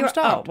hear Tom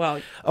stop. Oh,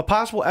 well. A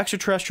possible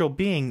extraterrestrial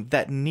being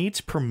that needs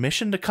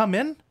permission to come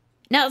in?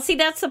 Now, see,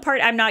 that's the part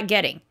I'm not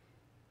getting.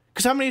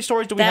 Because how many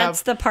stories do we have?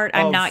 That's the part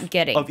I'm not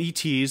getting. Of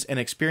ETs and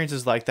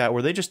experiences like that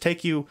where they just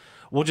take you,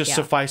 we'll just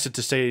suffice it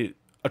to say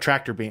a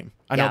tractor beam.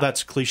 I know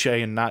that's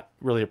cliche and not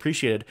really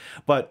appreciated,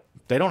 but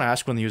they don't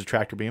ask when they use a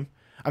tractor beam.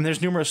 I mean,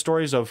 there's numerous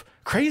stories of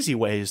crazy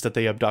ways that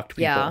they abduct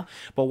people. Yeah.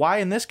 But why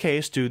in this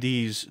case do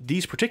these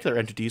particular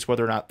entities,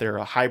 whether or not they're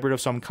a hybrid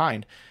of some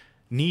kind,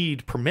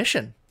 need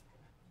permission?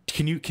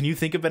 Can you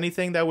think of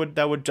anything that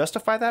would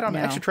justify that on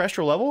an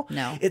extraterrestrial level?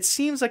 No. It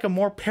seems like a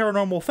more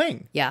paranormal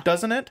thing. Yeah.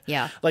 Doesn't it?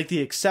 Yeah. Like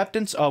the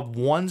acceptance of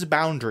one's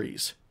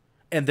boundaries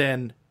and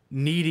then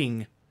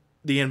needing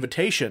the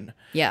invitation.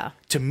 Yeah.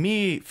 To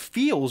me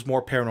feels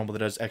more paranormal than it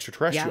does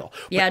extraterrestrial.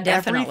 Yeah, but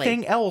definitely.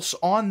 Everything else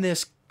on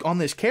this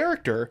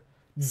character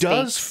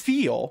does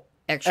feel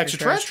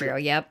extraterrestrial.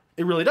 Yep.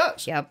 It really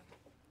does. Yep.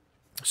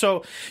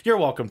 So you're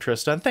welcome,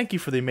 Tristan. Thank you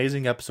for the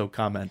amazing episode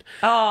comment.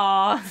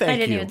 Aw, I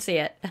didn't even see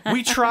it.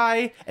 We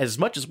try as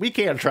much as we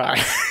can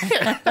try.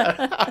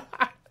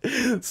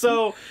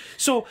 So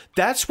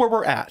that's where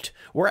we're at.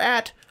 We're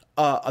at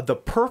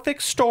the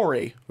perfect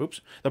story.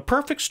 The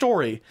perfect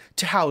story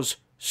to house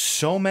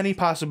so many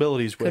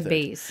possibilities with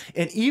it.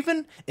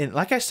 And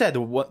like I said, the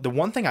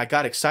one thing I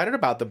got excited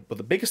about, the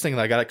biggest thing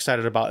that I got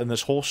excited about in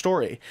this whole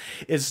story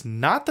is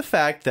not the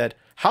fact that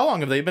how long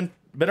have they been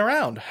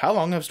around? How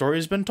long have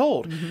stories been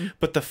told?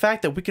 But the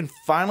fact that we can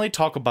finally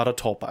talk about a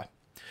tulpa.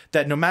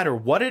 That no matter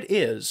what it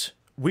is,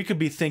 we could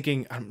be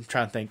thinking, I'm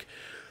trying to think,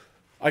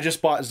 I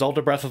just bought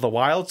Zelda Breath of the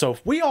Wild, so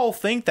if we all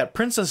think that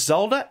Princess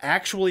Zelda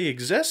actually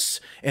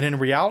exists, and in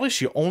reality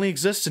she only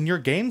exists in your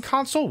game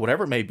console,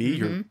 whatever it may be,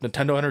 your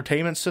Nintendo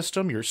Entertainment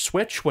System, your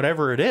Switch,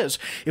 whatever it is,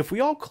 if we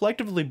all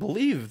collectively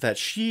believe that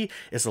she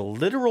is a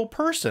literal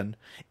person,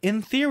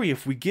 in theory,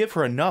 if we give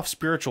her enough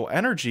spiritual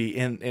energy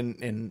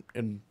in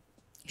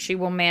she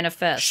will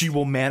manifest. She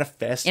will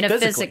manifest in a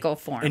physical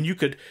form. And you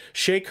could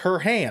shake her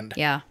hand.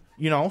 Yeah.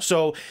 You know,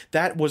 so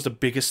that was the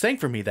biggest thing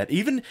for me, that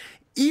even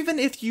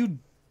if you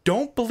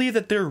don't believe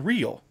that they're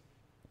real,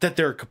 that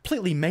they're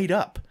completely made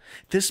up,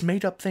 this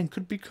made up thing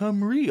could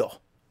become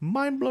real.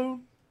 Mind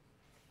blown.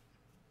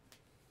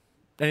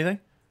 Anything?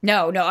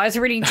 No, I was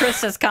reading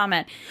Trista's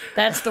comment.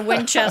 That's the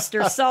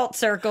Winchester salt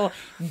circle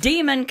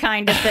demon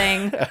kind of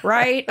thing,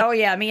 right? Oh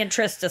yeah, me and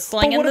Trista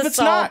slinging the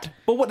salt.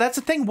 But what if it's not? But that's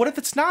the thing. What if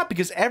it's not?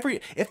 Because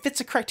if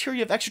it's a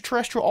criteria of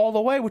extraterrestrial all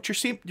the way,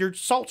 which your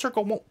salt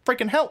circle won't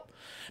freaking help.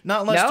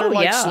 Not unless they're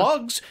like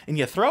slugs and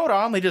you throw it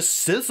on, they just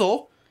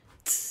sizzle.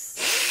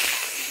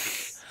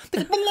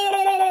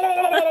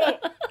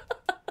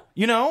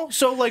 You know,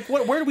 so like,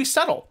 where do we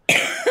settle?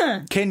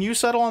 Can you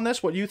settle on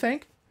this? What do you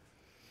think?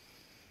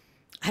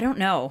 I don't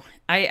know.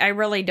 I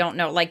really don't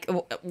know. Like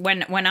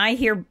when I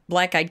hear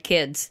black-eyed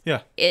kids,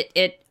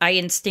 I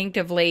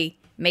instinctively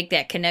make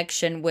that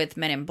connection with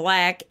Men in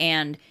Black,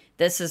 and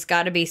this has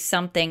got to be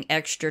something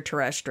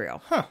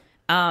extraterrestrial.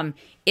 Huh.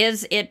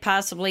 Is it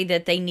possibly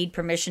that they need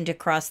permission to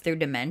cross through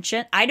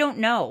dimension? I don't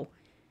know,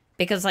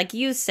 because like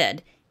you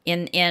said,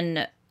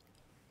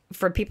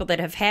 for people that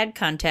have had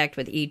contact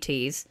with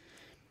ETs,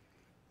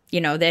 you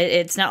know,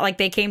 it's not like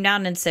they came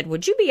down and said,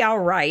 would you be all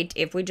right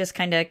if we just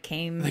kind of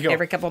came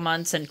every couple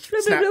months and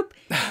bloop, bloop,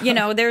 bloop. You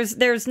know,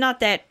 there's not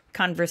that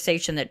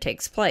conversation that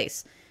takes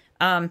place.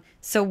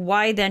 So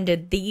why then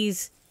did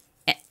these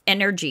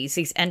energies,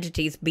 these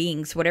entities,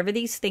 beings, whatever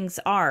these things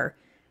are,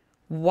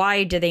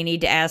 why do they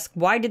need to ask?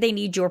 Why do they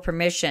need your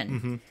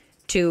permission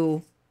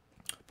to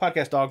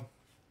podcast dog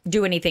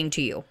do anything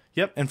to you?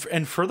 Yep.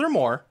 And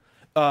furthermore,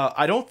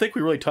 I don't think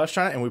we really touched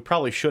on it, and we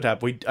probably should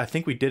have. I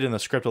think we did in the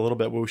script a little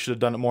bit, but we should have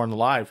done it more in the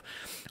live.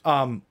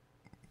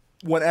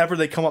 whenever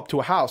they come up to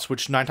a house,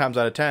 which 9 times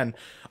out of 10,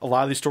 a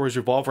lot of these stories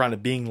revolve around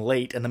it being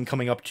late and them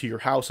coming up to your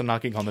house and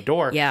knocking on the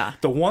door. Yeah.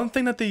 The one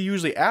thing that they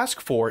usually ask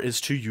for is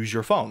to use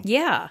your phone.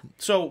 Yeah.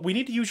 So we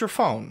need to use your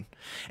phone.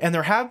 And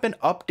there have been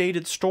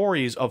updated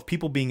stories of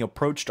people being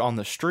approached on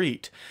the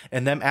street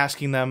and them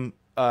asking them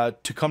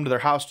to come to their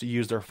house to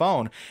use their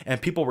phone,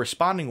 and people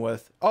responding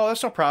with, "Oh,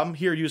 that's no problem.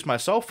 Here, use my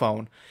cell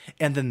phone."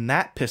 And then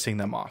that pissing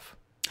them off.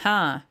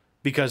 Huh.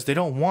 Because they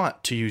don't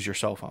want to use your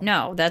cell phone.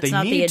 No, that's they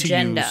not the need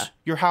agenda. To use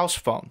your house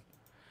phone.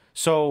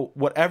 So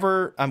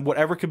whatever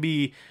could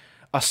be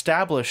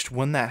established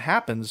when that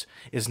happens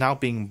is now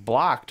being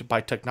blocked by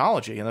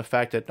technology and the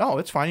fact that, oh,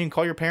 it's fine. You can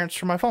call your parents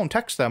from my phone,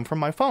 text them from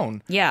my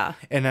phone. Yeah.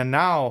 And then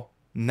now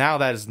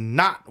that is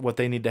not what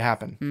they need to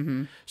happen.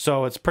 Mm-hmm.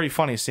 So it's pretty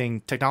funny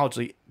seeing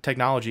technology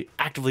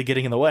actively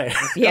getting in the way of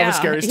a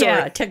scary story.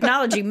 Yeah,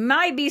 technology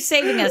might be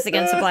saving us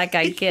against the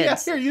black-eyed kids.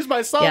 Yeah, here, use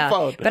my cell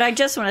phone. But I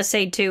just want to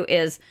say, too,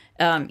 is,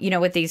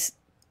 with these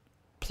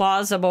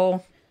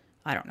plausible,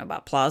 I don't know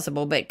about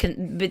plausible, but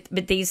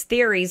these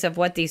theories of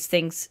what these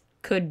things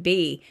could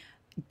be,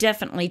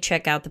 definitely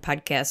check out the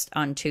podcast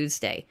on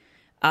Tuesday.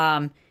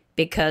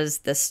 Because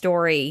the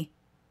story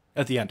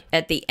at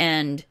the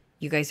end,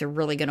 you guys are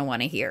really going to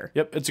want to hear.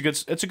 Yep, it's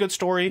a good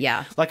story.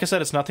 Yeah. Like I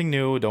said, it's nothing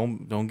new.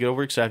 Don't get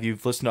overexcited. If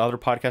you've listened to other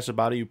podcasts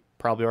about it, you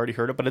probably already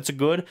heard it, but it's a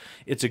good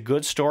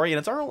story, and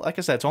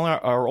it's it's only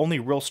our only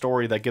real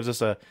story that gives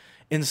us a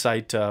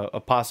insight to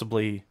a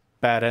possibly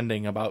bad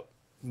ending about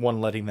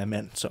one letting them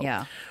in. So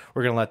yeah,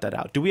 we're going to let that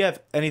out. Do we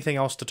have anything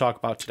else to talk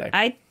about today?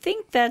 I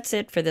think that's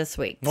it for this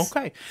week.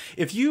 Okay.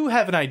 If you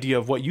have an idea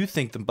of what you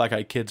think the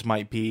black-eyed kids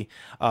might be,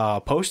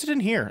 post it in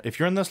here. If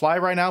you're in this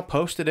live right now,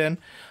 post it in.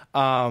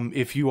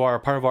 If you are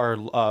part of our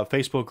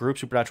Facebook group,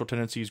 Supernatural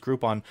Tendencies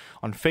group on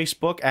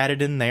Facebook, add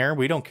it in there.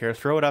 We don't care.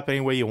 Throw it up any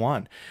way you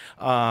want.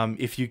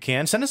 If you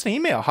can, send us an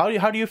email.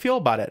 How do you feel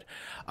about it?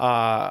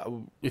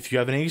 If you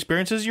have any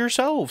experiences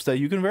yourselves that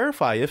you can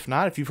verify. If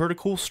not, if you've heard a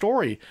cool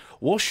story,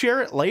 we'll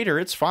share it later.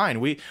 It's fine.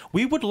 We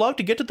would love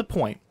to get to the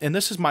point, and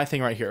this is my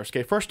thing right here.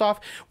 Okay, first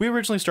off, we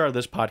originally started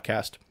this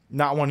podcast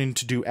not wanting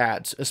to do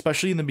ads,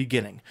 especially in the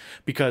beginning,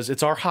 because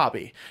it's our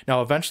hobby.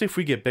 Now, eventually, if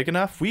we get big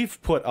enough,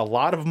 we've put a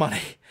lot of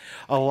money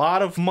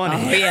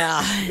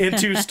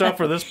into stuff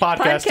for this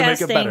podcast to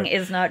make it better. Podcasting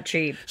is not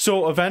cheap.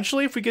 So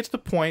eventually, if we get to the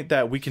point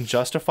that we can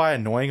justify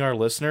annoying our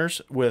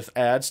listeners with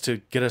ads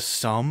to get us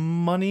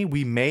some money,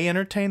 we may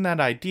entertain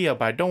that idea,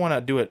 but I don't want to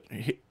do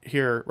it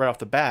here right off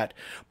the bat.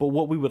 But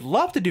what we would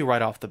love to do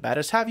right off the bat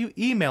is have you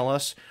email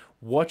us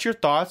what's your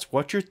thoughts,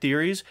 what's your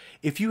theories.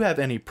 If you have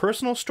any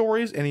personal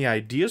stories, any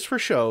ideas for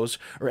shows,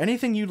 or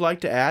anything you'd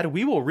like to add,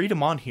 we will read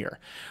them on here.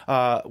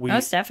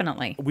 Most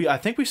definitely. I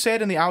think we say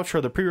it in the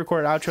outro, the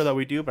pre-recorded outro that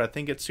we do, but I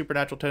think it's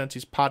Supernatural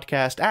Tendencies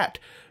Podcast at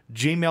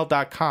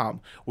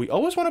gmail.com. We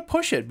always want to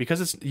push it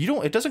because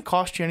it doesn't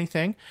cost you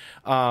anything.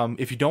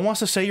 If you don't want us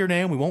to say your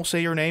name, we won't say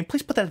your name.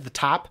 Please put that at the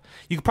top.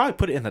 You could probably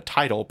put it in the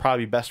title,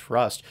 probably best for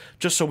us,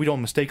 just so we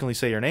don't mistakenly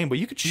say your name. But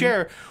you could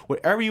share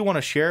whatever you want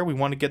to share. We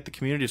want to get the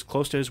community as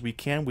close to as we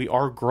can. We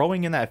are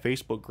growing in that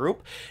Facebook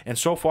group, and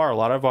so far a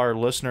lot of our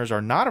listeners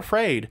are not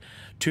afraid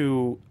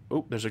to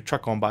there's a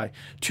truck going by,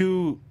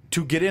 to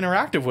get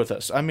interactive with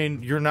us. I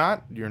mean, you're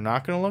not going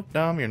to look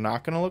dumb. You're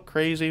not going to look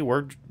crazy.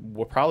 We're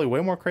probably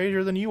way more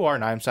crazier than you are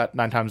 9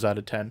 times out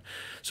of 10.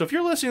 So if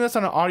you're listening to this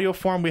on an audio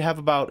form, we have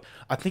about,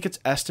 I think it's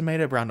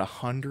estimated around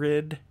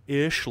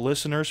 100-ish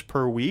listeners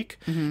per week.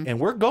 Mm-hmm.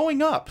 And we're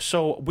going up.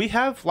 So we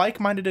have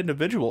like-minded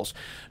individuals.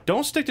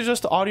 Don't stick to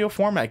just the audio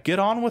format. Get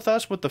on with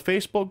us with the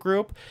Facebook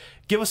group.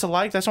 Give us a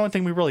like. That's the only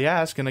thing we really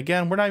ask. And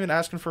again, we're not even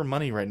asking for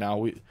money right now.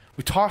 We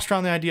tossed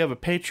around the idea of a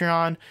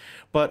Patreon.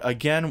 But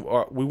again,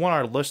 we want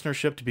our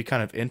listenership to be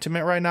kind of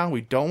intimate right now.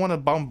 We don't want to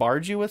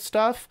bombard you with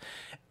stuff.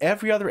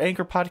 Every other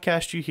Anchor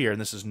podcast you hear, and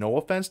this is no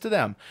offense to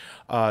them,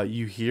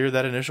 you hear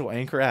that initial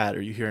Anchor ad,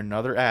 or you hear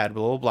another ad,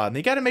 blah, blah, blah. And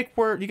you got to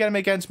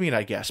make ends meet,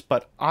 I guess.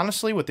 But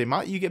honestly, with the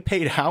amount you get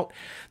paid out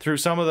through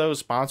some of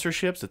those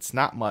sponsorships, it's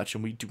not much.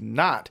 And we do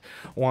not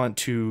want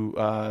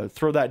to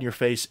throw that in your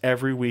face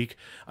every week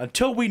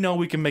until we know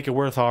we can make it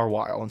worth our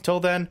while. Until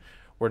then,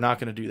 we're not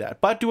going to do that.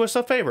 But do us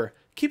a favor.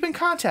 Keep in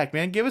contact,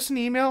 man. Give us an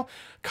email,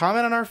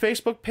 comment on our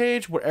Facebook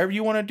page, whatever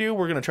you want to do.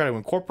 We're going to try to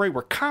incorporate.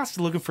 We're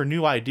constantly looking for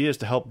new ideas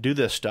to help do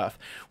this stuff,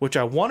 which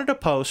I wanted to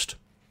post.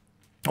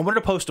 I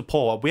wanted to post a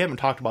poll. We haven't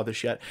talked about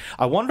this yet.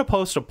 I wanted to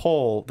post a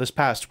poll this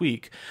past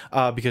week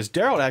because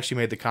Daryl actually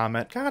made the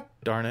comment, God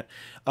darn it,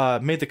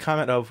 made the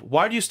comment of,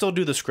 why do you still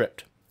do the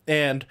script?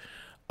 And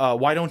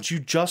why don't you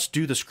just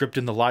do the script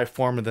in the live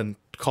form and then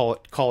call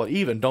it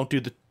even? Don't do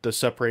the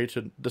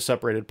separated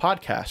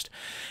podcast.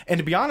 And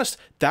to be honest,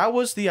 that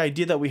was the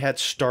idea that we had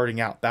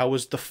starting out. That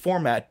was the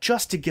format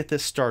just to get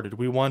this started.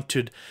 We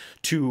wanted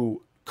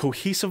to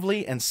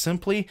cohesively and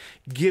simply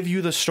give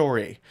you the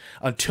story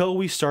until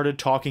we started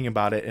talking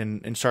about it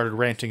and started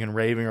ranting and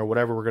raving or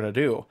whatever we're going to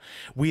do.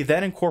 We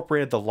then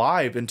incorporated the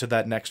live into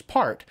that next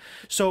part.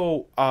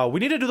 So we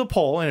need to do the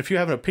poll, and if you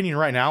have an opinion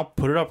right now,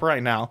 put it up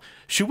right now.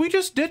 Should we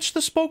just ditch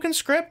the spoken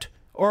script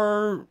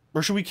or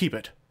should we keep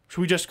it? Should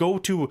we just go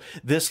to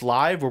this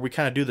live where we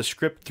kind of do the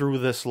script through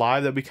this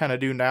live that we kind of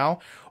do now?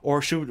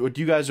 Or would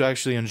you guys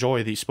actually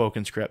enjoy the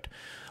spoken script?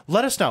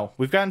 Let us know.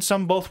 We've gotten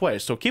some both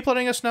ways. So keep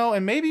letting us know,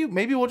 and maybe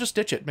we'll just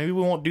ditch it. Maybe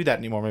we won't do that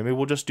anymore. Maybe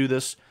we'll just do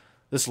this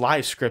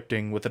live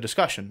scripting with a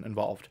discussion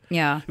involved.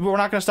 Yeah. But we're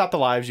not going to stop the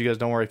lives. You guys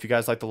don't worry. If you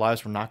guys like the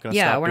lives, we're not going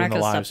to stop doing the lives. Yeah, we're not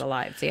going to stop the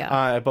lives,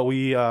 yeah. But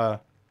we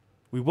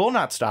will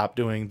not stop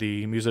doing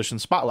the musician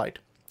spotlight.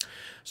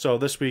 So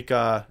this week,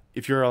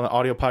 if you're on the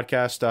audio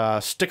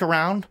podcast, stick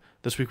around.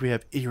 This week we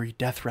have Eerie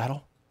Death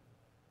Rattle.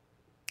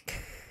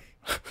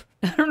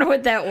 I don't know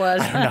what that was.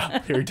 I don't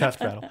know. Eerie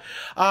Death Rattle.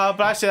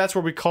 But I say that's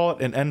where we call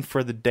it an end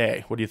for the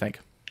day. What do you think?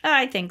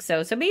 I think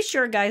so. So be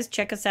sure, guys,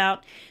 check us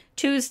out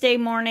Tuesday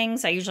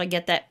mornings. I usually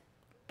get that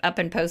up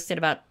and posted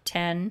about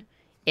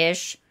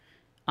 10-ish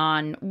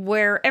on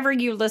wherever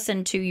you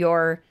listen to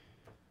your...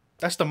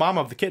 That's the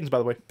mama of the kittens, by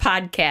the way.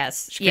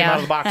 Podcasts. She came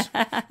out of the box.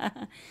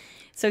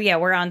 So, yeah,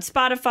 we're on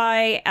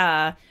Spotify,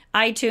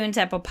 iTunes,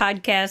 Apple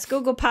Podcasts,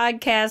 Google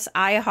Podcasts,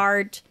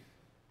 iHeart.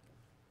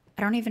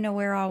 I don't even know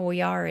where all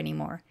we are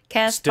anymore.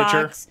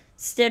 Castbox,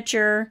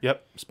 Stitcher.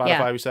 Yep. Spotify,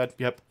 Yeah. we said.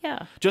 Yep.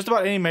 Yeah. Just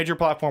about any major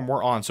platform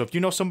we're on. So if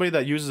you know somebody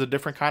that uses a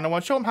different kind of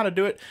one, show them how to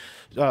do it.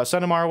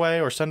 Send them our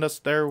way or send us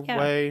their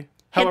way.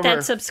 Hit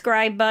that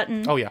subscribe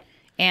button. Oh, yeah.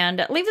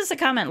 And leave us a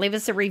comment. Leave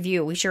us a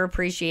review. We sure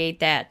appreciate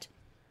that.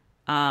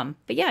 But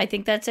yeah, I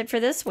think that's it for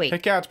this week.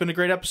 Heck yeah, it's been a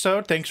great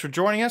episode. Thanks for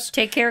joining us.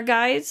 Take care,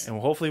 guys. And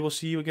hopefully we'll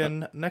see you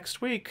again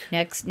next week.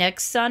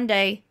 Next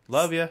Sunday.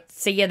 Love you.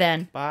 See you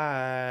then.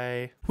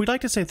 Bye. We'd like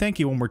to say thank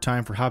you one more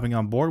time for hopping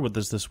on board with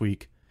us this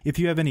week. If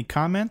you have any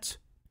comments,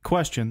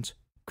 questions,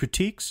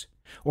 critiques,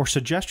 or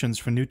suggestions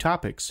for new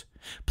topics,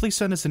 please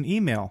send us an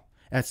email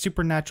at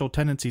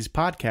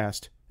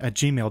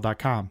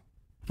supernaturaltendentiespodcast@gmail.com.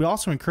 We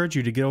also encourage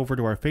you to get over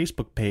to our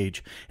Facebook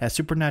page at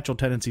Supernatural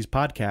Tendencies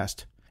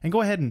Podcast and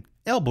go ahead and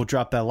elbow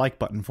drop that like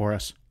button for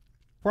us.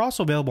 We're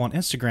also available on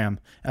Instagram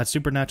at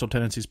Supernatural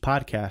Tendencies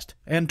Podcast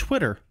and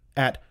Twitter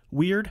at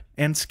Weird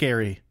and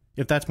Scary,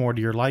 if that's more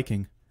to your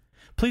liking.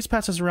 Please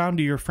pass us around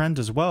to your friends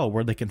as well,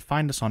 where they can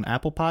find us on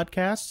Apple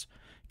Podcasts,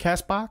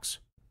 Castbox,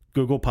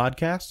 Google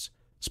Podcasts,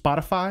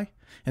 Spotify,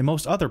 and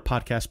most other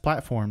podcast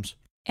platforms.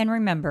 And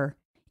remember,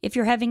 if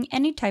you're having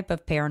any type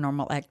of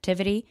paranormal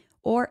activity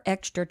or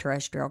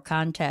extraterrestrial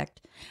contact,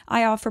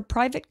 I offer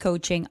private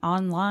coaching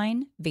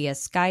online via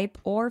Skype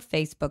or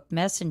Facebook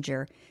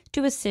Messenger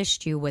to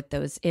assist you with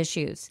those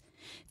issues.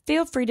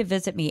 Feel free to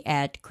visit me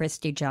at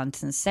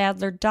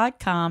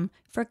ChristyJohnsonSadler.com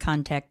for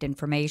contact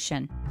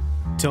information.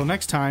 Till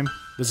next time,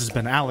 this has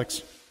been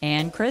Alex.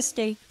 And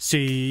Christy.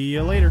 See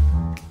you later.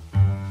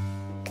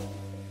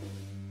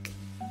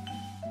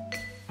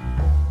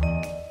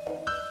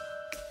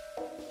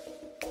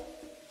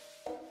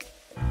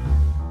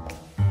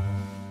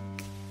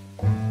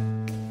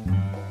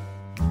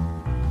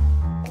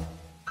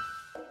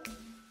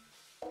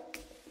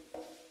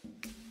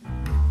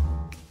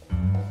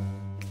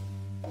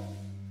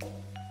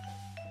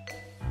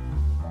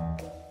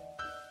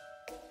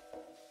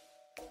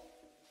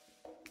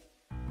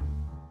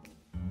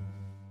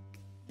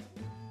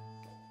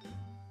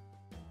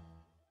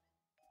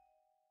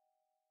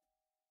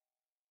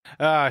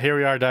 Here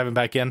we are diving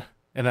back in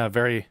a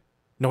very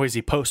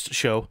noisy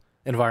post-show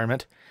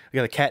environment. We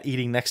got a cat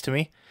eating next to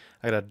me.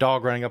 I got a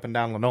dog running up and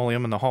down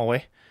linoleum in the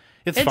hallway.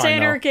 It's fine,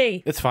 anarchy.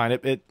 Though. It's fine.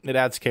 It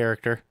adds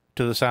character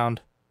to the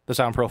sound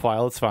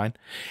profile. It's fine.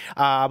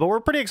 But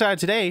we're pretty excited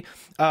today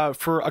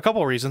for a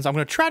couple of reasons. I'm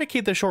going to try to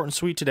keep this short and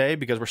sweet today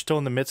because we're still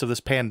in the midst of this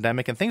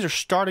pandemic and things are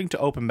starting to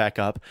open back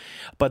up,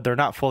 but they're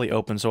not fully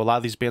open. So a lot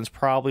of these bands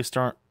probably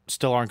still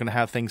aren't going to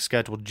have things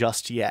scheduled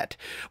just yet.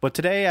 But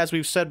today, as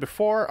we've said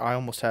before, I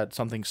almost had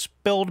something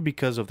spilled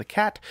because of the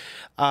cat.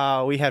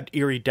 We had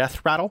Eerie Death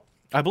Rattle.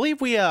 I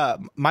believe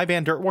my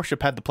band Dirt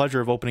Worship had the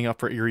pleasure of opening up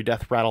for Eerie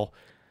Death Rattle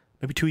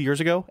maybe 2 years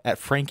ago at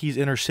Frankie's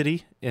Inner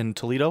City in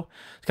Toledo.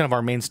 It's kind of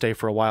our mainstay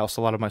for a while,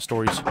 so a lot of my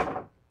stories.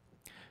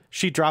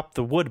 She dropped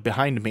the wood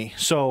behind me,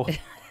 so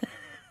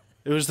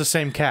it was the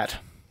same cat.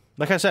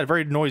 Like I said,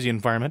 very noisy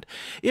environment.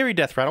 Eerie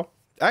Death Rattle.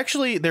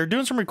 Actually, they're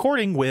doing some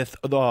recording with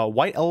the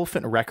White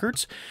Elephant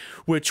Records,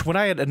 which when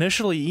I had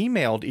initially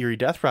emailed Eerie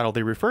Death Rattle,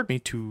 they referred me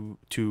to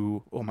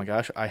oh my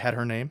gosh, I had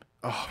her name.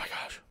 Oh my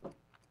gosh.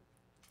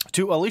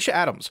 To Alicia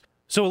Adams.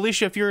 So,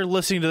 Alicia, if you're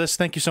listening to this,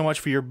 thank you so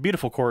much for your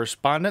beautiful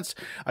correspondence.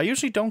 I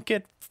usually don't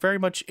get very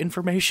much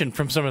information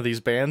from some of these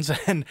bands,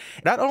 and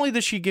not only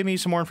did she give me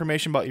some more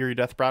information about Eerie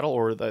Death Rattle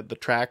or the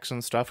tracks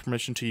and stuff,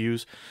 permission to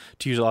use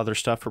other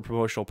stuff for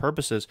promotional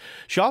purposes,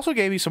 she also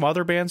gave me some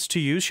other bands to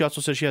use. She also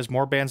said she has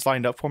more bands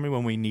lined up for me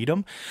when we need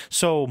them.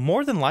 So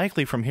more than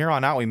likely from here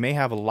on out, we may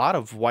have a lot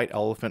of White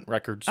Elephant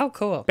Records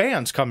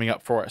bands coming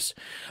up for us.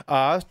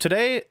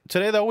 Today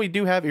though, we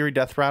do have Eerie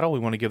Death Rattle. We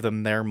want to give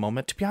them their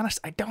moment. To be honest,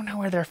 I don't know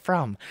where they're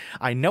from.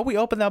 I know we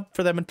opened up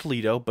for them in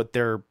Toledo, but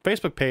their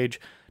Facebook page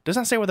does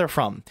not say where they're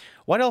from.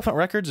 White Elephant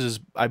Records is,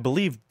 I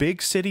believe,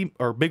 Big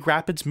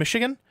Rapids,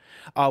 Michigan,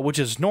 which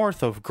is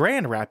north of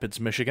Grand Rapids,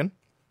 Michigan.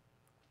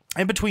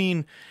 in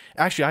between,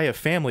 actually, I have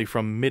family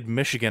from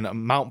mid-Michigan,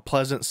 Mount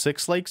Pleasant,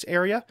 Six Lakes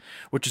area,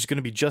 which is going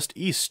to be just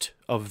east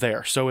of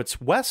there. So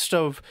it's west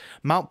of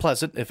Mount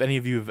Pleasant, if any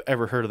of you have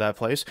ever heard of that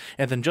place,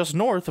 and then just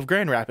north of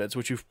Grand Rapids,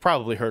 which you've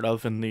probably heard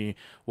of in the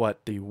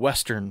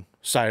western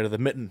side of the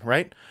mitten,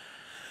 right?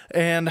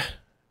 And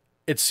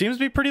it seems to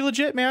be pretty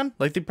legit, man.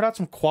 Like, they put out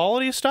some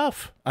quality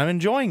stuff. I'm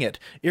enjoying it.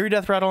 Eerie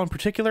Death Rattle in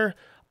particular,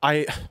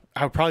 I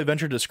would probably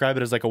venture to describe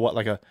it as like a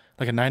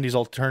 90s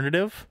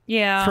alternative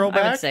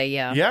throwback. I would say,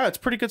 yeah. Yeah, it's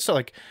pretty good stuff.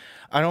 Like,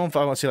 I don't know if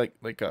I want to say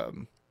like oh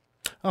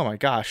my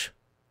gosh.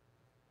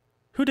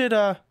 Who did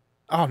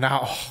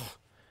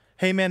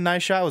Hey Man,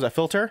 Nice Shot, was that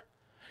Filter?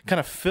 Kind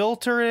of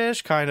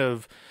Filter-ish, kind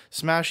of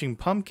Smashing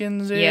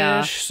Pumpkins-ish.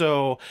 Yeah.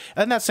 So,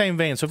 in that same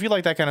vein, so if you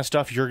like that kind of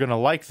stuff, you're going to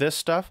like this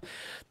stuff.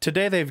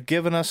 Today, they've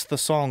given us the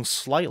song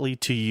Slightly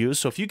to use.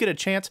 So if you get a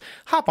chance,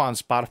 hop on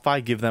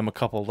Spotify, give them a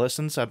couple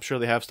listens. I'm sure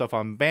they have stuff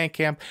on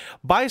Bandcamp.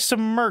 Buy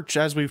some merch,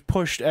 as we've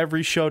pushed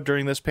every show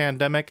during this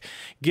pandemic.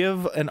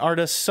 Give an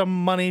artist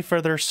some money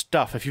for their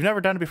stuff. If you've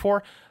never done it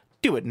before,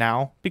 do it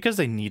now, because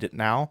they need it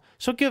now.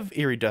 So give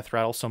Eerie Death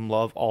Rattle some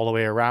love all the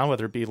way around,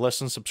 whether it be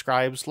listens,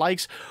 subscribes,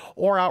 likes,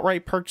 or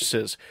outright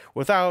purchases.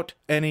 Without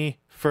any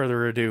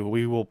further ado,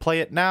 we will play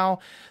it now.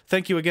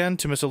 Thank you again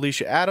to Miss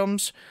Alicia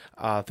Adams.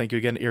 Thank you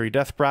again to Eerie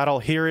Death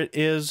Rattle. Here it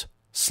is,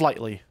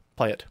 Slightly.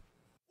 Play it.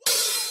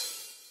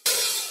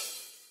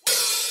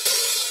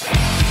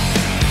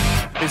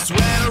 It's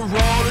when I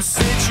roll a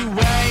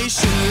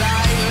situation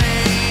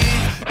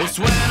lightly. It's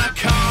when I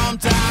calm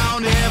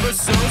down ever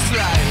so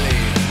slightly.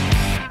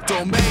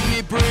 Don't make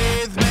me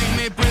breathe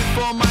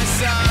for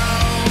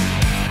myself.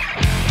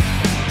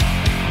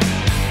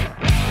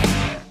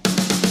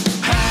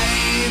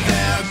 Hey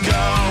there,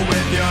 girl,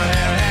 with your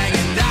hair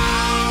hanging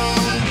down.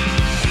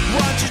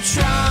 What you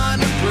trying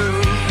to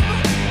prove?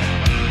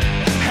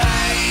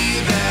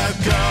 Hey there,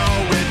 girl,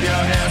 with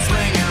your hair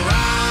swinging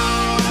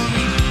round.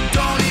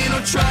 Don't need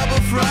no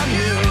trouble from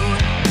you.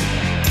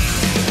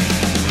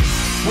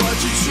 What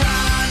you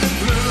trying to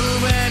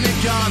prove, and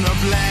you're gonna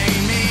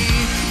blame me?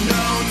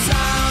 No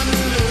time to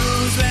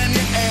lose, and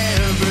you're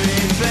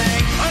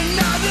everything.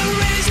 Another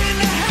reason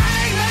to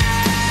hang me.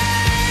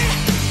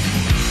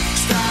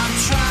 Stop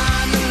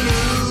trying to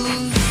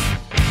lose,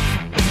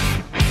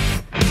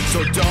 so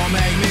don't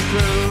make me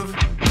prove.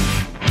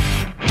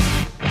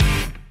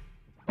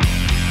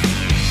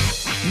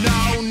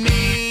 No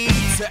need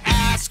to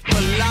ask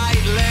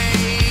politely.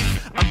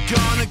 I'm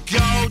gonna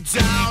go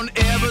down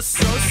ever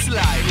so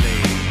slightly.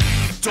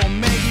 Don't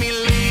make me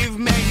leave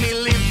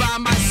by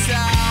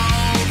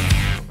myself.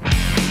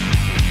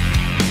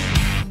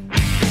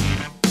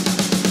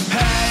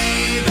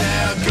 Hey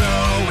there,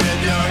 girl,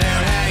 with your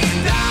hair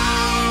hanging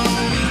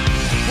down.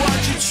 What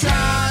you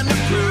trying to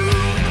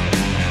prove?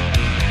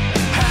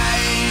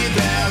 Hey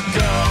there,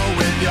 girl,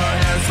 with your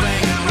hair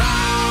swinging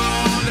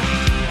round.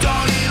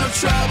 Don't need no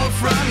trouble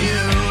from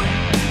you.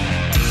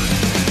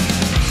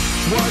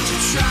 What you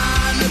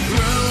trying to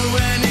prove,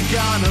 when you're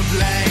gonna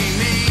blame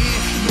me?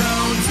 No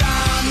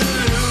time to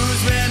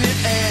lose, when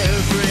you're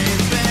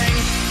everything.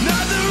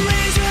 Another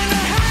reason to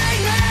hang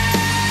me.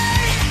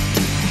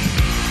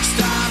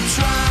 Stop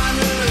trying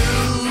to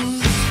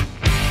lose,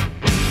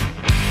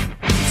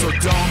 so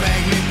don't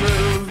make me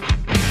prove.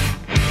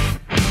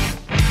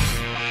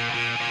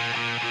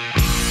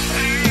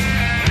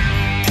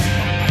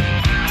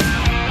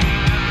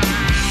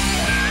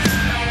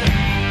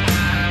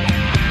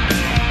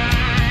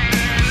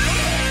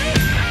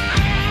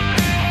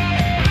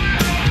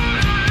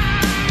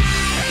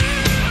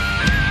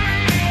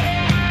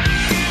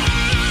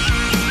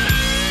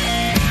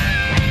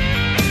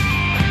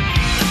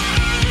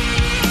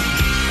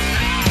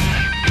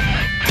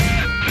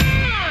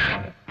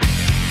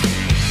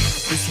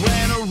 It's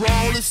when I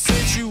roll a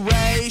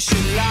situation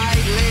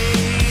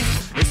lightly.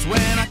 It's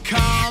when I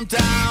calm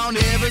down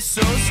ever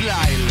so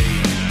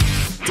slightly.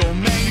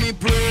 Don't make me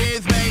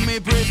breathe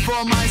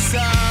for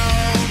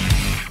myself.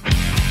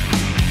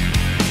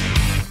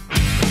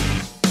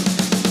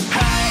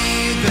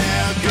 Hey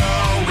there,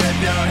 girl,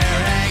 with your